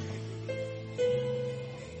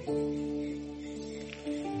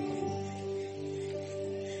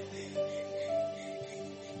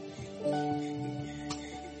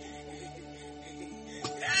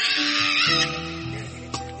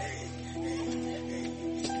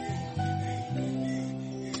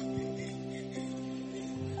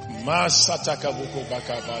 Masataka buko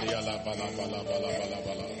baka varia la bala bala bala bala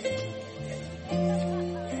bala.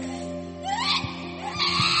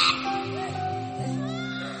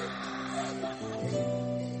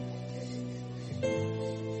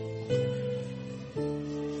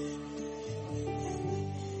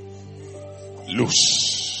 Loose.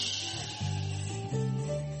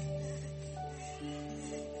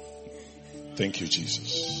 Thank you,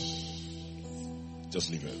 Jesus.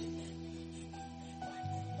 Just leave it.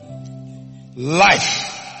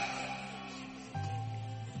 Life.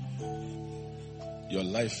 Your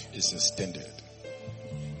life is extended.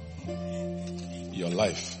 Your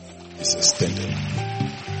life is extended.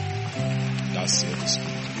 That's it.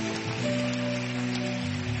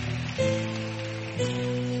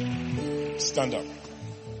 Stand up.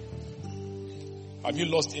 Have you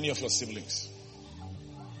lost any of your siblings?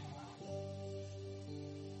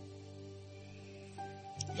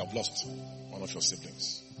 You have lost one of your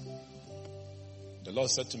siblings. The Lord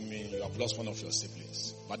said to me, you have lost one of your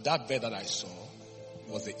siblings. But that bed that I saw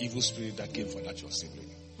was the evil spirit that came for that your sibling.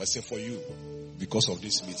 But say for you, because of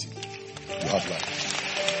this meeting, you have life.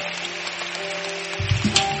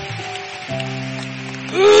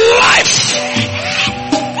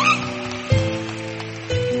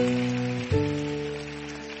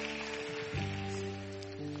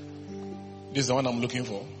 This is the one I'm looking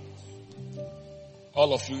for.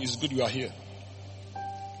 All of you, it's good you are here.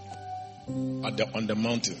 On the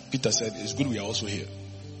mountain. Peter said, it's good we are also here.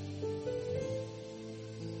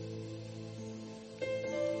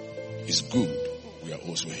 It's good we are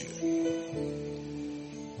also here.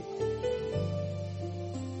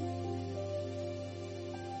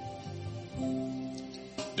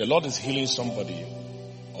 The Lord is healing somebody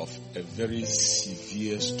of a very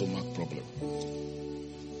severe stomach problem.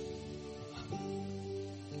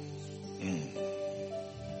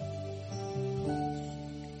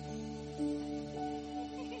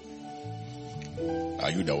 Are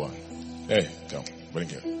you the one? Hey, come, bring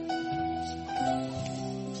it.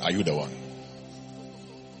 Are you the one?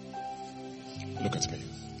 Look at me.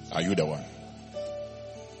 Are you the one?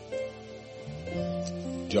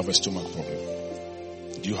 Do you have a stomach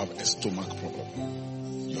problem? Do you have a stomach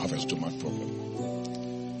problem? You have a stomach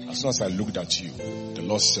problem. As soon as I looked at you, the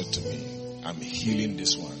Lord said to me, I'm healing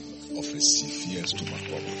this one of a severe stomach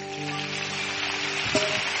problem.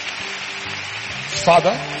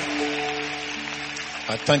 Father,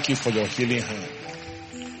 I thank you for your healing hand.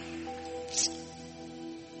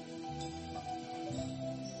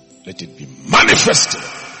 Let it be manifested.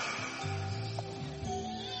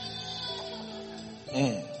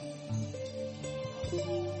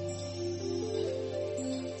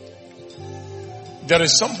 There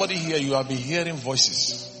is somebody here, you have been hearing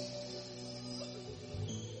voices.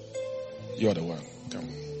 You are the one. Come.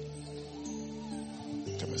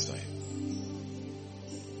 Come inside.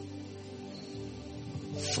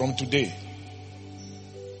 From today,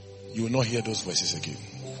 you will not hear those voices again.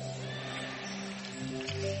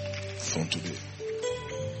 From today.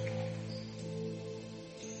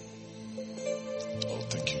 Oh,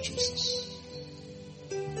 thank you, Jesus.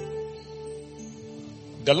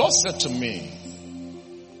 The Lord said to me,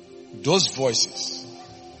 those voices,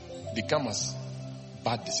 they come as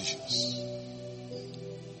bad decisions.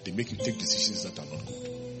 They make you take decisions that are not good.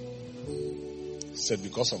 Said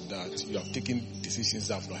because of that, you have taken decisions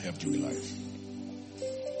that have not helped you in life.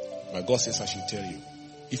 But God says I should tell you,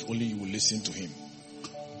 if only you will listen to Him,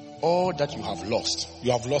 all that you have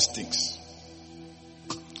lost things.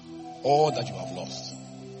 all that you have lost,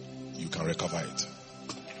 you can recover it.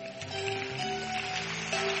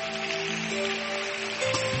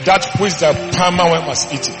 That which the palmerworm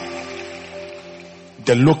has eaten,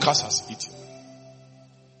 the locust has eaten,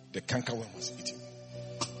 the cankerworm has eaten,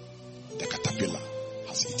 the caterpillar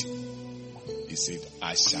has eaten. He said,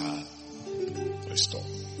 I shall restore.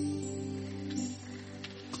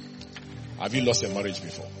 Have you lost a marriage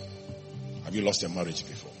before? Have you lost a marriage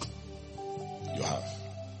before? You have.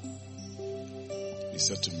 He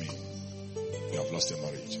said to me, you have lost a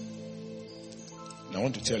marriage. And I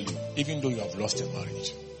want to tell you, even though you have lost a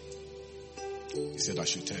marriage, he said I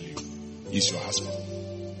should tell you, he's your husband.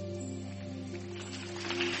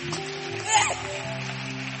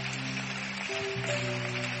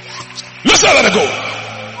 Listen, let it go.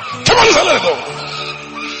 Come on, listen, let it go.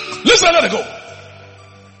 Listen, let it go.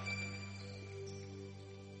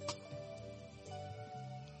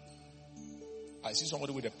 I see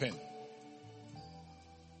somebody with a pen.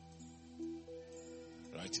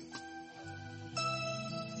 Writing.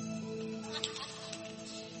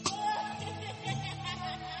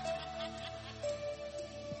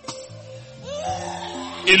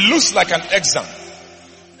 It looks like an exam.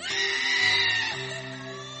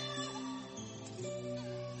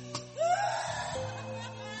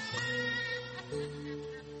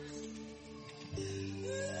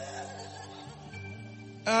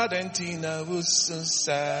 Argentina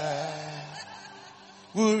ususa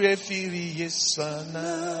urefiri yesana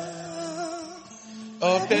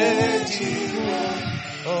obediwo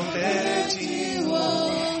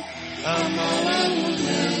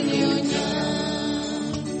amalunya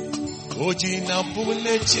ojina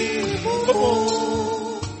bulechi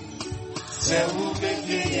se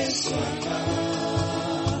urefiri yesana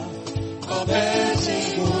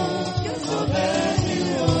obediwo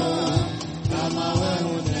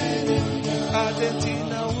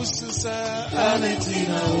Argentina ususa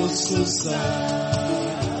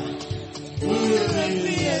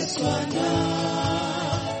urefiri yesana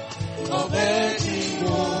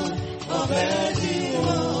obediwo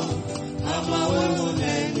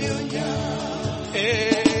amalunya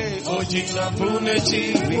ojina bulechi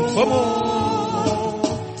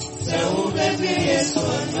se urefiri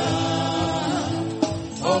yesana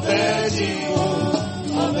obediwo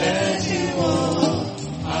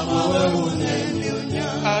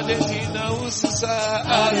Argentina ususa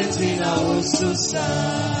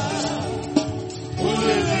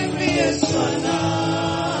urefiri yesana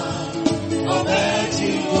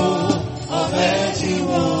obediwo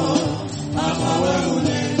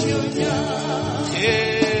amalunya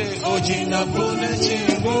ojina bulechi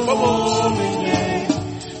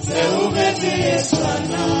se urefiri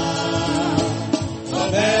yesana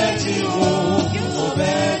obediwo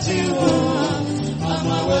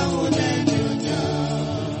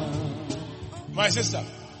My sister,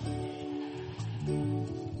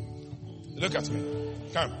 look at me.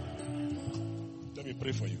 Come. Let me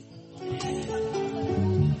pray for you.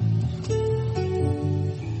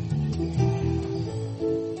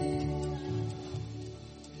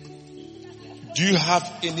 Do you have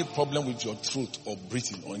any problem with your throat or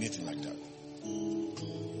breathing or anything like that?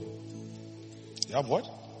 You have what?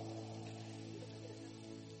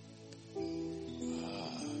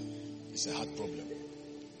 It's a heart problem.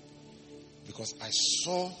 Because I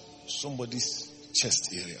saw somebody's chest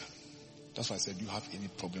area. That's why I said, do you have any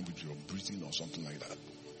problem with your breathing or something like that?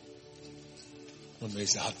 No,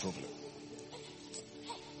 it's a heart problem.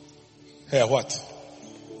 Hey, what?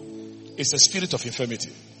 It's a spirit of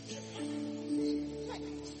infirmity.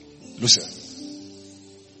 Listen.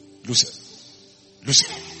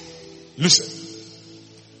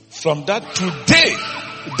 From that today,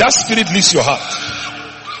 that spirit leaves your heart.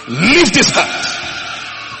 Leave this heart.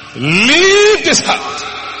 Leave this heart.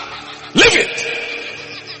 Leave it.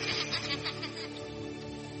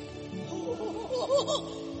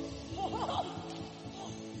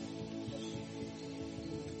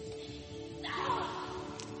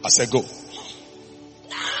 I said go.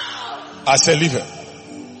 I said leave it.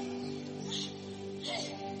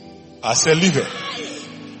 I said leave it.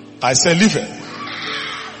 I said leave it.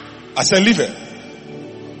 I said leave it.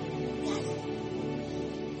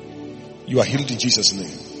 You are healed in Jesus'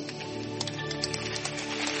 name.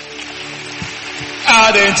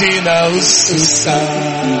 Argentina ususa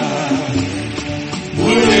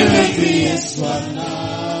urefiri yesana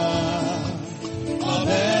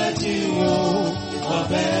obediwo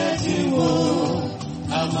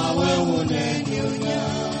amalunya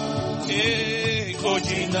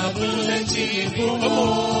ojina bulechi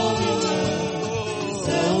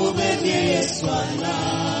se urefiri yesana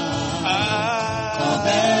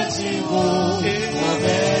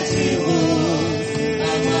obediwo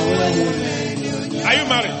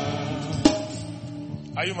married?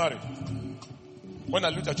 Are you married? When I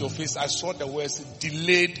looked at your face, I saw the words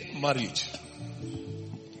delayed marriage.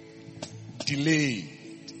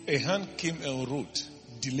 Delayed. A hand came and wrote,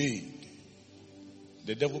 delayed.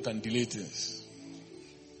 The devil can delay things.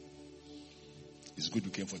 It's good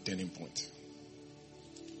we came for turning point.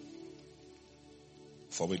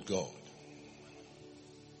 For with God,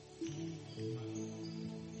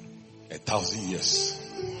 1,000 years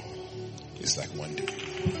is like one day.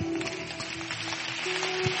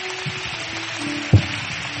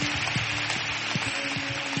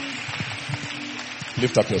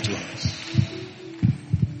 Lift up your two hands.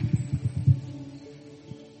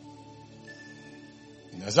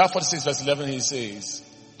 In Isaiah 46 verse 11 he says,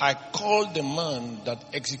 I call the man that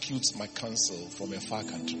executes my counsel from a far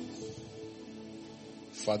country.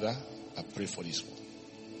 Father, I pray for this one.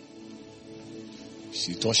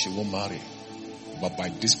 She thought she won't marry, but by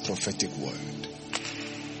this prophetic word,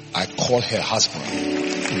 I call her husband,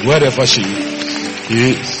 wherever she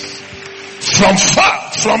is, from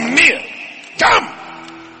far, from near, come.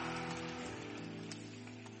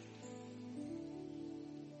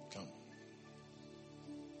 Come.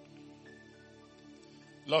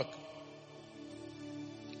 Look,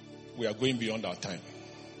 we are going beyond our time.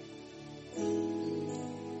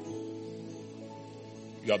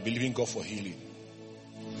 You are believing God for healing.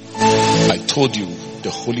 I told you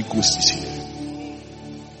the Holy Ghost is here.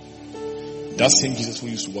 That same Jesus who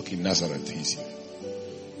used to walk in Nazareth, he's here.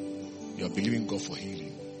 You are believing God for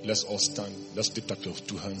healing. Let's all stand. Let's lift up your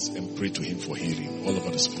two hands and pray to him for healing all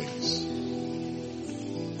over this place.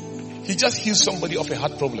 He just healed somebody of a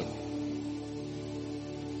heart problem.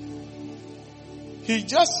 He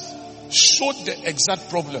just showed the exact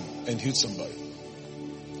problem and healed somebody.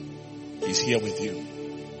 He's here with you.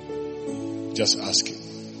 Just ask him.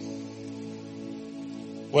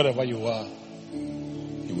 Wherever you are,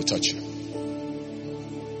 he will touch you.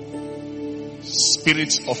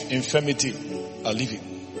 Spirits of infirmity are leaving.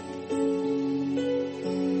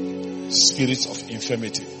 Spirits of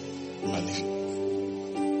infirmity are leaving.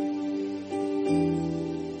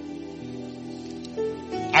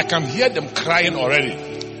 I can hear them crying already.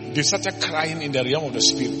 They started crying in the realm of the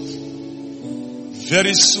spirit.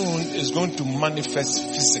 Very soon it's going to manifest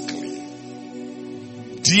physically.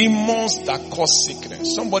 Demons that cause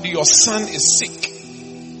sickness. Somebody, your son is sick.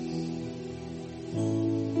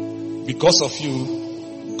 Because of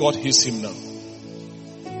you, God heals him now.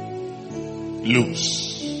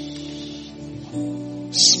 Loose.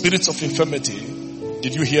 Spirits of infirmity,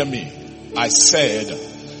 did you hear me? I said,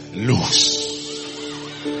 loose.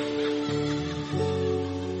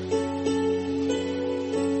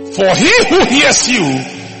 For he who hears you,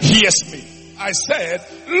 hears me. I said,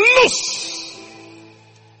 loose.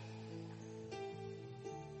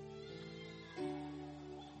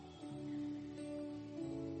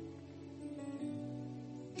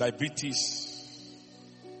 Diabetes,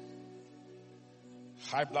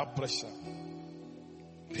 high blood pressure,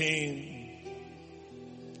 pain,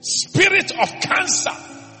 spirit of cancer.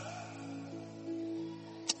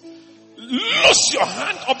 Loose your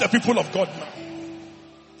hand of the people of God now.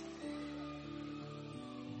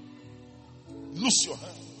 Loose your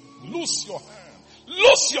hand. Loose your hand.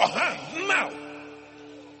 Loose your hand now.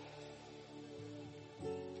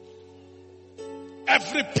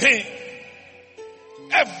 Every pain,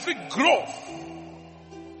 every growth,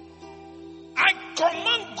 I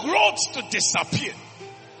command growths to disappear,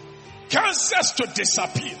 cancers to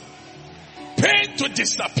disappear, pain to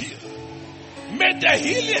disappear. May the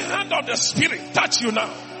healing hand of the Spirit touch you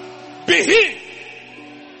now. Be healed.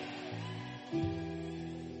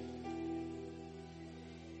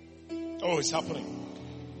 Oh, it's happening.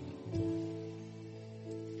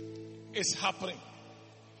 It's happening.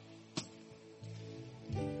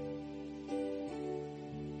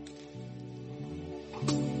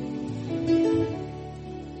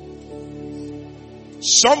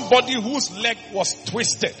 Somebody whose leg was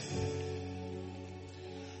twisted,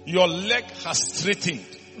 your leg has straightened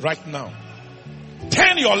right now.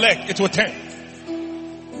 Turn your leg, it will turn.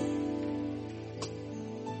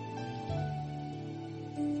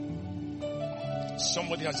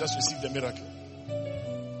 Somebody has just received a miracle.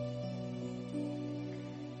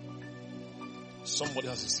 Somebody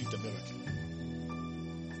has received a miracle.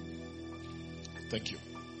 Thank you.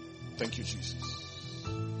 Thank you, Jesus.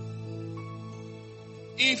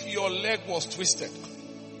 If your leg was twisted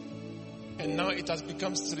and now it has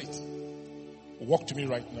become straight, walk to me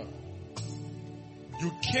right now.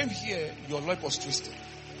 You came here, your leg was twisted.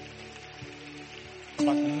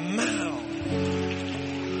 But now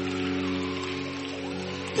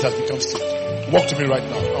it has become straight. Walk to me right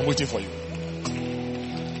now. I'm waiting for you.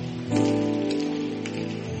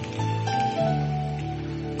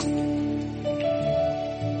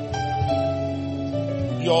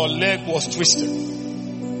 leg was twisted.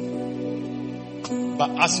 But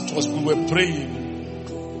as we were praying,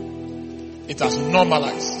 it has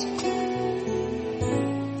normalized.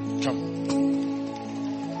 Come.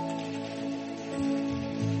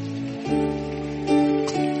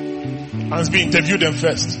 Let's be interview them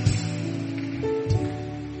first.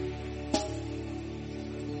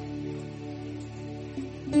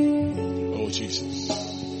 Oh Jesus.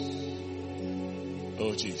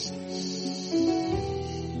 Oh Jesus.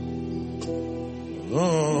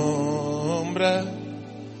 Ombra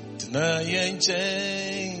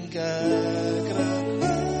tnayenchenga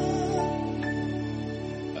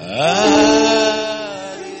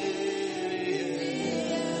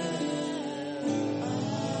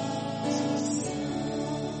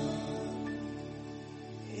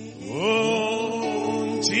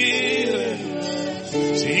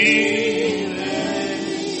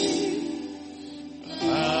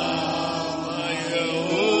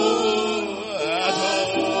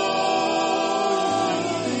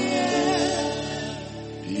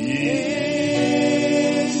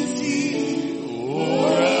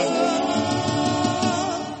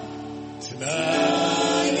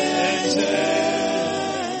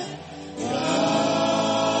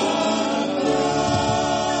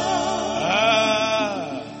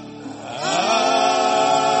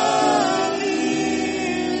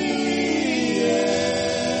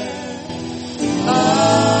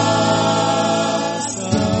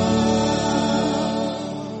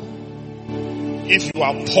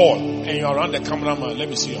Paul, and you're around the cameraman. Let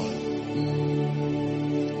me see you.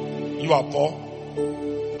 You are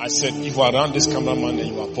Paul. I said, if you are around this cameraman and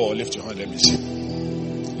you are Paul, lift your hand. Let me see.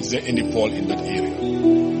 Is there any Paul in that area?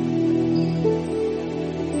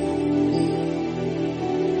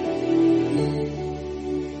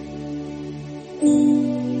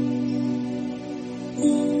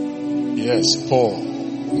 Yes, Paul.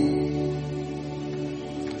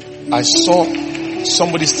 I saw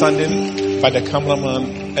somebody standing by the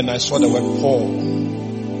cameraman, and I saw the word Paul.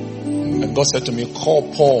 And God said to me,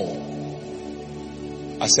 call Paul.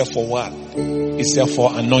 I said, for what? He said,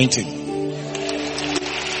 for anointing.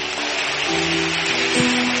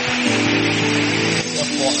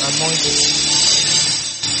 For anointing.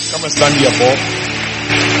 Come and stand here, Paul.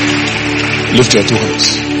 Lift your two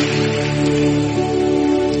hands.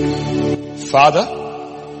 Father,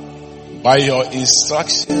 by your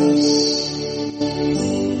instructions,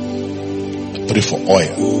 pray for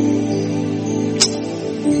oil.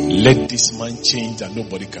 Let this man change that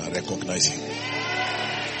nobody can recognize him.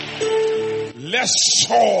 Let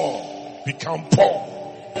Saul become Paul.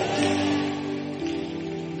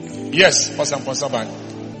 Yes, Pastor Ponsaban.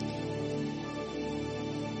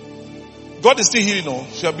 God is still healing. No?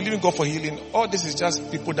 So you are believing God for healing. All this is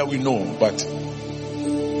just people that we know, but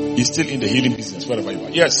He's still in the healing business wherever you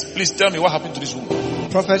are. Yes, please tell me what happened to this woman.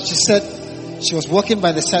 Prophet, she said she was walking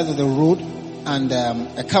by the side of the road, and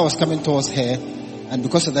a car was coming towards her, and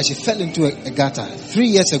because of that she fell into a gutter 3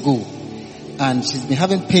 years ago, and she's been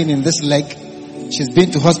having pain in this leg. She's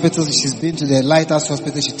been to hospitals. She's been to the Lighthouse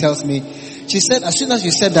Hospital. She tells me, she said as soon as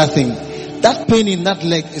you said that thing, that pain in that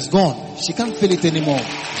leg is gone. She can't feel it anymore.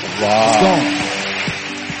 Wow. It's gone.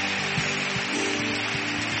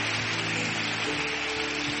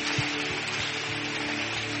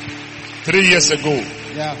 Three years ago.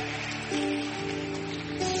 Yeah.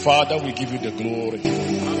 Father, we give you the glory.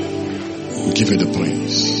 We give you the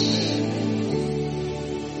praise.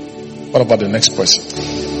 What about the next person?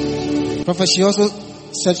 Prophet, she also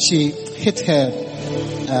said she hit her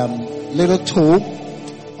little toe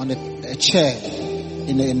on a chair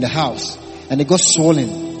in the house, and it got swollen.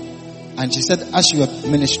 And she said, as you were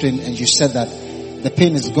ministering, and you said that the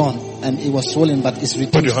pain is gone, and it was swollen, but it's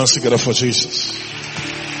returned. Put your hands together for Jesus.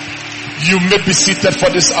 You may be seated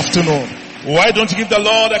for this afternoon. Why don't you give the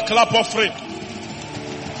Lord a clap offering?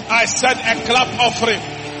 I said a clap offering.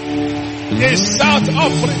 A shout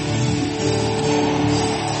offering.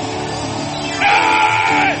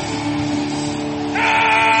 Hey!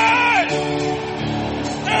 Hey!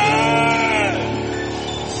 Hey!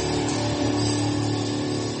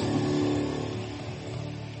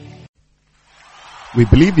 We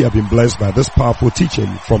believe you have been blessed by this powerful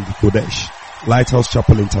teaching from the Kodesh, Lighthouse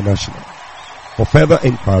Chapel International. For further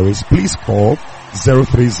inquiries, please call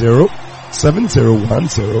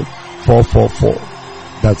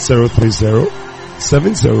 030-7010-444. That's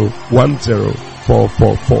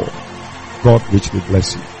 030-7010-444. God richly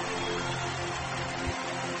bless you.